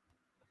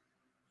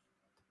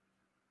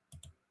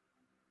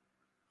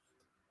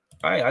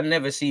 I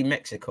never see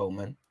Mexico,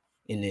 man,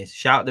 in this.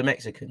 Shout out the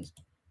Mexicans.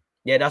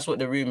 Yeah, that's what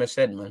the rumor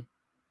said, man.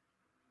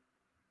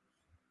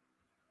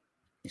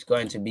 It's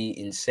going to be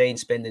insane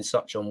spending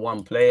such on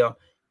one player.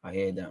 I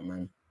hear that,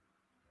 man.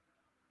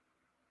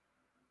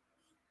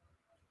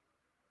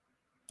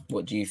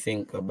 What do you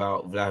think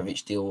about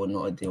Vlahovic deal or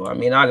not a deal? I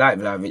mean, I like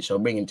Vlahovic, so I'll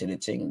bring him to the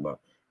team, but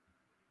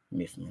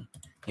myth, man.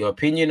 Your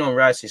opinion on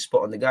Rice is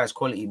spot on. The guy's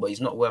quality, but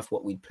he's not worth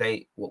what we'd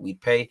pay.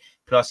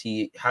 Plus,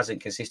 he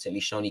hasn't consistently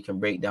shown he can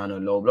break down a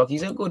low block.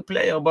 He's a good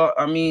player, but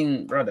I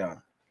mean,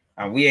 brother.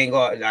 And we ain't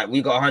got,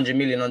 we got 100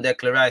 million on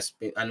Declan Rice,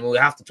 and we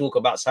have to talk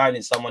about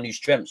signing someone whose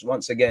strengths,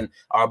 once again,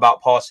 are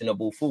about passing the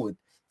ball forward.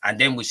 And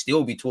then we'll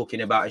still be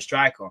talking about a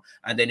striker.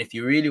 And then if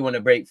you really want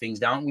to break things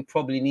down, we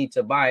probably need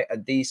to buy a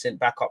decent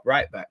backup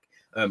right back,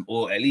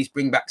 or at least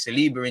bring back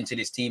Saliba into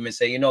this team and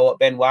say, you know what,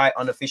 Ben White,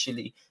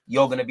 unofficially,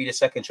 you're going to be the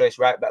second choice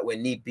right back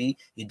when need be.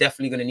 You're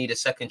definitely going to need a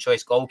second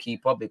choice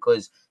goalkeeper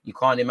because you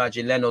can't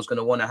imagine Leno's going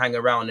to want to hang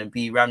around and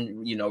be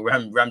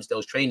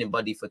Ramsdale's training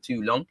buddy for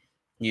too long.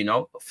 You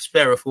know,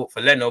 spare a thought for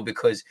Leno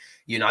because,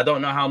 you know, I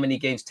don't know how many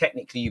games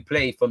technically you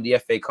play from the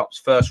FA Cup's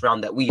first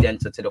round that we'd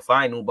enter to the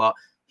final, but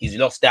he's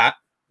lost that.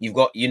 You've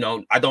got, you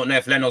know, I don't know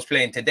if Leno's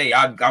playing today.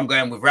 I'm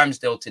going with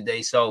Ramsdale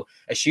today. So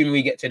assuming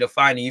we get to the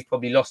final, you've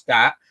probably lost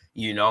that,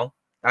 you know.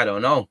 I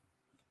don't know.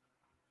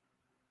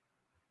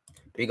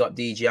 We got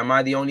DG. Am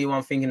I the only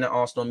one thinking that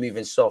Arsenal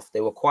moving soft? They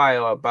were quiet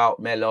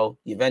about Melo.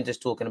 Juventus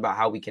talking about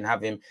how we can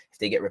have him if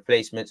they get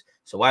replacements.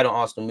 So why don't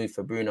Arsenal move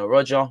for Bruno?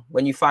 Roger,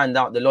 when you find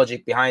out the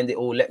logic behind it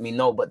all, let me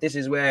know. But this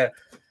is where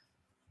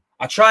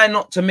I try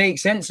not to make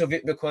sense of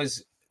it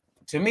because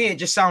to me, it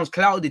just sounds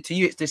clouded. To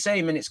you, it's the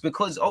same. And it's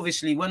because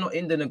obviously we're not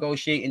in the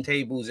negotiating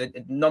tables. And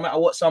no matter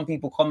what some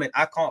people comment,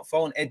 I can't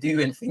phone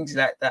Edu and things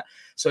like that.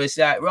 So it's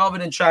like, rather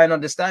than try and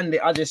understand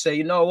it, I just say,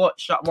 you know what?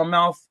 Shut my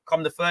mouth.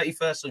 Come the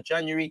 31st of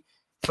January.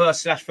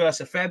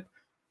 1st of Feb.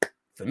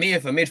 For me,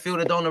 if a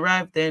midfielder don't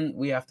arrive, then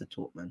we have to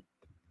talk, man.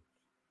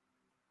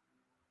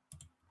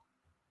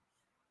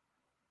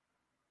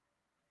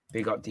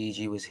 Big up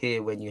DG was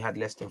here when you had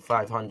less than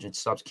 500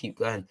 subs. Keep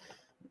going.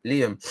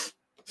 Liam.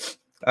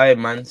 Hey,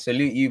 man.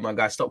 Salute you, my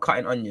guy. Stop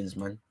cutting onions,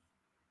 man.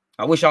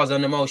 I wish I was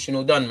an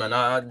emotional done,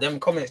 man.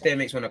 Them comments there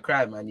makes me want to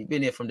cry, man. You've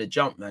been here from the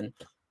jump, man.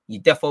 You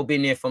defo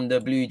been here from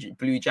the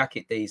blue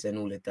jacket days and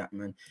all of that,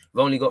 man.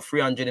 We've only got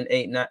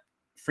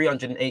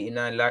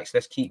 389 likes.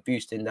 Let's keep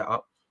boosting that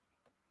up.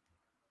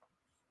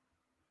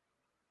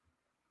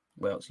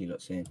 What else are you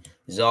lot saying?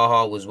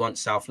 Zaha was once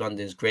South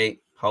London's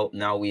great hope.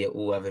 Now we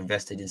all have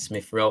invested in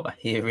Smith Rowe. I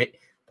hear it.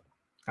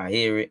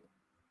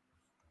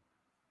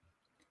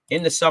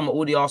 In the summer,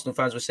 all the Arsenal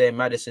fans were saying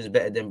Maddison's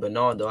better than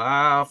Bernardo.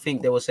 I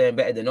think they were saying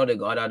better than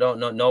Odegaard. I don't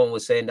know. No one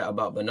was saying that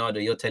about Bernardo.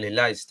 You're telling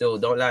lies still.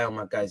 Don't lie on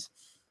my guys.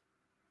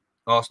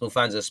 Arsenal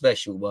fans are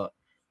special, but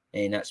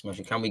ain't that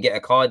smashing. Can we get a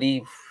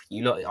Cardi?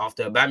 You lot,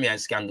 after Aubameyang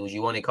scandals,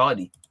 you want a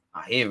Cardi.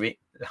 I hear it.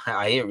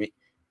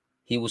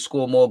 He will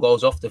score more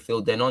goals off the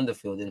field than on the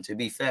field. And to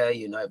be fair,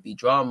 you know, it'd be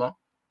drama.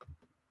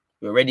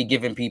 We're already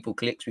giving people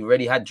clicks. We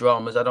already had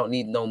dramas. I don't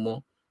need no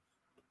more.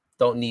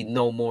 Don't need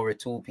no more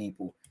at all,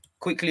 people.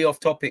 Quickly off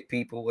topic,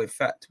 people. In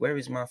fact, where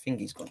is my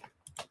thingies gone?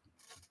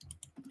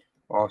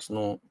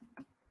 Arsenal.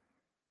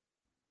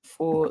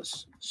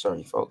 Thoughts.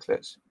 Sorry, folks.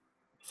 Let's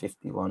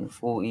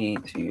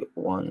 51-40 to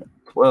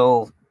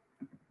 112.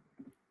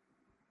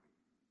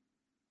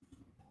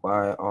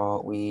 Why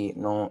are we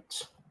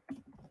not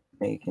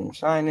making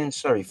signings?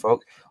 Sorry,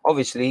 folks.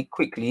 Obviously,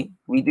 quickly,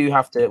 we do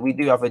have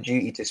a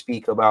duty to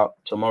speak about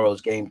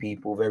tomorrow's game,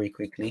 people, very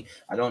quickly.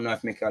 I don't know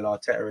if Mikel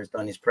Arteta has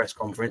done his press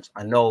conference.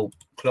 I know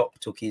Klopp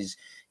took his,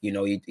 you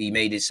know, he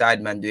made his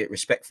side man do it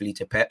respectfully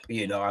to Pep.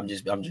 You know, I'm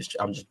just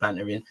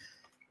bantering.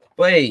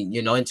 But hey,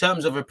 you know, in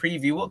terms of a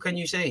preview, what can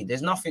you say?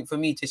 There's nothing for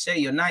me to say.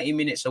 You're 90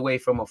 minutes away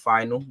from a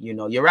final. You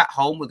know, you're at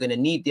home. We're going to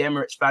need the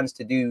Emirates fans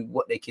to do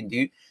what they can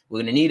do. We're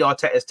going to need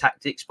Arteta's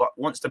tactics. But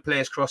once the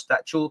players cross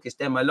that chalk, it's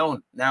them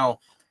alone. Now,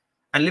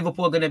 and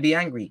Liverpool are going to be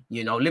angry.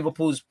 You know,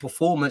 Liverpool's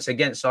performance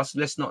against us,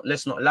 let's not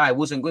lie,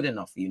 wasn't good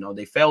enough. You know,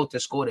 they failed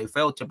to score. They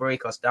failed to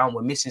break us down.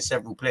 We're missing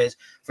several players.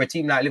 For a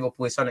team like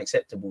Liverpool, it's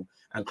unacceptable.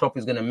 And Klopp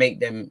is going to make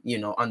them, you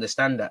know,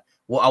 understand that.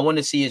 What I want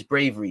to see is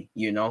bravery,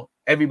 you know.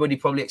 Everybody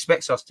probably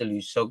expects us to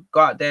lose. So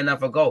go out there and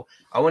have a go.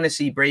 I want to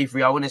see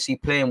bravery. I want to see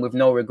playing with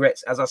no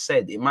regrets. As I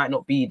said, it might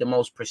not be the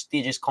most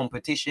prestigious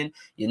competition.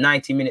 You're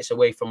 90 minutes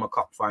away from a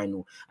cup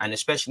final. And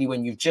especially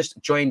when you've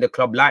just joined a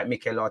club like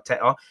Mikel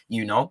Arteta,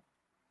 you know,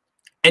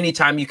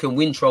 anytime you can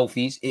win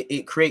trophies,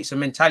 it creates a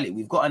mentality.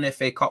 We've got an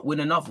FA Cup, win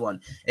another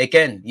one.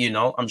 Again, you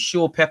know, I'm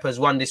sure Pep has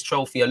won this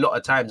trophy a lot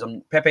of times.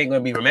 Pep ain't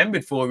going to be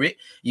remembered for it.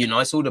 You know,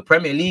 it's all the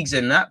Premier Leagues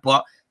and that.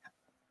 But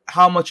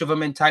how much of a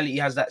mentality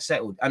has that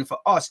settled? And for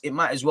us, it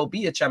might as well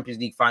be a Champions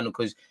League final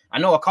because I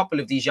know a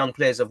couple of these young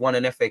players have won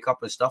an FA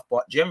Cup and stuff,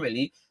 but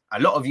generally, a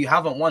lot of you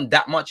haven't won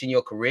that much in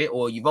your career,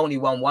 or you've only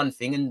won one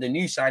thing, and the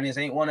new signings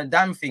ain't won a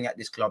damn thing at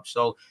this club.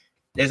 So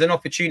there's an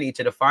opportunity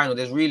to the final.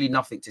 There's really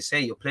nothing to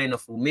say. You're playing a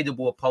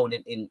formidable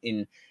opponent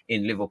in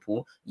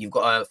Liverpool. You've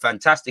got a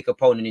fantastic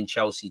opponent in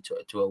Chelsea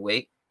to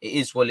await. It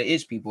is what it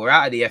is, people. We're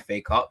out of the FA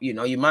Cup. You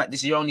know,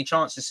 this is your only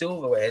chance to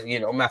silverware. You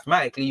know,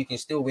 mathematically, you can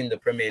still win the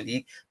Premier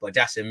League, but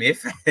that's a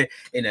myth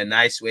in a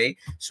nice way.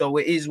 So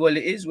it is what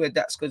it is where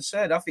that's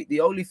concerned. I think the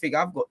only thing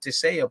I've got to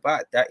say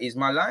about that is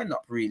my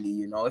lineup, really.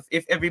 You know,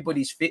 if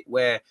everybody's fit,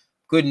 where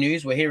good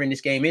news, we're hearing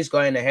this game is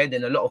going ahead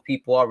and a lot of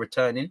people are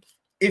returning.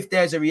 If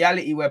there's a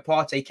reality where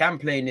Partey can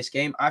play in this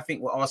game, I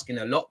think we're asking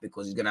a lot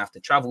because he's going to have to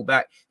travel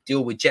back,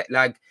 deal with jet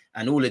lag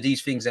and all of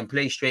these things and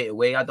play straight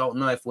away. I don't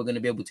know if we're going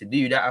to be able to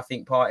do that. I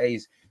think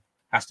Partey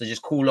has to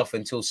just cool off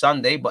until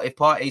Sunday. But if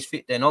Partey's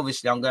fit, then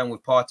obviously I'm going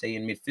with Partey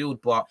in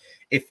midfield. But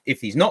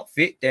if he's not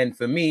fit, then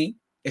for me,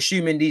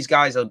 assuming these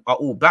guys are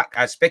all back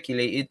as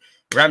speculated,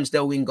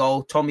 Ramsdale in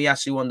goal,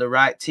 Tomiyasu on the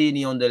right,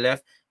 Tierney on the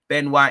left,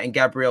 Ben White and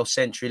Gabriel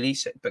centrally.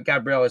 But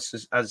Gabriel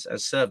has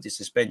served his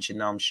suspension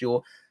now, I'm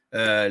sure.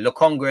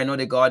 Lokonga and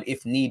Odegaard,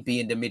 if need be,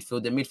 in the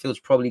midfield. The midfield's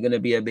probably going to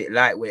be a bit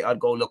lightweight. I'd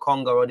go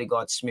Lokonga,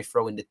 Odegaard, Smith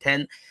Rowe in the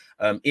 10.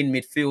 In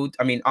midfield,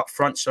 up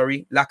front,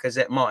 sorry,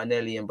 Lacazette,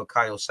 Martinelli, and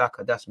Bukayo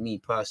Saka. That's me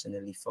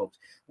personally, folks,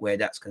 where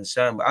that's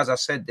concerned. But as I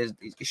said,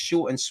 it's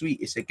short and sweet.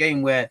 It's a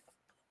game where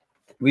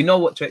we know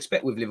what to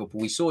expect with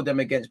Liverpool. We saw them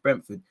against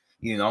Brentford,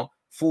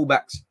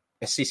 fullbacks,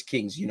 assist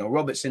kings,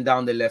 Robertson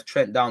down the left,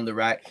 Trent down the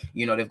right.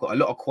 They've got a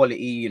lot of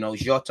quality,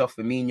 Jota,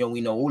 Firmino.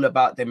 We know all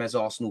about them as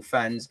Arsenal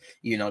fans.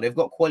 They've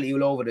got quality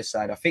all over the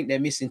side. I think they're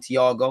missing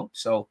Thiago,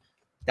 so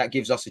that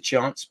gives us a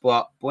chance.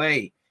 But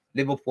boy,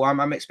 Liverpool,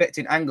 I'm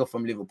expecting anger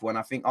from Liverpool, and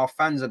I think our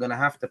fans are going to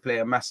have to play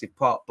a massive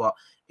part. But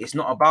it's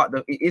not about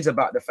it is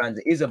about the fans.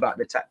 It is about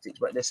the tactics.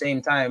 But at the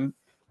same time,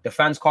 the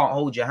fans can't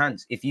hold your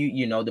hands. If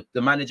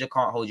the manager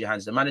can't hold your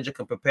hands. The manager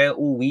can prepare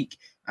all week,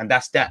 and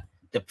that's that.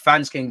 The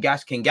fans can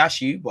gas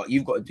you, but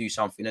you've got to do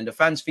something. And the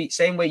fans feed,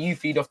 same way you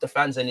feed off the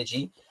fans'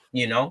 energy,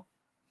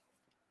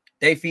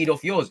 they feed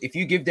off yours. If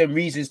you give them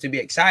reasons to be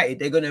excited,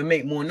 they're going to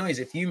make more noise.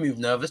 If you move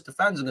nervous, the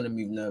fans are going to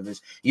move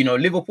nervous.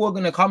 Liverpool are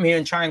going to come here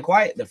and try and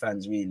quiet the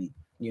fans, really.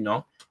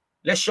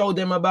 Let's show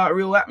them about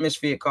real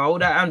atmosphere, Carl.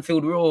 That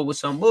Anfield Roar was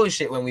some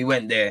bullshit when we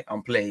went there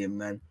and playing,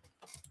 man.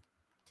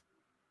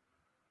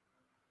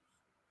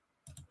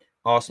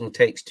 Arsenal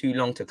takes too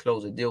long to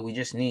close a deal. We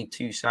just need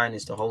 2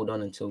 signings to hold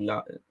on until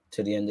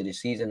to the end of the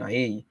season. I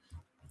hear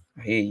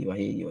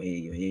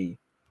you.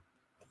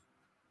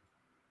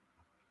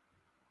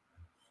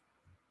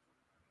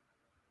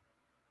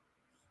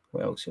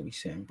 What else are we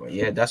saying? But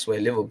yeah, that's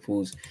where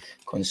Liverpool's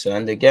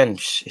concerned. Again,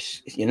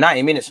 you're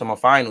 90 minutes from a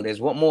final.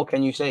 What more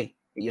can you say?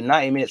 You're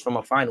 90 minutes from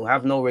a final.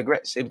 Have no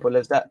regrets. Simple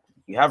as that.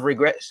 You have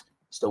regrets,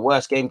 it's the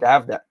worst game to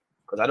have that.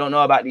 Because I don't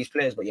know about these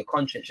players, but your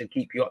conscience should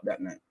keep you up that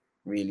night.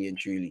 Really and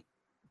truly.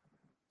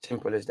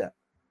 Simple as that.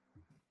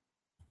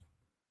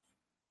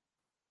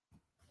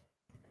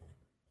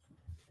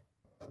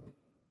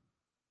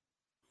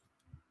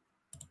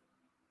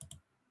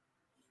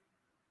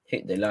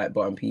 Hit the like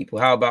button, people.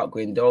 How about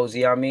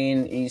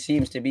Guendouzi? He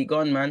seems to be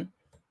gone, man.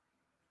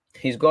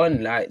 He's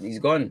gone. He's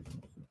gone.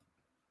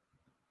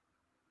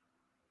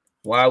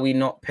 Why are we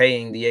not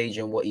paying the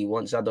agent what he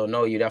wants? I don't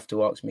know. You'd have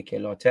to ask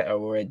Mikel Arteta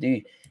or I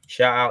do.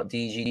 Shout out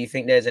DG. Do you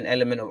think there's an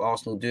element of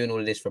Arsenal doing all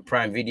of this for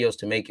Prime Videos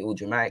to make it all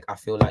dramatic? I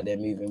feel like they're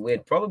moving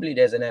weird. Probably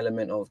there's an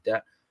element of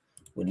that.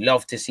 Would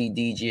love to see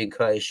DG and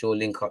Curtis Shaw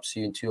link up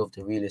soon. 2 of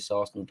the realest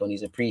Arsenal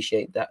Donnies.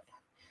 Appreciate that.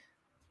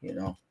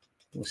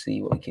 We'll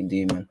see what we can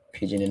do, man.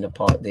 Pigeon in the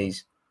park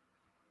days.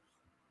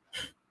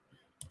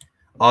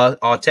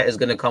 Arteta's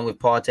going to come with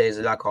Partey as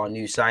like our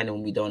new signing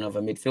when we don't have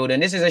a midfielder.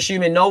 And this is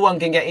assuming no one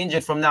can get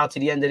injured from now to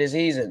the end of the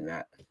season,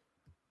 man.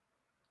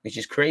 Which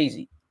is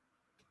crazy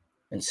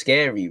and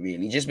scary,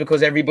 really. Just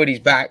because everybody's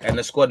back and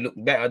the squad looks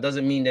better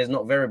doesn't mean there's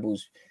not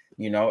variables.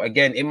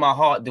 Again, in my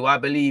heart, do I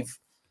believe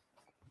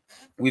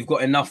we've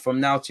got enough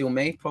from now till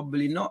May?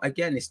 Probably not.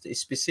 Again,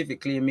 it's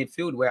specifically in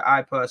midfield where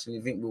I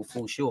personally think we'll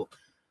fall short.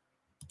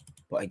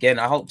 But again,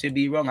 I hope to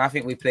be wrong. I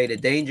think we played a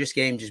dangerous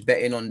game just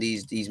betting on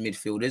these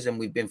midfielders. And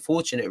we've been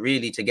fortunate,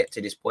 really, to get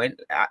to this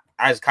point,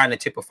 as kind of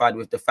typified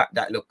with the fact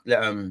that, look,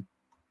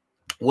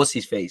 what's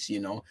his face?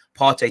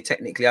 Partey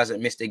technically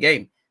hasn't missed a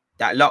game.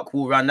 That luck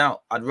will run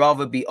out. I'd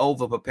rather be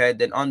over-prepared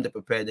than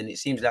under-prepared. And it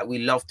seems like we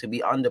love to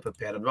be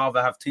under-prepared. I'd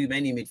rather have too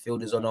many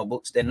midfielders on our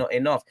books than not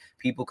enough.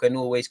 People can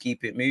always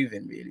keep it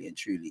moving, really and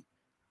truly.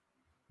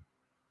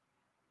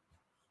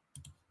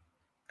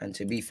 And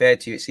to be fair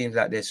to you, it seems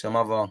like there's some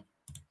other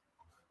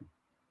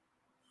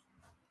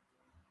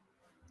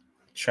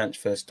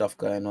transfer stuff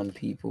going on,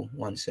 people.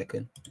 1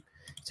 second.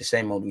 It's the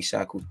same old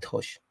recycled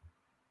tosh.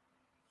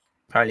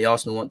 Apparently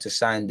Arsenal want to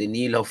sign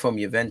Danilo from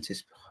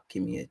Juventus. Oh,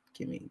 give me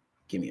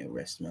a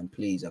rest, man.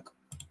 Please.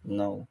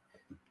 No.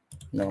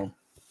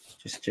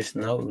 Just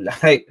no.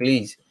 Like,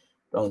 please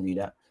don't do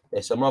that.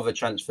 There's some other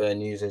transfer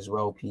news as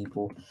well,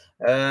 people.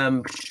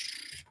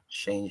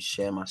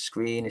 Share my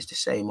screen. It's the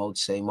same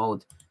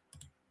old.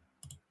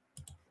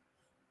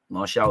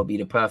 Martial will be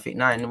the perfect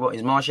 9. What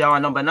is Martial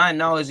at number 9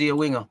 now? Is he a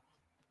winger?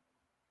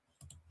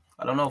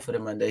 I don't know for the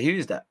man there. Who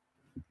is that?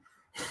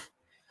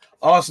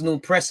 Arsenal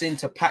pressing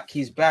to pack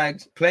his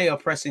bags. Player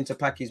pressing to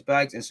pack his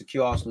bags and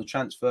secure Arsenal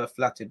transfer.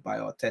 Flattered by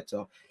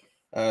Arteta.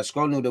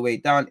 Scrolling all the way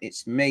down,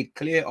 it's made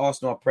clear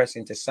Arsenal are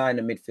pressing to sign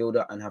a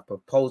midfielder and have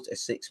proposed a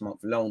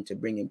 6-month loan to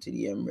bring him to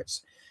the Emirates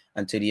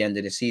until the end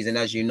of the season.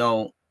 As you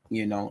know,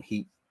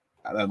 he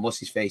what's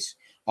his face?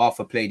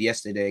 Arthur played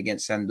yesterday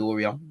against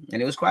Sampdoria,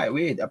 and it was quite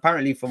weird.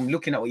 Apparently, from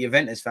looking at what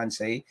Juventus fans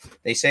say,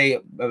 they say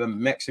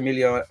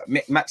Maximiliano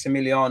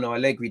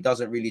Allegri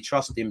doesn't really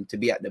trust him to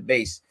be at the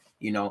base,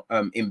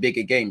 in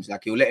bigger games.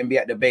 Like, he'll let him be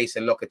at the base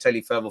and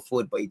Locatelli further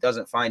forward, but he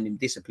doesn't find him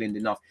disciplined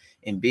enough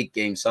in big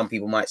games. Some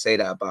people might say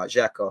that about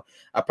Xhaka.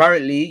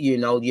 Apparently,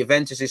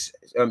 Juventus'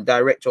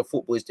 director of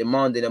football is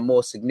demanding a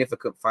more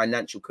significant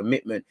financial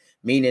commitment,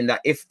 meaning that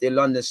if the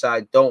London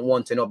side don't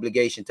want an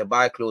obligation to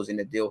buy clause in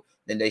the deal,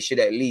 then they should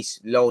at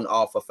least loan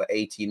Arthur for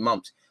 18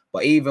 months.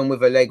 But even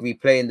with Allegri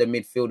playing the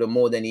midfielder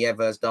more than he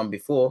ever has done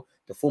before,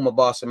 the former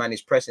Barca man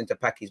is pressing to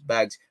pack his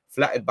bags,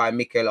 flattered by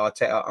Mikel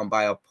Arteta and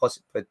by a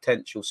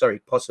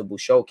possible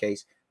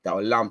showcase that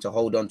will allow him to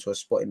hold on to a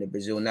spot in the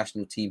Brazil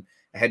national team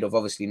ahead of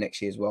obviously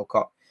next year's World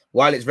Cup.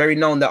 While it's very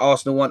known that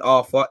Arsenal want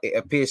Arthur, it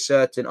appears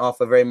certain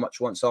Arthur very much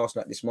wants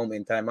Arsenal at this moment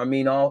in time. I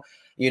mean,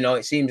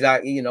 it seems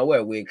like, we're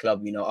a weird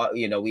club.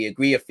 We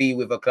agree a fee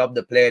with a club,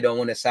 the player don't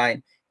want to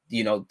sign.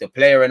 The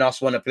player and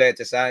us want a player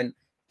to sign.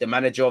 The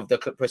manager of the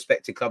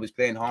prospective club is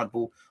playing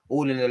hardball,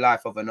 all in the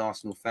life of an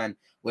Arsenal fan.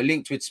 We're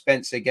linked with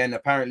Spence again.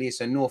 Apparently,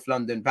 it's a North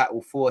London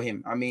battle for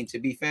him. I mean, to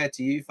be fair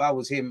to you, if I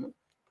was him,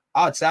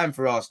 I'd sign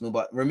for Arsenal,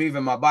 but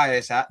removing my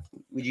bias hat,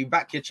 would you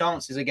back your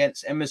chances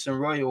against Emerson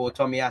Royal or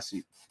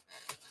Tomiyasu?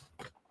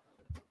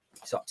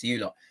 It's up to you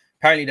lot.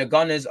 Apparently, the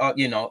Gunners are,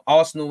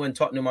 Arsenal and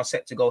Tottenham are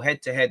set to go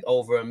head-to-head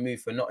over a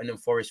move for Nottingham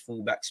Forest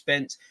fullback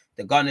Spence.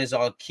 The Gunners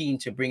are keen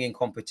to bring in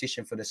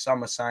competition for the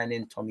summer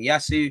signing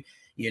Tomiyasu.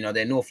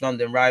 Their North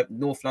London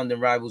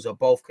rivals are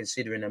both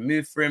considering a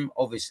move for him.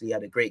 Obviously, he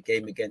had a great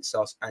game against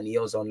us, and he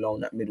was on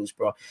loan at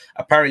Middlesbrough.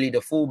 Apparently,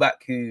 the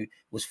fullback who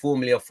was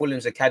formerly of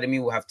Fulham's academy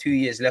will have 2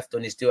 years left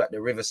on his deal at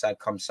the Riverside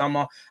come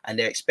summer, and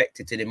they're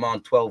expected to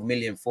demand 12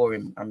 million for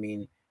him. I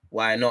mean,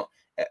 why not?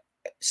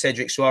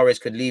 Cedric Suarez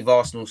could leave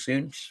Arsenal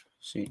soon.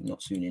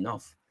 Not soon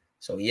enough.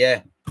 So,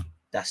 yeah,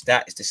 that's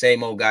that. It's the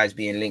same old guys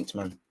being linked,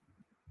 man.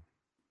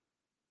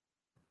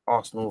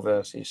 Arsenal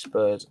versus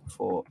Spurs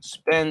for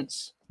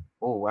Spence.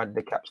 Oh, where did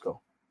the caps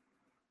go?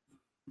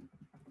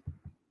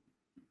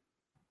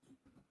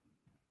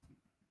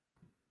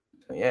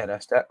 So, yeah,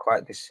 that's that.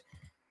 Quite this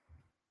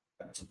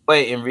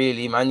waiting,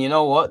 really, man. You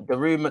know what?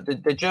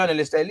 The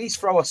journalists, at least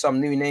throw us some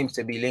new names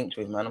to be linked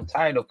with, man. I'm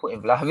tired of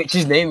putting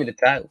Vlahovic's name in the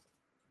title.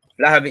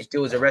 Vlahovic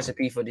deal is a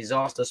recipe for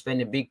disaster,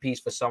 spending big piece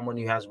for someone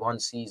who has one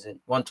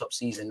top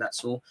season,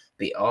 that's all.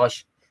 Bit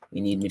harsh. We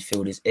need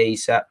midfielders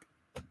ASAP.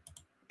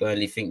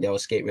 Burnley think they'll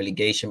escape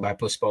relegation by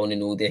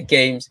postponing all their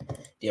games.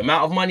 The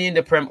amount of money in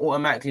the Prem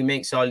automatically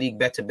makes our league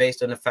better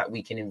based on the fact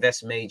we can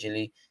invest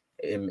majorly.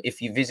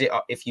 If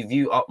you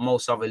view up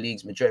most other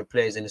leagues, majority of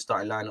players in the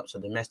starting lineups are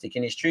domestic,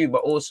 and it's true,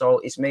 but also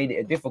it's made it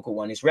a difficult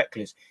one. It's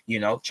reckless.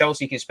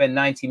 Chelsea can spend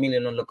 90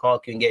 million on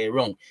Lukaku and get it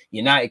wrong.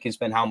 United can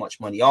spend how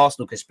much money?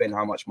 Arsenal can spend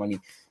how much money?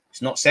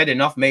 It's not said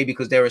enough, maybe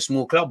because they're a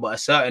small club, but a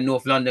certain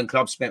North London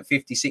club spent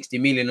 50, 60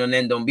 million on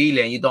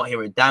Ndombele, and you don't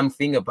hear a damn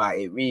thing about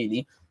it,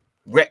 really.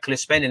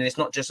 Reckless spending. And it's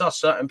not just us.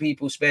 Certain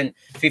people spend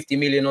 50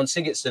 million on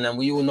Sigurdsson, and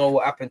we all know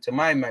what happened to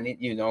my man.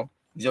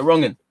 He's a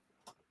wrong'un.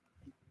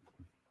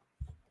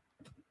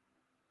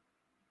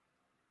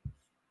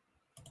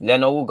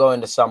 Leno will go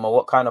in the summer.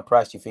 What kind of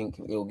price do you think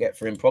he'll get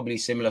for him? Probably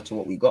similar to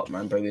what we got,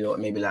 man. Probably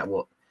maybe like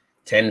what,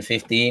 10,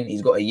 15.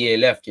 He's got a year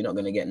left. You're not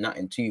going to get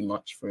nothing too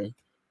much for him.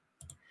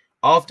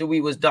 After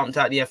we was dumped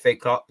out the FA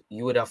Cup,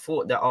 you would have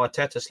thought that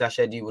Arteta /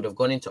 Eddie would have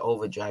gone into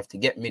overdrive to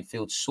get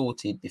midfield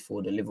sorted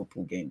before the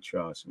Liverpool game.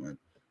 Trust, man.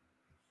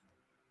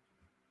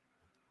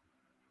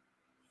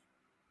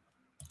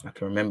 I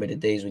can remember the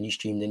days when you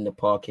streamed in the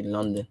park in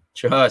London.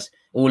 Trust.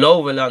 All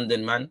over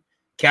London, man.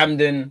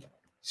 Camden,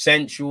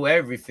 Central,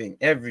 everything.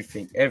 I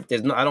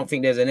don't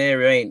think there's an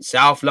area ain't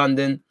South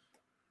London.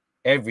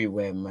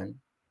 Everywhere, man.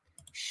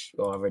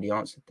 Oh, I already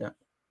answered that.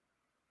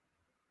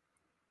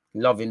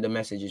 Loving the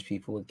messages,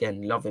 people.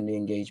 Again, loving the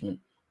engagement.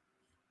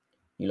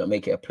 You lot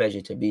make it a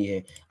pleasure to be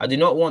here. I do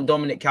not want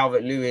Dominic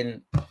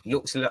Calvert-Lewin.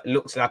 Looks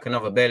like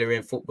another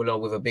Bellerin footballer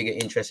with a bigger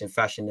interest in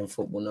fashion than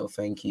football. No,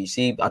 thank you.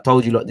 See, I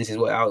told you, look, this is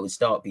how it would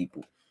start,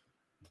 people.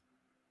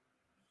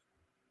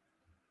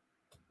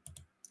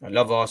 I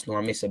love Arsenal.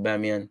 I miss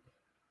Aubameyang.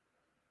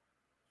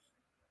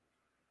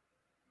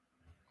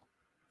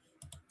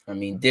 I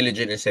mean,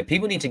 Diligent said,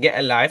 people need to get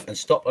a life and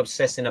stop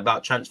obsessing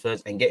about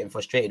transfers and getting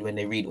frustrated when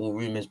they read all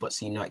rumours but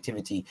see no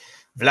activity.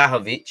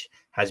 Vlahovic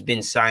has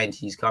been signed.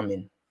 He's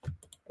coming.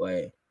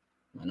 Boy,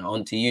 man,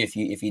 on to you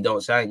if you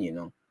don't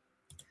sign,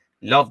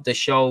 Love the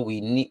show.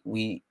 We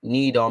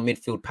need our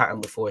midfield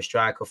pattern before a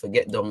striker.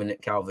 Forget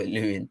Dominic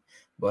Calvert-Lewin.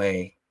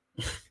 Boy.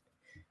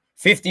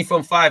 50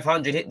 from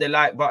 500. Hit the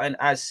like button.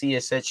 As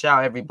Sia said, shout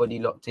out everybody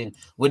locked in.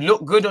 Would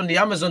look good on the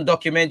Amazon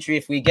documentary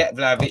if we get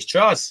Vlahovic.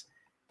 Trust.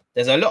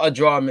 There's a lot of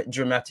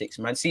dramatics,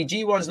 man. See,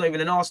 G1's not even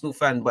an Arsenal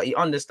fan, but he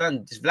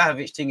understands this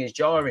Vlahovic thing is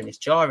jarring. It's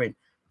jarring.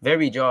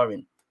 Very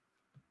jarring.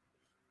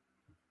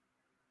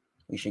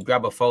 We should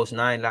grab a false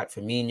 9 like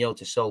Firmino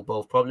to solve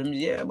both problems.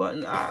 Yeah, but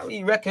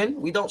we reckon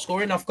we don't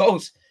score enough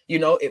goals.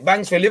 It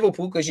bangs for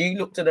Liverpool because you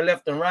look to the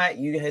left and right.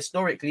 You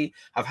historically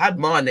have had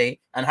Mane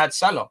and had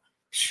Salah.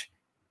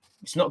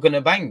 It's not going to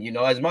bang,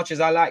 As much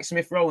as I like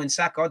Smith Rowe and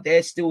Saka,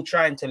 they're still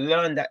trying to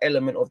learn that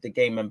element of the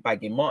game and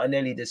bagging.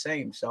 Martinelli the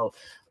same. So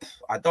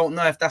I don't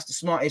know if that's the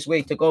smartest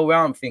way to go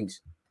around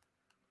things.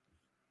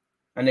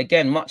 And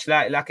again, much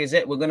like I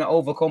said, we're going to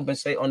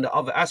overcompensate on the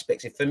other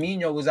aspects. If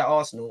Firmino was at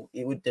Arsenal,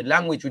 the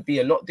language would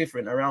be a lot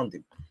different around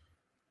him.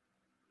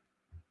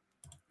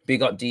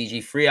 Big up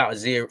DG, 3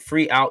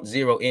 out,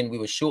 0 in. We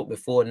were short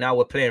before. Now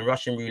we're playing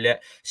Russian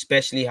roulette,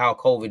 especially how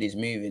COVID is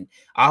moving.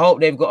 I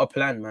hope they've got a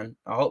plan, man.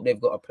 I hope they've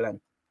got a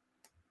plan.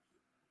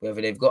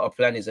 Whether they've got a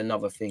plan is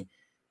another thing.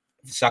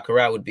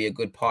 Sakurai would be a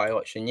good party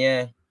option,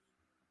 yeah.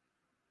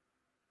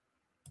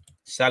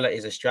 Salah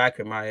is a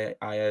striker in my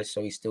eyes,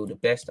 so he's still the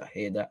best. I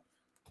hear that.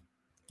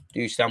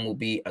 Dusan will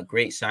be a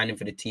great signing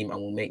for the team and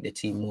will make the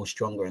team more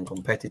stronger and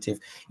competitive.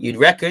 You'd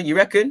reckon? You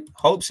reckon?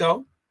 Hope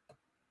so.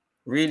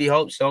 Really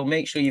hope so.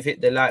 Make sure you've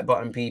hit the like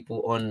button,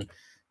 people, on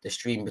the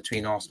stream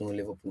between Arsenal and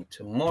Liverpool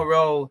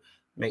tomorrow.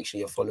 Make sure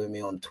you're following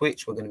me on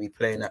Twitch. We're going to be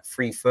playing at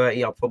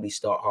 3:30. I'll probably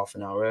start half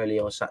an hour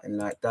earlier or something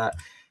like that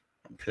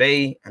and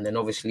play. And then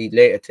obviously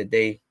later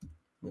today,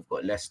 we've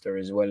got Leicester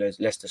as well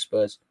as Leicester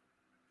Spurs.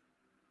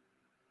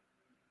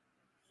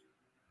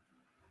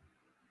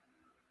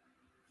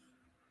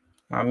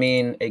 I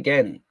mean,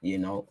 again, you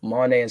know,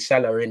 Mane and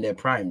Salah are in their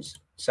primes.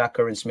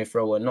 Saka and Smith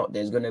Rowe are not.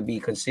 There's going to be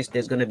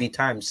There's going to be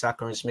times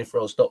Saka and Smith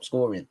Rowe stop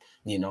scoring.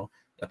 You know,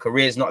 the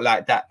career's not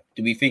like that.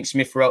 Do we think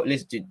Smith Rowe?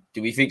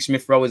 Do we think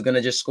Smith Rowe is going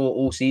to just score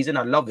all season?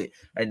 I love it.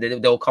 And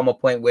there'll come a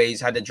point where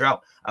he's had a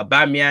drought.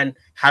 Aubameyang,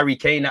 Harry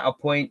Kane at a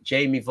point,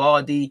 Jamie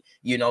Vardy.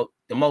 You know,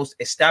 the most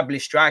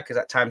established strikers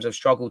at times have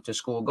struggled to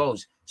score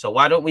goals. So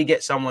why don't we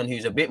get someone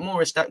who's a bit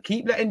more established?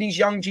 Keep letting these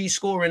young G's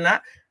score in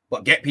that,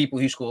 but get people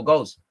who score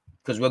goals.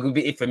 Because we're going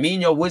to be, if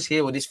Firmino was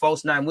here or this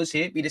false nine was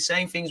here, it'd be the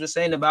same things we're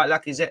saying about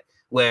Lacazette,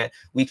 where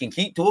we can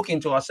keep talking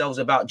to ourselves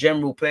about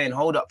general play and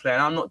hold-up play.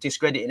 And I'm not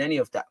discrediting any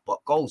of that,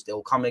 but goals,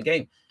 they'll come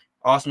again.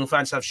 Arsenal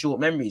fans have short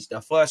memories. The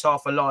first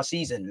half of last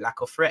season,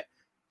 lack of threat,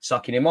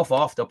 sucking him off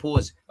after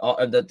pause,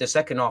 the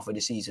second half of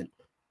the season.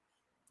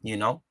 You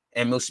know,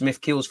 Emil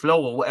Smith kills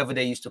flow or whatever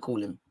they used to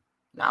call him.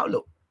 Now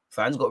look,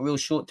 fans got real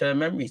short-term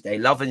memories. They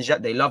love and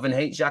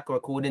hate Xhaka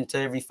according to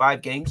every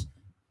 5 games.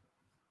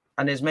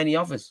 And there's many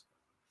others.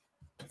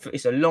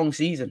 It's a long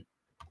season.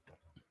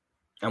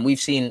 And we've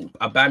seen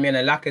Aubameyang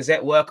and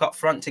Lacazette work up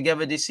front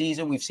together this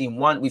season. We've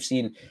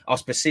seen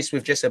us persist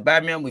with just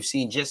Aubameyang. We've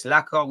seen just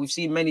Lacazette. We've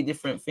seen many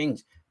different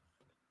things.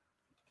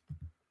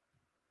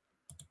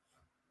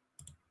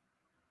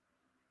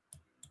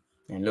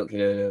 And look,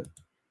 listen,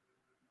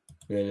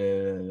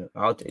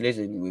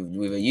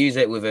 with a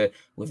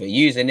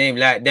username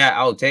like that,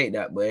 I'll take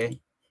that, boy.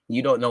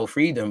 You don't know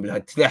freedom,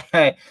 blood.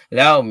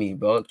 Allow me,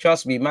 bro.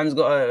 Trust me, man's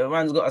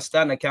got a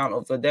stand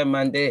account for them,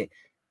 man. They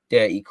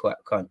dirty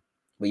cunt.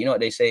 But you know what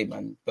they say,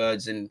 man.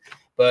 Birds and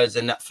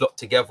that flock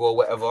together or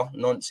whatever.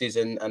 Nonsense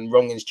and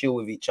wrongings chill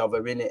with each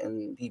other, innit?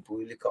 And people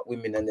who lick up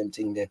women and them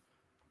thing there.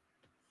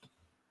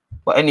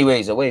 But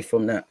anyways, away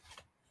from that.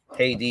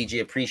 Hey DJ,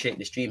 appreciate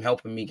the stream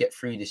helping me get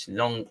through this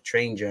long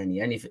train journey.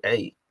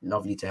 Hey,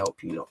 lovely to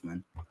help you lot,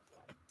 man.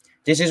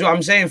 This is what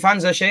I'm saying.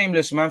 Fans are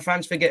shameless, man.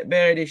 Fans forget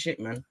bare this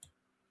shit, man.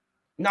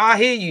 No, I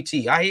hear you,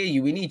 T. I hear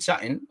you. We need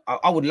something.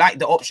 I would like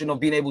the option of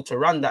being able to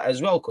run that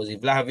as well, because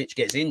if Vlahovic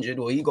gets injured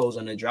or he goes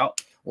on a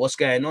drought, what's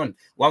going on?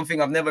 One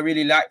thing I've never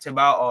really liked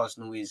about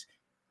Arsenal is,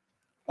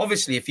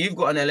 obviously, if you've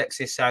got an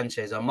Alexis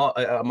Sanchez, a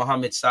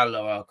Mohamed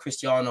Salah, a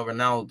Cristiano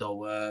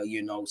Ronaldo,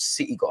 you know,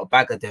 City got a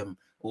bag of them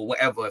or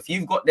whatever. If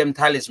you've got them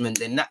talisman,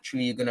 then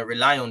naturally you're going to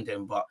rely on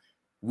them. But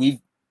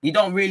we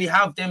don't really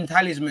have them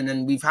talisman,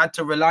 and we've had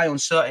to rely on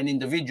certain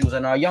individuals,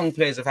 and our young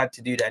players have had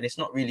to do that, and it's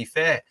not really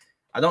fair.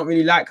 I don't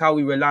really like how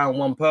we rely on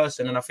one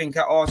person. And I think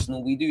at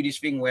Arsenal, we do this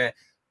thing where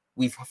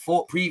we've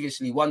thought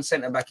previously one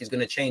centre-back is going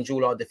to change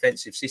all our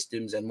defensive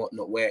systems and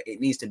whatnot, where it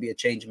needs to be a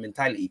change of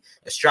mentality.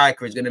 A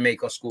striker is going to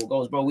make us score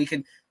goals. Bro, we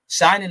can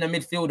sign in a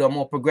midfielder, a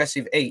more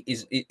progressive 8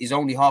 is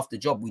only half the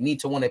job. We need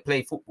to want to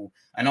play football.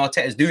 And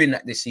Arteta's doing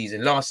that this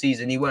season. Last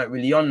season, he weren't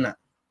really on that.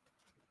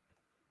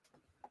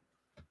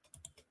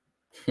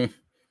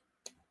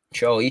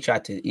 Joe, he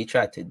tried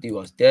to do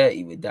us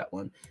dirty with that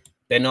one.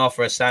 Ben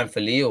Arthur signed for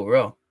Leo,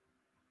 bro.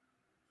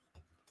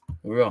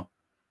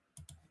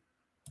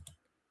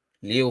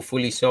 Leo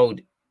fully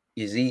sold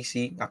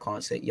Yazici. I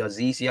can't say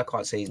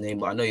his name,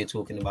 but I know you're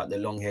talking about the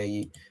long hair.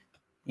 You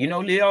know,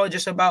 Leo are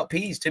just about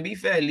peace. To be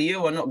fair,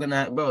 Leo are not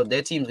gonna, bro.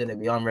 Their team's gonna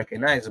be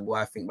unrecognizable,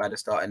 I think, by the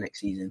start of next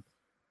season.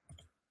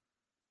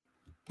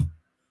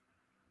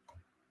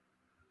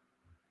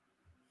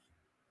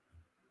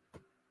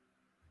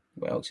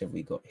 What else have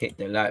we got? Hit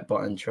the like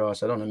button,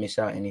 trust. I don't want to miss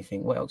out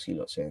anything. What else are you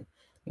lot saying?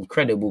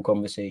 Incredible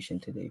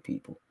conversation today,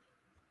 people.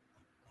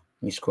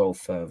 Let me scroll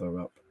further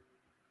up.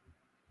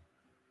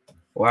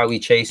 Why are we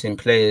chasing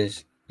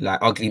players like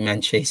ugly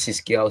man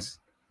chases girls?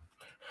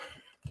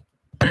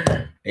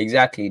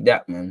 Exactly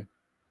that, man.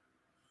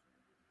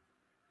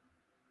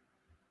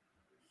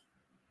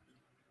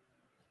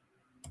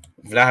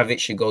 Vlahovic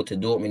should go to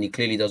Dortmund. He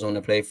clearly doesn't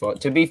want to play for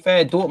it. To be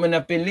fair, Dortmund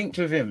have been linked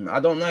with him. I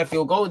don't know if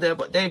he'll go there,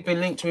 but they've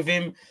been linked with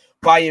him.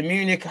 Bayern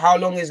Munich, how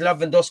long is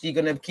Lewandowski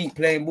going to keep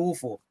playing ball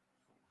for?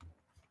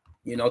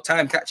 You know,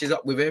 time catches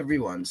up with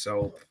everyone.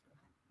 So,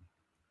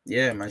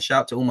 yeah, man,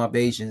 shout out to all my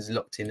Bayesians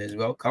locked in as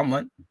well. Come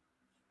on.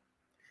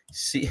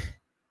 See.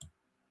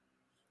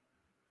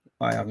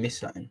 Why, I missed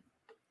something.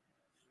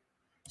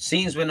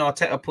 Scenes when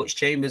Arteta puts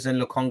Chambers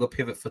and Lokonga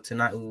pivot for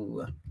tonight.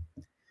 Ooh.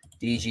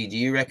 DG, do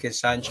you reckon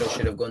Sancho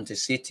should have gone to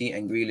City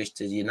and Grealish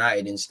to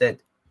United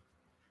instead?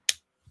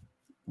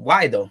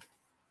 Why, though?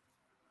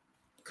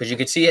 because you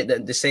could see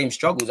it the same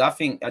struggles. I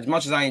think as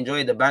much as I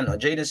enjoy the banter,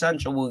 Jadon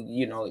Sancho will,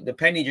 you know, the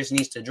penny just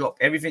needs to drop.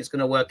 Everything's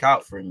going to work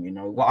out for him. You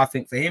know what I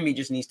think for him, he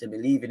just needs to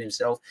believe in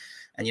himself,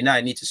 and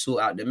United need to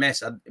sort out the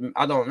mess.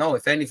 I don't know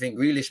if anything,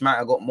 Grealish might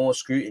have got more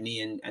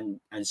scrutiny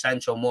and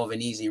Sancho more of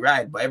an easy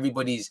ride, but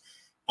everybody's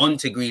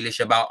onto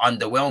Grealish about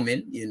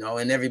underwhelming, you know,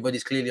 and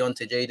everybody's clearly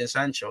onto Jadon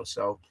Sancho.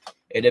 So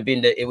it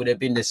would have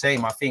been the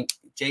same. I think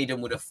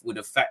Jadon would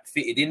have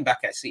fitted in back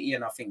at City,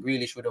 and I think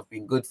Grealish would have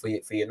been good for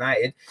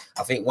United.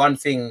 I think one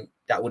thing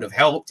that would have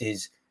helped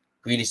is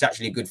Grealish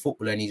actually a good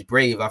footballer and he's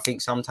brave. I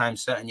think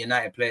sometimes certain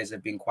United players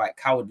have been quite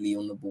cowardly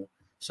on the ball.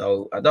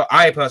 So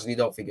I personally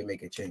don't think it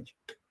make a change.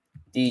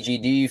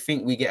 DG, do you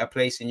think we get a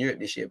place in Europe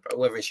this year?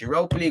 Whether it's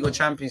Europa League or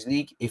Champions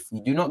League, if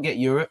we do not get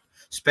Europe,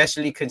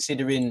 especially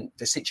considering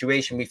the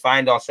situation we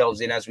find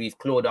ourselves in as we've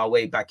clawed our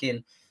way back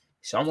in,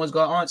 someone's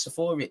got to answer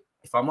for it.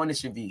 If I'm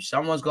honest with you,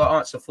 someone's got to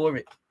answer for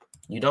it.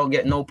 You don't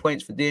get no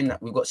points for doing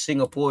that. We've got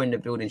Singapore in the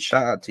building.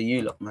 Shout out to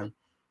you, look, man.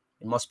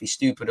 It must be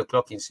stupid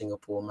o'clock in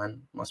Singapore,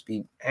 man. It must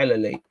be hella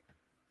late.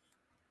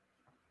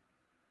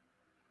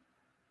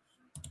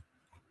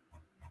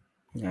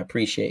 I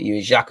appreciate you.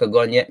 Is Xhaka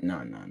gone yet?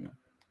 No.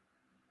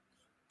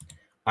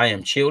 I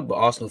am chilled, but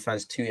Arsenal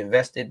fans too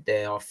invested.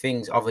 There are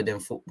things other than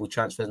football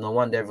transfers. No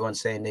wonder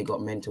everyone's saying they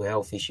got mental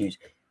health issues.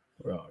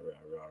 Rah.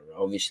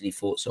 Obviously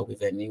thought so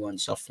with anyone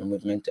suffering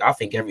with mental. I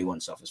think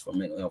everyone suffers from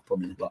mental health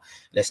problems, but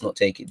let's not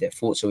take it there.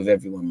 Thought so with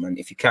everyone, man.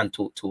 If you can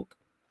talk.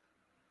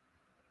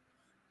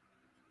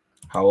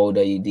 How old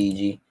are you,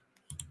 DG?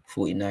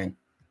 49.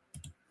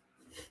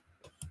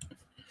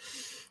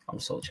 I'm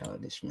so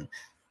childish, man.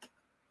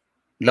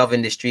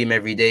 Loving the stream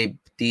every day.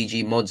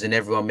 DG mods and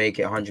everyone make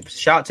it 100%.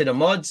 Shout out to the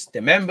mods,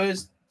 the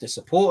members, the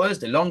supporters,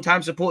 the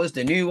long-time supporters,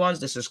 the new ones,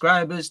 the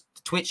subscribers,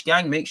 the Twitch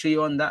gang. Make sure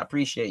you're on that.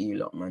 Appreciate you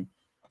lot, man.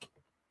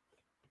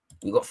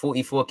 We got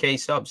 44k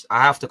subs.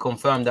 I have to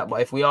confirm that, but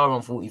if we are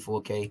on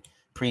 44k,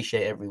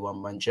 appreciate everyone,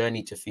 man.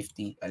 Journey to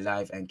 50,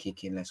 alive and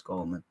kicking. Let's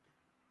go, man.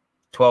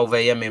 12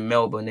 a.m. in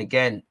Melbourne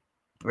again.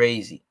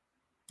 Brazy.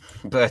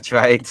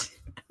 Birthright.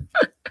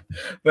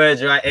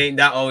 Birthright ain't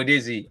that old,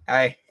 is he?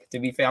 To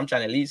be fair, I'm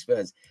trying to leave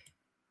Spurs.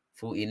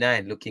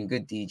 49, looking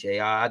good,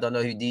 DJ. I don't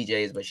know who DJ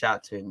is, but shout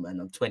out to him, man.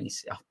 I'm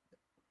 26.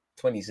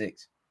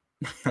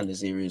 On the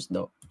serious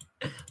note.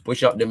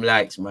 Push up them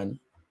likes, man.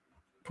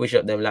 Push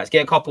up them likes.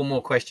 Get a couple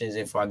more questions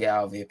in before I get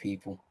out of here,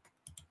 people.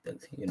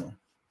 You know,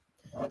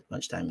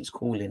 lunchtime is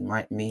cooling.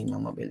 My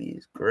belly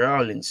is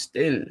growling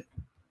still.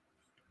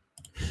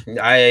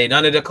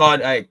 None of the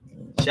card.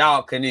 Shout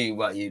out Canoe,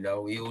 but you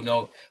know, we all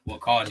know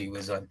what card he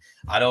was on.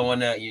 I don't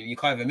want to. You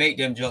can't even make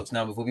them jokes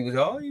now before people say,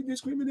 "Oh, you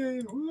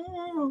discriminate."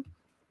 Oh.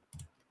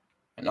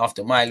 And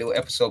after my little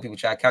episode, people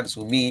try to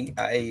cancel me.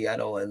 I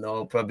don't want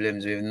no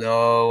problems with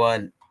no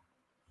one.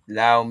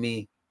 Allow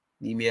me.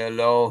 Leave me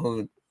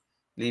alone.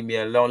 Leave me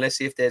alone. Let's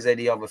see if there's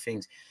any other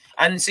things.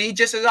 And see,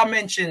 just as I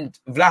mentioned,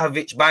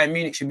 Vlahovic, Bayern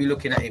Munich should be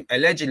looking at him.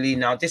 Allegedly,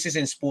 now, this is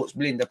in Sports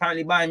Blind.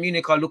 Apparently, Bayern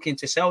Munich are looking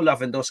to sell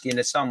Lewandowski in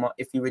the summer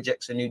if he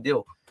rejects a new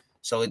deal.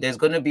 So there's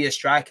going to be a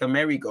striker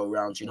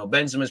merry-go-round. You know,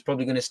 Benzema's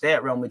probably going to stay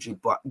at Real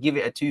Madrid, but give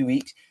it 2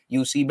 weeks.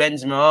 You'll see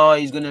Benzema,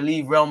 he's going to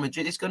leave Real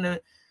Madrid. It's going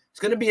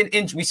to be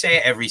we say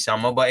it every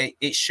summer, but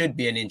it should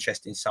be an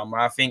interesting summer.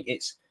 I think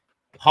it's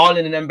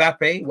Haaland and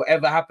Mbappe.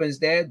 Whatever happens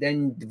there,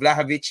 then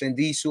Vlahovic and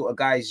these sort of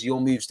guys,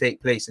 your moves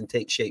take place and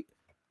take shape.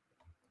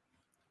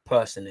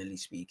 Personally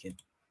speaking.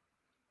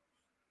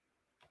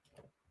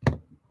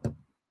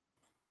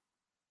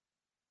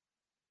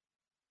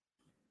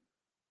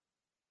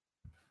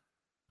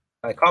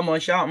 Like, come on,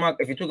 shout, Mark.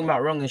 If you're talking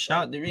about wrong and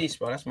shout the Reese,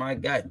 bro, that's my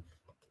guy.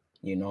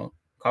 You know,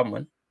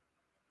 come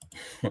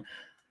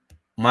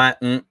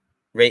on.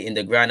 Rating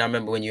the grind. I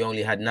remember when you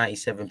only had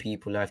 97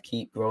 people live.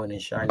 Keep growing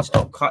and shining.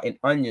 Stop cutting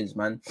onions,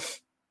 man.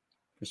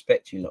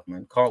 Respect you lot,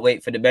 man. Can't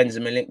wait for the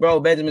Benzema link.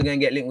 Bro, Benzema's going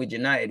to get linked with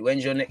United.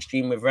 When's your next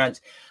stream with Rants?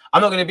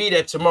 I'm not going to be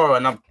there tomorrow,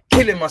 and I'm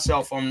killing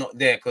myself I'm not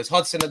there because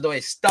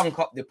Hudson-Odoi stunk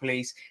up the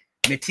place.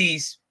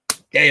 Matisse,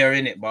 they are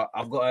in it, but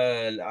I've got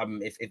a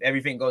if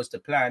everything goes to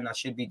plan, I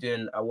should be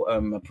doing a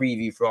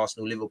preview for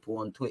Arsenal-Liverpool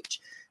on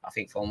Twitch. I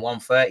think from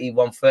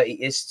 1:30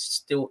 is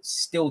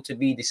still to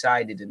be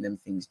decided and them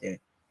things there.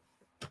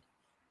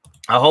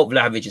 I hope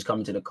Vlahovic is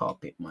coming to the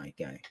carpet, my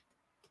guy.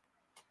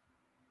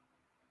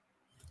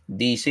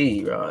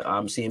 DC, right?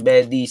 I'm seeing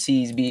bad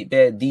DCs beat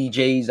bad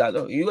DJs. I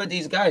don't. You got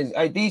these guys.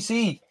 Hey,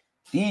 DC,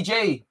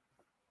 DJ,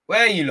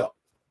 where are you lot?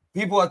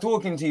 People are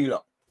talking to you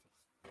lot.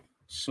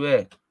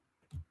 Swear.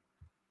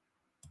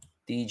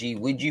 DG,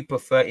 would you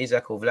prefer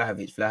Isak or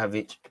Vlahovic?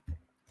 Vlahovic.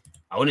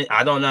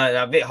 I don't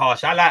know. A bit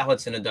harsh. I like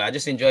Hudson-Odoi. I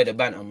just enjoy the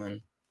banter,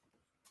 man.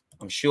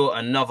 I'm sure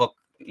another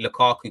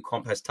Lukaku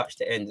comp has touched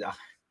the ends.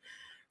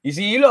 You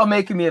see, you lot are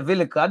making me a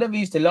villain. I never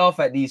used to laugh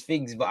at these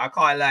things, but I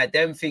can't lie.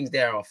 Them things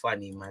there are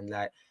funny, man.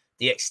 Like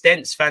the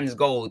extents fans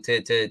go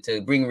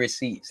to bring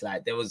receipts.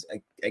 Like there was,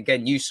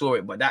 again, you saw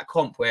it, but that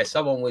comp where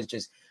someone was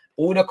just,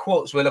 all the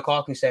quotes were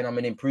Lukaku saying, I'm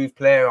an improved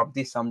player, I'm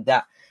this, I'm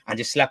that, and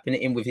just slapping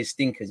it in with his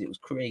stinkers. It was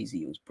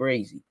crazy. It was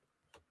crazy.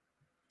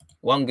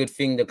 One good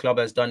thing the club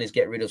has done is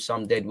get rid of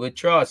some deadwood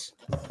trust,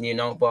 you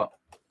know, but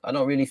I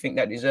don't really think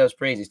that deserves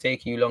praise. It's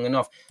taking you long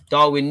enough.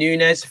 Darwin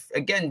Núñez,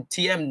 again,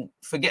 TM,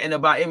 forgetting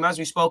about him, as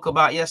we spoke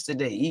about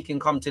yesterday. He can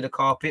come to the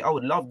carpet. I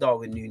would love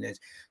Darwin Núñez.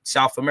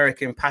 South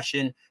American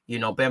passion, you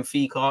know,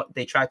 Benfica,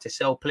 they tried to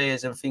sell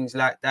players and things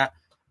like that.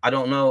 I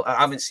don't know. I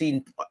haven't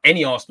seen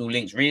any Arsenal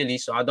links, really,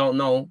 so I don't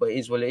know, but it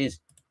is what it is.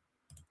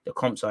 The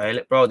comps are hell,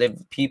 bro.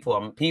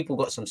 People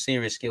got some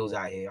serious skills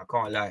out here. I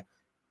can't lie.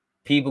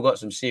 People got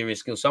some serious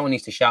skills. Someone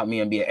needs to shout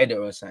me and be an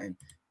editor or something.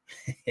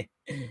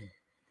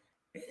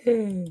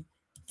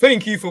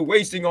 Thank you for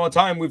wasting our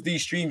time with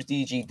these streams,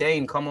 DG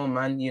Dane. Come on,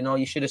 man. You know,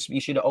 you should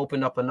have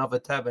opened up another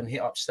tab and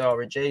hit up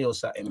Sarah J or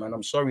something, man.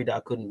 I'm sorry that I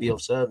couldn't be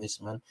of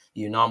service, man.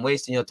 You know, I'm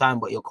wasting your time,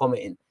 but you're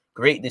commenting.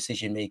 Great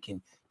decision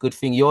making. Good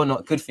thing you're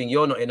not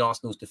in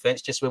Arsenal's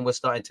defense. Just when we're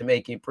starting to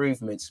make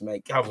improvements,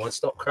 mate. Come on,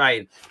 stop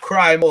crying.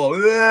 Cry more.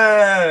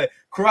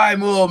 Cry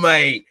more,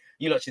 mate.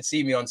 You lot should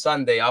see me on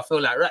Sunday. I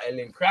feel like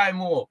rattling. Cry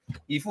more.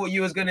 You thought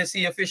you was going to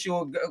see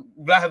official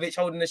Vlahovic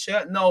holding the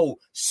shirt? No.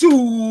 Sue,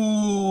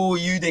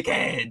 you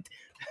dickhead.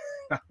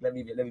 let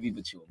me be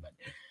mature, man.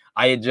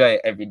 I enjoy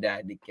it every day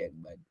I can,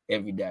 man.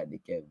 Every day I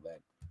can, man.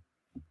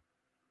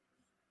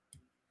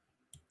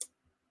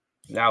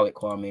 Allow it,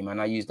 Kwame, man.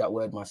 I use that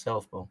word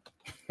myself, bro.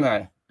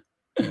 Man.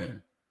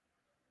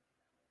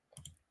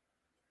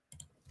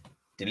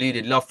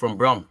 Deluded love from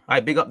Brum. I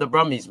big up the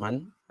Brummies,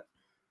 man.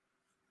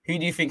 Who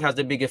do you think has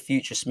the bigger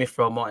future, Smith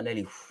Rowe or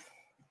Martinelli?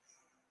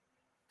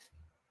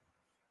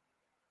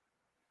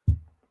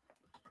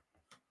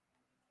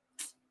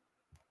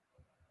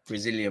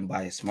 Brazilian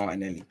bias,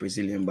 Martinelli.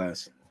 Brazilian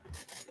bias.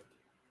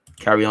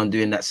 Carry on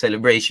doing that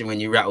celebration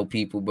when you rattle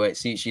people, but it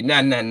suits you.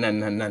 Nah.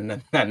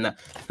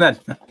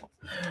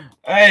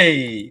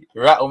 Hey,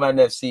 Rattleman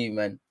FC,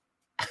 man.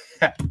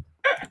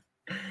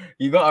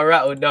 You got to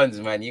rattle Duns,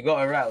 man. You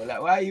got to rattle.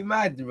 Like, why are you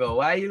mad, bro?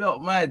 Why are you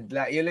not mad?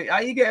 Like,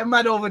 are you getting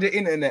mad over the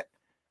internet?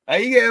 Are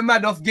you getting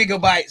mad off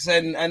gigabytes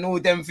and all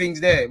them things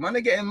there? Man,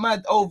 they're getting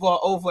mad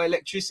over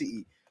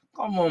electricity.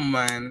 Come on,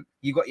 man.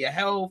 You got your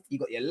health, you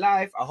got your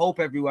life. I hope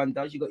everyone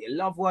does. You got your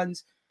loved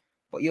ones,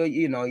 but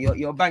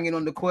you're banging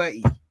on the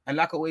QWERTY. And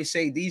like I always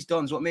say, these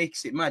Dons, what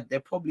makes it mad?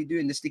 They're probably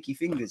doing the sticky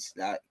fingers.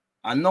 Like,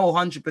 I know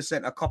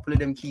 100% a couple of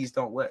them keys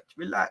don't work.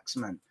 Relax,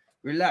 man.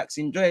 Relax.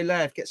 Enjoy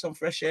life. Get some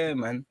fresh air,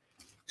 man.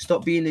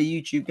 Stop being a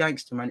YouTube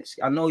gangster, man.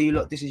 I know you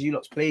lot, this is you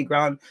lot's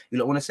playground. You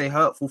lot want to say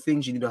hurtful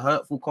things. You do the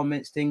hurtful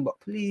comments thing. But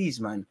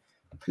please, man,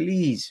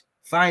 please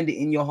find it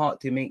in your heart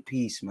to make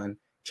peace, man.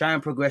 Try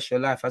and progress your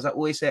life. As I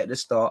always say at the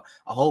start,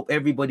 I hope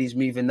everybody's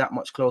moving that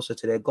much closer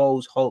to their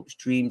goals, hopes,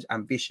 dreams,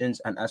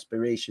 ambitions, and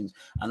aspirations.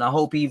 And I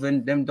hope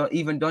even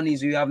Donnies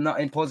who have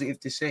nothing positive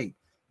to say,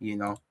 you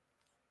know,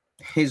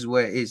 is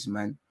where it is,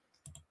 man.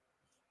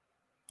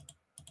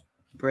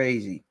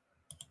 Crazy.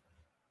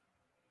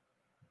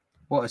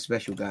 What a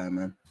special guy,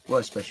 man. What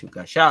a special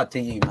guy. Shout out to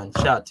you, man.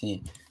 Shout out to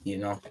you. You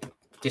know,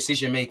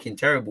 decision making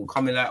terrible.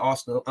 Coming like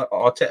Arsenal,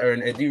 Arteta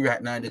and Edu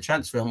right now in the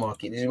transfer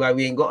market. This is why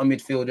we ain't got a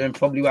midfielder and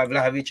probably why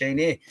Vlahovic ain't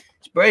here.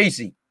 It's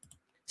crazy.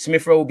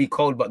 Smith Rowe will be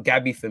cold, but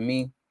Gabby for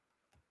me.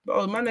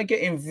 Bro, man, are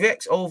getting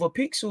vexed over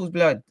pixels,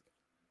 blood.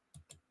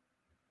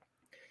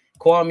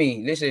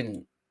 Kwame,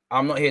 listen,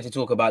 I'm not here to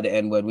talk about the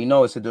N-word. We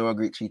know it's a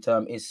derogatory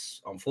term.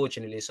 It's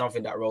unfortunately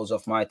something that rolls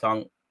off my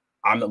tongue.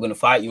 I'm not going to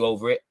fight you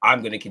over it.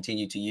 I'm going to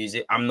continue to use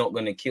it. I'm not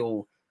going to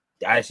kill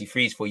the IC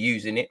Freeze for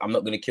using it. I'm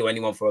not going to kill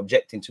anyone for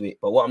objecting to it.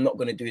 But what I'm not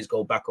going to do is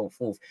go back and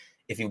forth.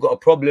 If you've got a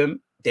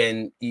problem,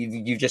 then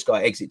you've just got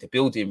to exit the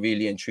building,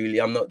 really and truly.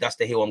 That's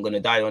the hill I'm going to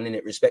die on,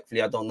 innit?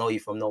 Respectfully, I don't know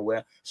you from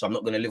nowhere. So I'm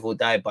not going to live or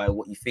die by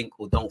what you think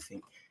or don't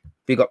think.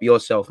 Big up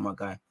yourself, my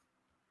guy.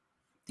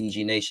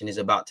 DG Nation is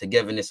about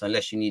togetherness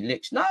unless you need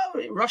licks. No,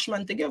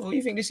 Rushman together. What do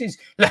you think this is?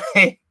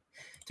 Like,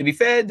 to be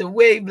fair, the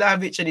way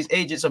Vlahovic and his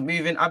agents are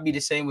moving, I'd be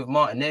the same with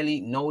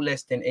Martinelli. No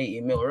less than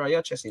 80 mil. Right,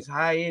 your chest is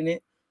high,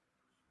 innit?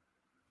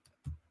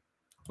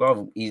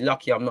 Bro, he's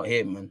lucky I'm not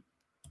here, man.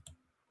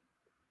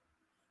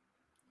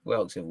 What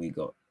else have we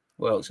got?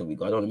 I don't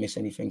want to miss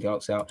anything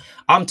else out.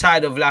 I'm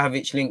tired of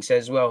Vlahovic links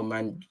as well,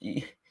 man.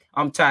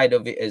 I'm tired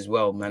of it as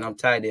well, man.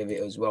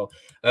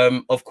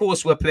 Of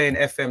course, we're playing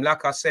FM.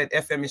 Like I said,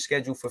 FM is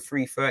scheduled for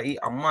 3:30.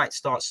 I might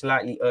start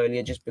slightly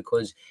earlier just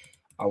because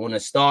I want to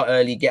start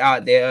early, get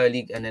out there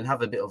early, and then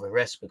have a bit of a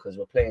rest because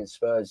we're playing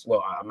Spurs.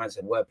 Well, I might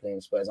say we're playing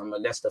Spurs. I'm a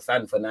Leicester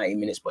fan for 90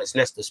 minutes, but it's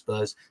Leicester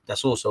Spurs.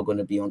 That's also going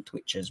to be on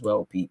Twitch as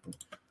well, people.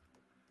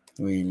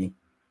 Really.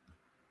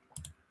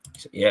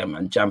 So, yeah,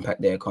 man, jam-pack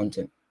their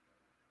content.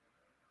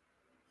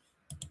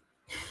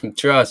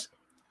 Trust.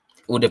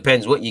 All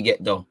depends what you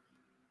get, though.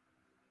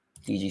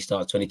 DG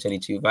Star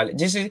 2022 valid.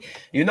 This is,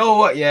 you know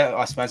what? Yeah,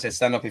 Osman said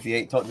stand up if you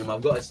hate Tottenham.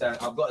 I've got to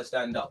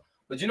stand up.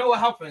 But you know what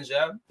happens,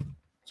 yeah?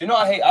 Do you know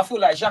what I hate? I feel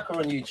like Xhaka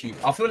on YouTube.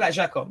 I feel like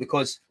Xhaka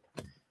because,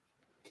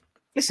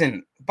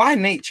 listen, by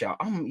nature,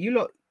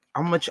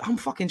 I'm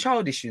fucking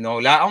childish, you know.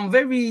 Like, I'm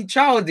very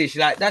childish.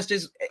 Like, that's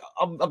just,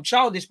 I'm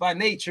childish by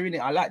nature,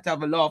 innit? I like to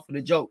have a laugh and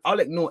a joke. I'll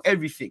ignore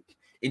everything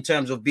in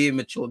terms of being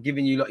mature,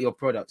 giving you your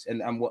products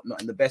and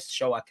whatnot, and the best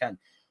show I can.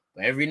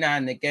 But every now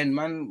and again,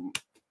 man,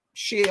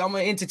 shit, I'm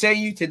gonna entertain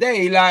you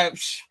today. Like,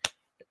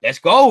 let's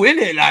go,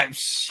 innit? Like,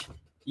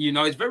 you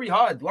know, it's very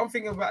hard. One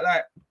thing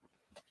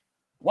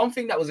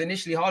that was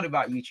initially hard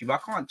about YouTube, I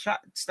can't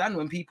stand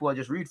when people are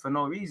just rude for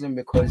no reason,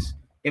 because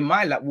in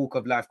my walk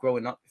of life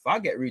growing up, if I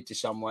get rude to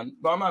someone,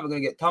 but I'm either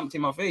going to get thumped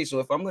in my face,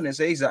 or if I'm going to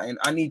say something,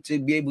 I need to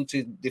be able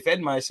to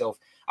defend myself.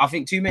 I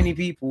think too many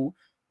people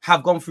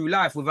have gone through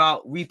life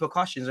without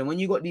repercussions. And when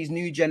you got these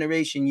new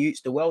generation youths,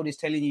 the world is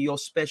telling you you're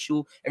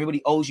special.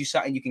 Everybody owes you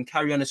something. You can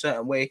carry on a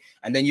certain way.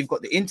 And then you've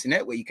got the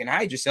internet where you can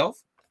hide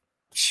yourself.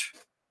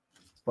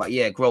 But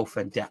yeah, growth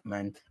and that,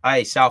 man.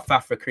 Aye, South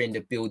Africa in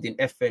the building.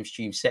 FM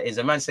stream settings.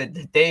 A man said,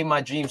 the day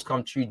my dreams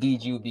come true,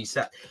 DG will be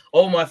sat.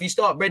 Omar, if you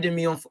start breading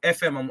me on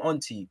FM, I'm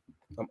on to you.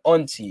 I'm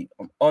on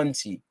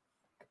to you.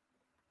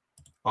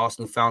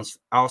 Arsenal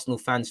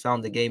fans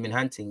found the game in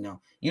hunting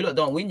now. You lot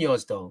don't win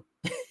yours, though.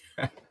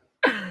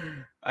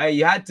 Hey,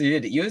 you had to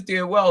hit it. You was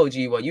doing well,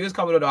 G1. You was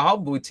coming on a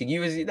humble thing. You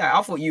was that.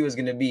 I thought you was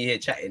gonna be here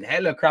chatting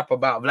hella crap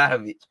about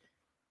Vlahovic.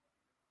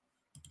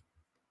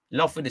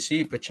 Love for the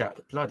super chat.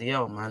 Bloody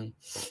hell, man.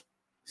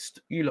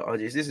 You lot are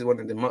just. This is one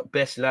of the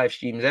best live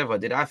streams ever.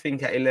 Did I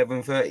think at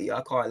 11:30?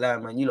 I can't lie,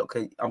 man. You lot,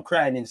 I'm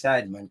crying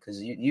inside, man,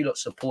 because you lot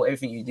support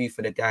everything you do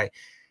for the guy.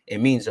 It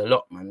means a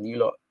lot, man. You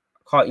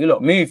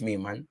lot move me,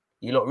 man.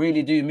 You lot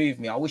really do move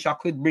me. I wish I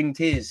could bring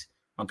tears.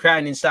 I'm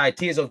crying inside,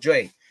 tears of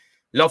joy.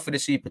 Love for the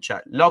super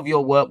chat. Love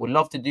your work. Would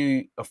love to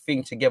do a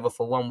thing together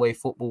for one-way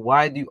football.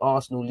 Why do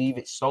Arsenal leave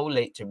it so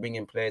late to bring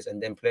in players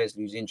and then players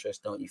lose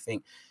interest, don't you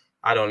think?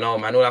 I don't know,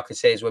 man. All I could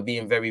say is we're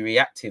being very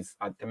reactive.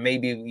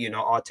 Maybe, you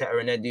know, Arteta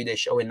and Edu, they're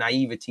showing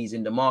naiveties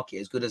in the market.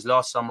 As good as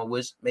last summer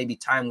was, maybe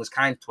time was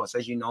kind to us.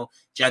 As you know,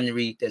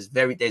 January,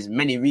 there's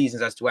many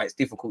reasons as to why it's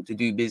difficult to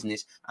do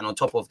business. And on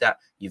top of that,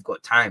 you've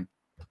got time.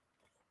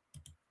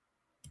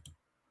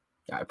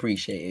 I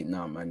appreciate it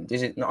now, man.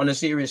 This is on a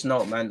serious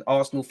note, man.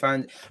 Arsenal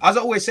fans, as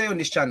I always say on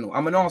this channel,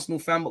 I'm an Arsenal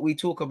fan, but we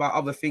talk about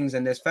other things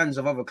and there's fans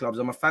of other clubs.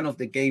 I'm a fan of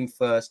the game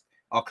first,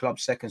 our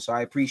club second. So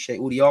I appreciate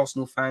all the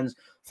Arsenal fans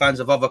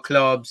of other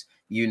clubs,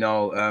 you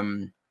know,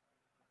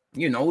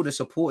 all the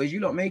supporters. You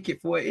lot make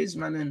it for what it is,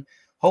 man. And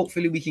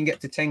hopefully we can get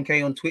to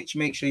 10K on Twitch.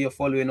 Make sure you're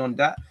following on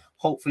that.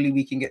 Hopefully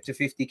we can get to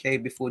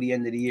 50K before the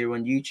end of the year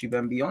on YouTube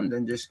and beyond.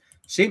 And just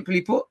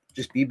simply put,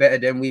 just be better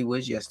than we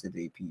was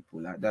yesterday,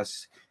 people. Like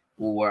that's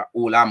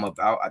all I'm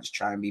about. I just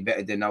try and be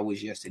better than I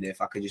was yesterday.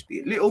 If I could just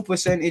be a little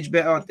percentage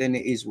better, then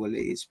it is what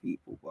it is,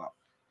 people. But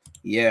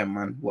yeah,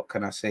 man, what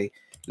can I say?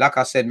 Like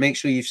I said, make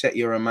sure you've set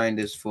your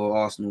reminders for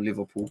Arsenal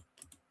Liverpool.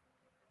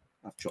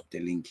 I've dropped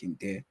the link in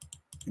there,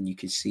 and you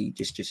can see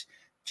just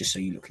so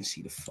you look and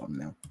see the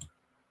thumbnail.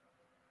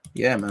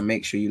 Yeah, man,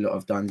 make sure you lot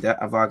have done that.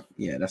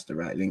 Yeah, that's the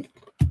right link.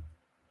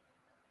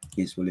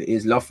 Is what it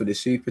is. Love for the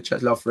super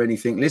chat, love for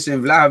anything.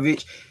 Listen,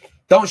 Vlahovic,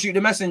 don't shoot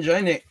the messenger,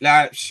 innit?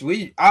 Like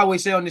I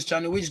always say on this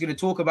channel, we're just gonna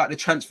talk about the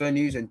transfer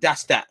news, and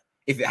that's that.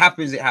 If it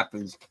happens, it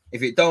happens.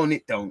 If it don't,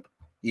 it don't.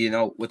 You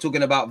know, we're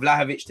talking about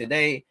Vlahovic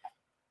today.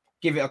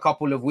 Give it a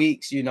couple of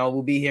weeks, you know,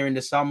 we'll be here in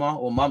the summer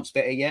or months,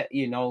 better yet.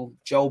 You know,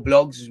 Joe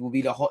Bloggs will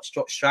be the hot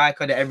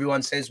striker that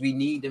everyone says we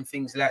need and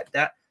things like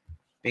that.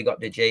 Big up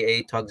the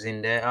JA Tugs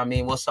in there. I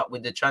mean, what's up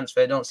with the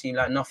transfer? Don't seem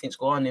like nothing's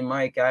going on in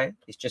my guy.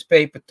 It's just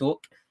paper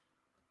talk.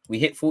 We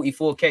hit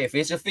 44K. If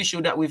it's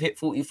official that we've hit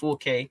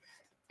 44K,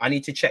 I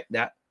need to check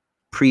that.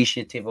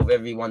 Appreciative of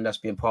everyone that's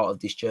been part of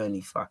this journey.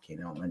 Fucking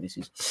hell, man. This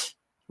is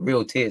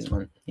real tears,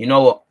 man. You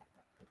know what?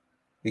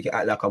 We can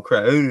act like I'm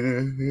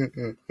crying.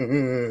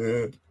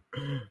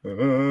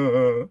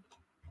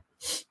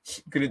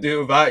 Couldn't do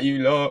it without you,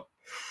 lot.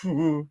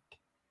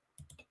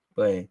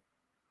 But it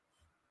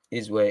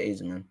is where it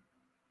is, man.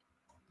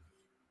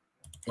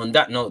 On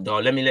that note, though,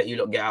 let me let you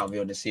lot get out of here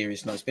on the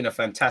serious note. It's been a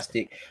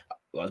fantastic,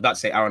 I was about to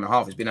say hour and a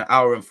half. It's been an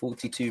hour and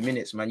 42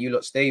 minutes, man. You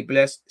lot stay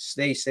blessed,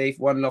 stay safe.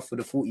 One love for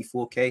the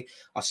 44K.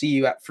 I'll see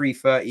you at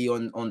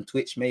 3:30 on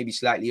Twitch, maybe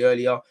slightly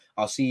earlier.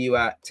 I'll see you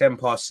at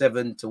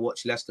 7:10 to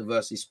watch Leicester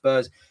versus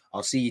Spurs.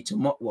 I'll see you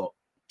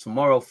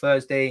tomorrow,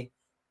 Thursday.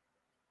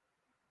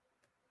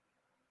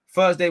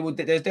 There's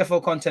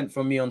defo content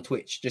from me on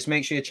Twitch. Just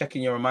make sure you're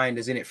checking your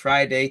reminders in it.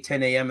 Friday,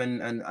 10 a.m.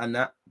 and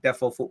that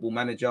defo Football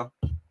Manager.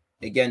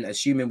 Again,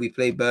 assuming we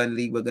play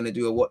Burnley, we're gonna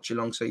do a watch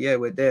along. So yeah,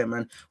 we're there,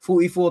 man.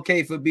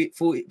 44K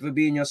for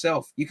being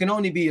yourself. You can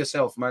only be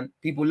yourself, man.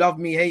 People love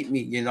me, hate me.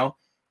 You know,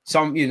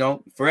 some, you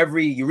know, for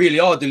every you really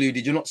are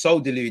deluded. You're not so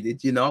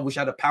deluded. You know, I wish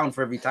I had £1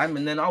 for every time,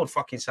 and then I would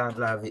fucking sound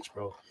Vlahovic,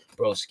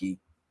 broski.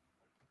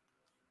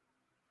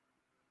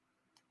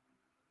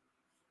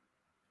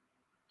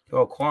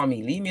 Yo,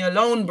 Kwame, leave me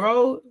alone,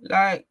 bro.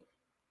 Like,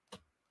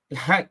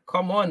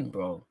 come on,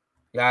 bro.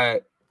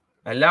 Like,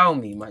 allow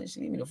me, man. Just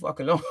leave me the fuck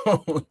alone.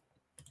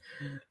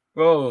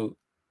 Bro.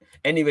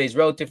 Anyways,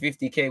 road to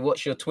 50K.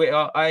 What's your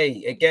Twitter?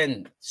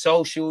 Again,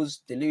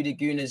 socials,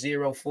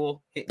 DeludedGooner04.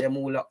 Hit them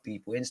all up,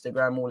 people.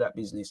 Instagram, all that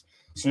business.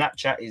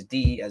 Snapchat is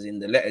D, as in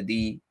the letter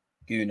D,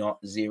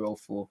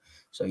 Gooner04.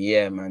 So,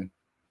 yeah, man.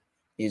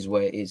 Is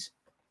where it is.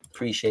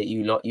 Appreciate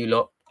you lot.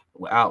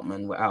 We're out,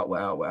 man. We're out.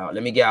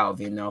 Let me get out of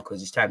here now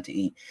because it's time to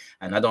eat.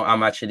 And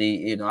I'm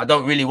actually, you know, I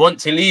don't really want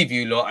to leave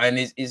you lot. And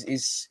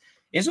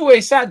it's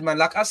always sad, man.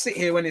 Like I sit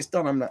here when it's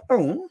done, I'm like,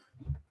 oh,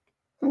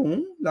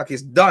 like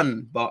it's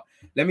done. But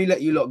let me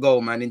let you lot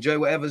go, man. Enjoy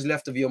whatever's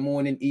left of your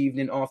morning,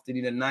 evening,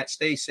 afternoon, and night.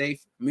 Stay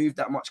safe. Move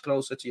that much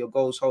closer to your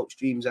goals, hopes,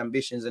 dreams,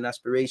 ambitions, and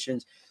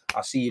aspirations.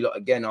 I'll see you lot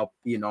again.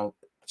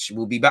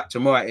 We'll be back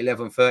tomorrow at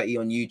 11:30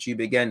 on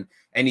YouTube again.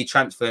 Any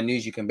transfer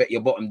news, you can bet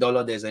your bottom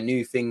dollar. There's a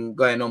new thing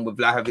going on with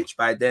Vlahovic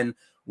by then.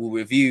 We'll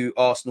review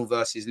Arsenal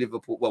versus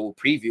Liverpool. Well, we'll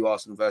preview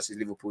Arsenal versus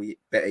Liverpool.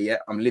 Better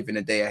yet, I'm living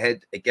a day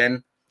ahead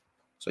again.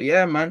 So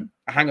yeah, man,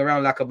 I hang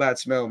around like a bad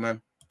smell,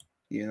 man.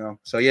 You know.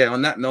 So yeah,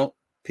 on that note,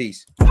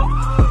 peace.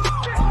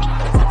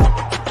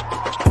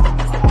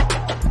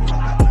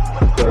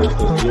 There's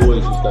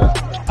always just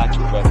that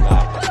active red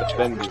line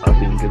defenders. I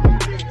think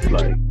it's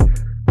like.